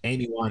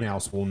Amy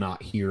Winehouse will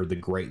not hear the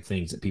great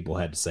things that people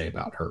had to say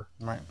about her.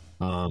 Right.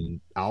 I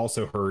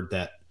also heard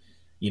that,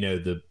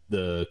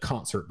 the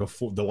concert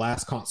before the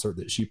last concert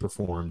that she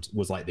performed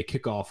was like the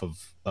kickoff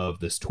of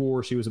this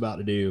tour she was about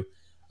to do.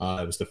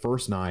 It was the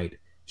first night.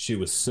 She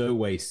was so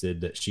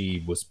wasted that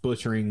she was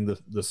butchering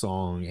the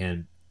song,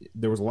 and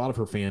there was a lot of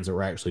her fans that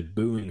were actually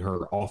booing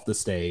her off the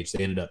stage.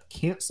 They ended up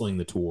canceling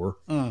the tour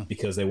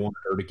because they wanted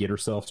her to get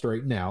herself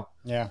straightened out.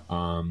 Yeah.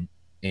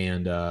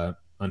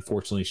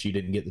 Unfortunately, she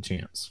didn't get the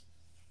chance.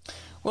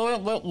 Well,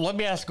 let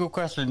me ask you a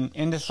question.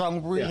 In the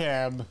song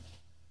Rehab,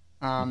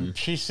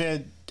 She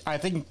said, I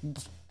think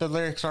the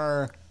lyrics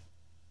are,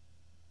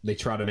 they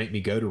try to make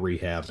me go to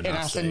rehab, and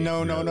I said,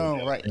 no,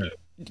 right? No.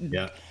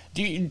 Yeah.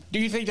 Do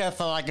you think that's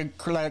like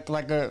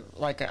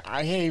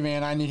a hey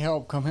man, I need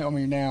help, come help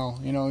me now?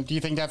 You know, do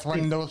you think that's one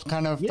of those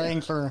kind of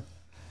things, or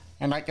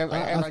and like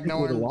I think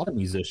with a lot of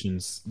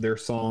musicians, their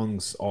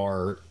songs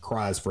are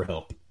cries for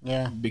help.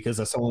 Yeah, because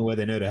that's the only way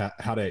they know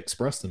how to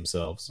express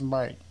themselves.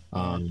 Right.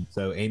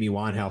 So Amy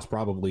Winehouse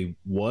probably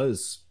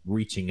was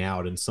reaching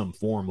out in some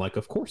form. Like,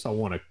 of course I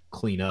want to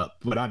clean up,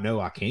 but I know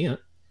I can't.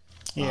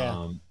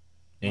 Yeah.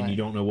 And you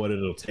don't know what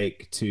it'll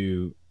take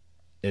to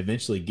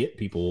eventually get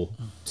people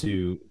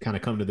to kind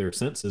of come to their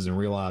senses and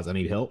realize I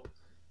need help.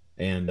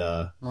 And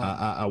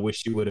I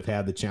wish you would have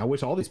had the chance. I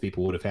wish all these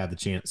people would have had the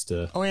chance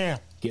to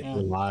get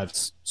their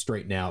lives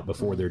straightened out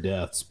before their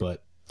deaths.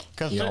 But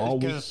all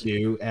we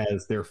do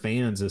as their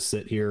fans is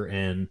sit here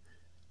and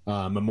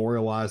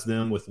memorialize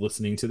them with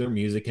listening to their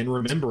music and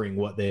remembering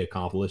what they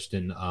accomplished.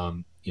 And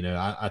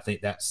I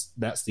think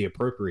that's the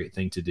appropriate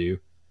thing to do.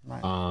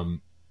 Right.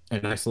 A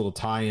nice little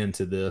tie-in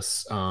to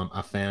this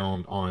I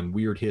found on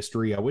Weird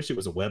History. I wish it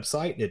was a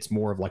website. It's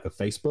more of like a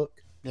Facebook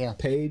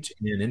page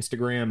and an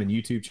Instagram and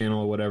YouTube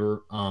channel or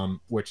whatever,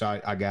 which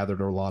I gathered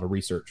a lot of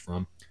research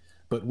from.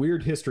 But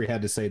Weird History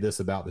had to say this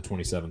about the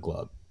 27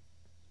 Club.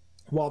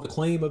 While the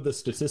claim of the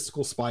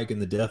statistical spike in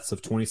the deaths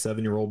of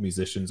 27-year-old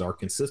musicians are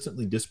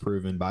consistently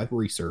disproven by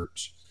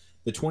research,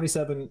 the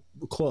 27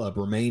 Club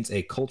remains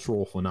a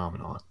cultural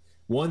phenomenon.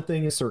 One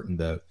thing is certain,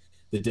 though.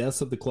 The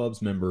deaths of the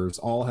club's members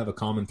all have a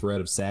common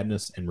thread of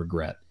sadness and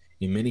regret.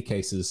 In many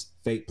cases,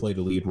 fate played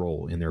a lead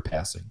role in their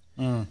passing.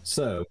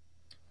 So,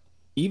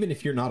 even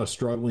if you're not a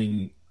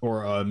struggling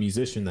or a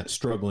musician that's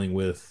struggling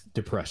with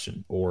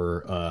depression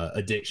or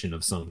addiction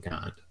of some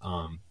kind,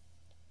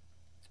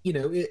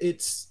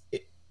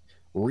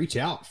 reach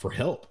out for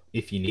help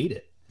if you need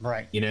it.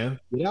 Right. Get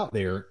out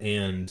there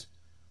and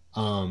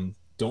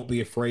don't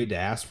be afraid to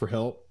ask for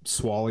help.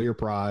 Swallow your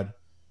pride.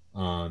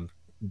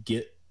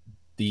 Get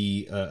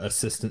the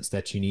assistance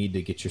that you need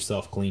to get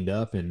yourself cleaned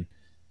up. And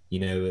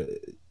I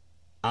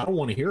don't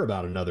want to hear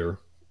about another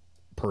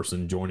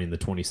person joining the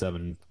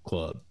 27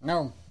 Club.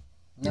 No.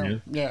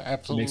 Yeah,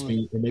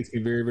 absolutely. It makes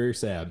me very, very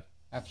sad.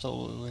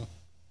 Absolutely.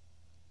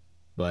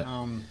 But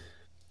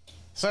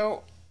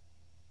so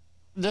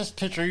this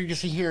picture you can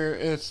see here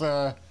is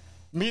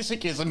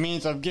music is a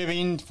means of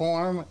giving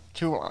form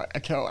to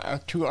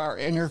our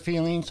inner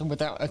feelings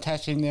without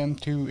attaching them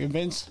to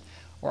events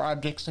or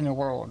objects in the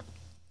world.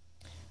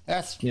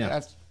 That's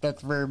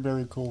very,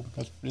 very cool.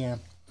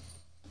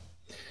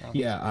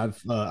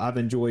 I've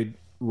enjoyed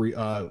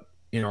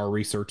in our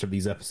research of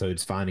these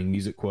episodes finding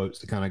music quotes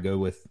to kind of go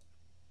with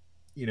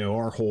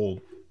our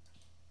whole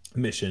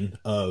mission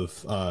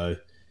of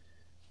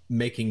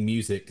making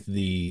music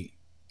the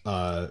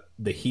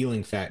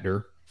healing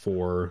factor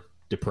for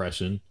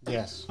depression,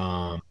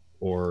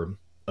 or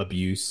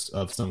abuse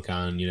of some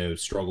kind,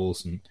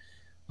 struggles, and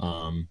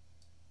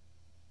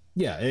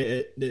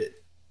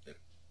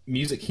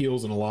music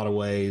heals in a lot of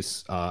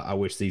ways. I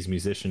wish these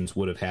musicians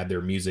would have had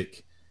their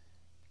music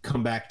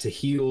come back to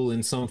heal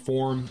in some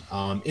form.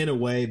 In a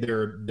way,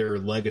 their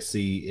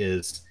legacy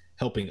is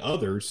helping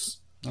others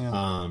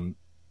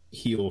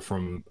heal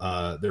from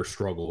their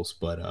struggles.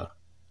 But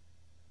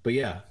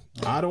yeah,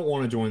 I don't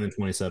want to join the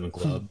 27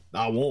 Club.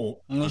 I won't.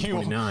 I'm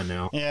 29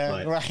 now.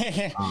 Yeah,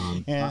 right.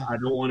 I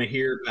don't want to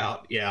hear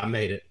about. I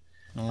made it.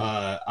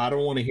 I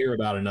don't want to hear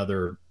about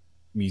another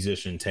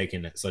musician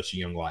taking such a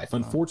young life.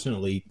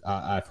 Unfortunately,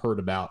 I've heard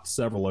about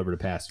several over the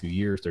past few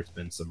years. There's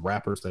been some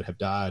rappers that have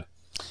died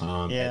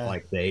at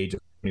like the age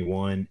of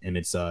 21, and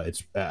it's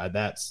that's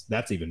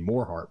even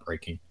more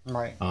heartbreaking.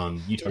 Right.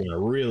 You talking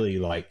about really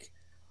like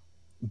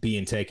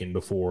being taken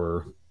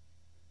before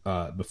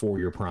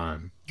your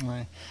prime.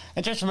 Right.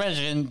 And just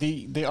imagine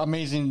the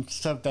amazing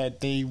stuff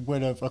that they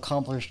would have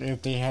accomplished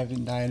if they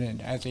hadn't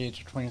died at the age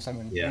of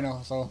 27.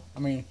 Yeah. So I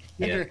mean,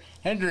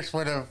 Hendrix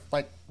would have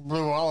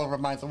blew all of our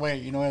minds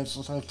away. As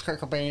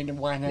Kurt Cobain and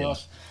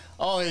Winehouse,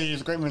 all of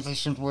these great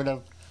musicians would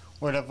have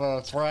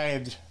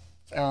thrived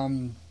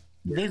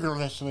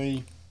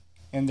vigorously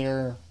in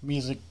their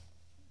music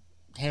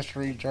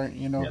history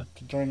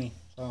journey.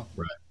 So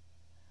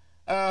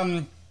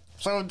right.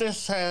 So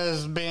this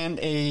has been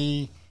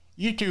a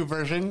YouTube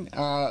version.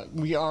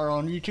 We are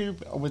on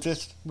YouTube with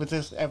this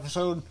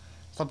episode,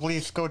 so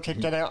please go check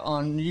that out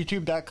on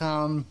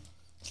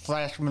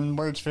youtube.com/When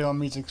Words Fail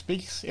Music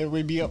Speaks. It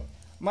will be up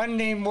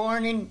Monday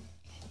morning,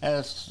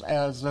 as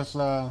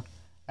the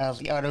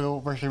audio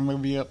version will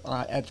be up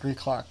at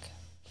 3:00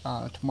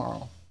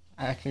 tomorrow.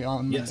 Actually,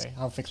 on Monday. Yes.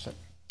 I'll fix it.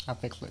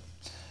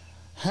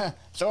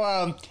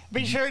 So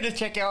be sure to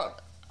check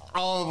out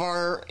all of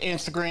our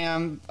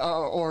Instagram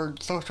or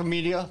social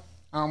media.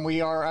 We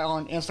are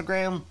on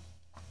Instagram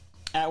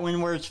at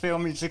When Words Fail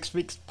Music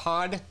Speaks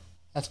Pod.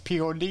 That's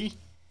POD.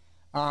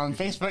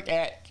 Facebook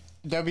at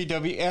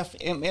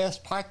WWFMS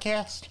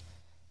Podcast.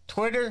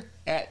 Twitter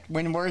at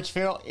When Words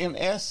Fail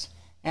MS.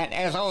 And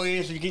as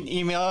always, you can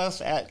email us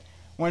at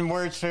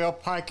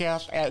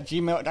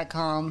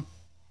whenwordsfailpodcast@gmail.com.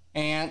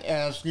 And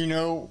as you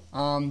know,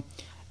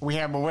 we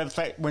have a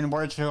website, When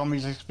Words Fail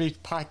Music Speaks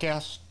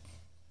podcast.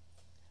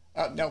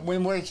 No,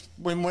 when words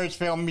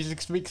fail,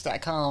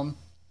 musicspeaks.com.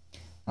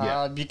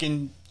 Yeah. You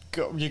can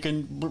go. You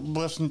can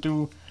listen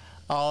to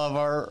all of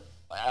our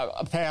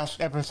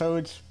past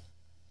episodes,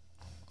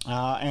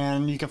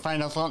 and you can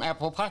find us on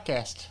Apple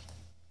Podcasts.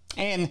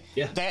 And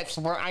that's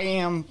where I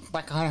am,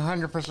 like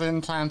 100% of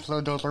the time.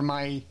 So those are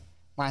my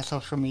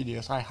social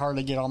medias. I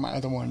hardly get all my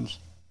other ones.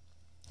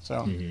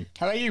 So,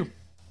 How about you?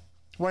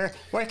 Where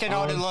can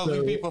all the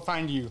lovely people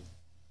find you?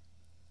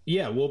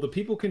 Yeah, well, the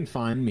people can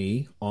find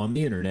me on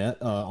the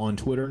internet, on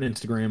Twitter and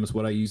Instagram is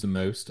what I use the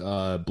most.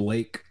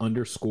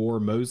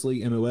 Blake_Mosley, Mosley.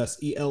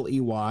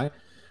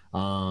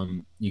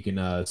 You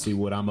can see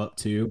what I'm up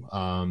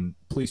to.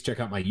 Please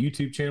check out my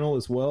YouTube channel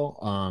as well.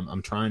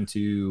 I'm trying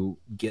to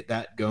get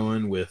that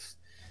going with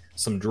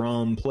some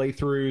drum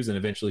playthroughs and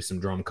eventually some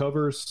drum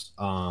covers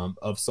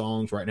of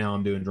songs. Right now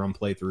I'm doing drum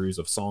playthroughs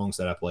of songs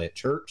that I play at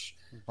church.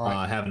 Right.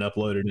 I haven't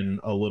uploaded in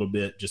a little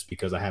bit just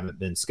because I haven't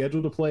been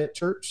scheduled to play at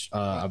church.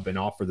 I've been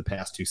off for the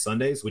past 2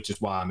 Sundays, which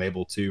is why I'm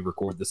able to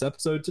record this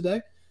episode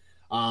today.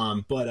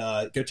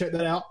 But go check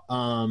that out.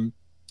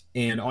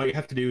 And all you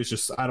have to do is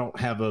just, I don't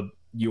have a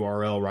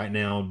URL right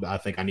now. I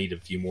think I need a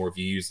few more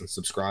views and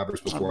subscribers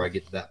before I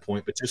get to that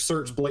point. But just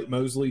search Blake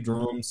Mosley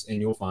Drums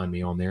and you'll find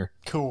me on there.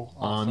 Cool.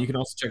 Awesome. You can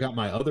also check out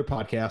my other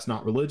podcast,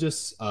 Not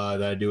Religious,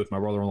 that I do with my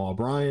brother-in-law,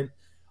 Brian.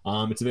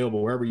 It's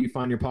available wherever you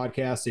find your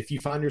podcast. If you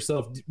find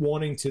yourself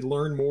wanting to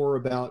learn more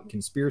about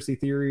conspiracy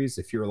theories,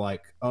 if you're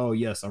like, oh,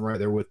 yes, I'm right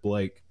there with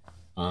Blake.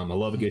 I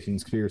love a good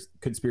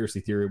conspiracy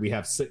theory. We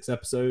have 6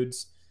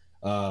 episodes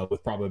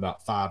with probably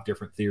about 5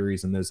 different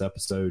theories in those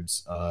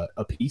episodes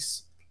a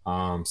piece.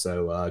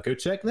 So go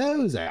check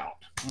those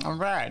out. All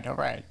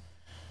right.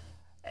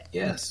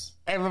 Yes.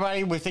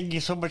 Everybody, we thank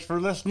you so much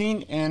for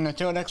listening. And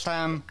until next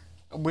time,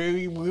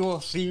 we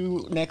will see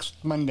you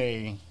next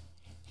Monday.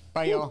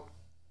 Bye, y'all.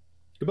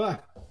 Goodbye.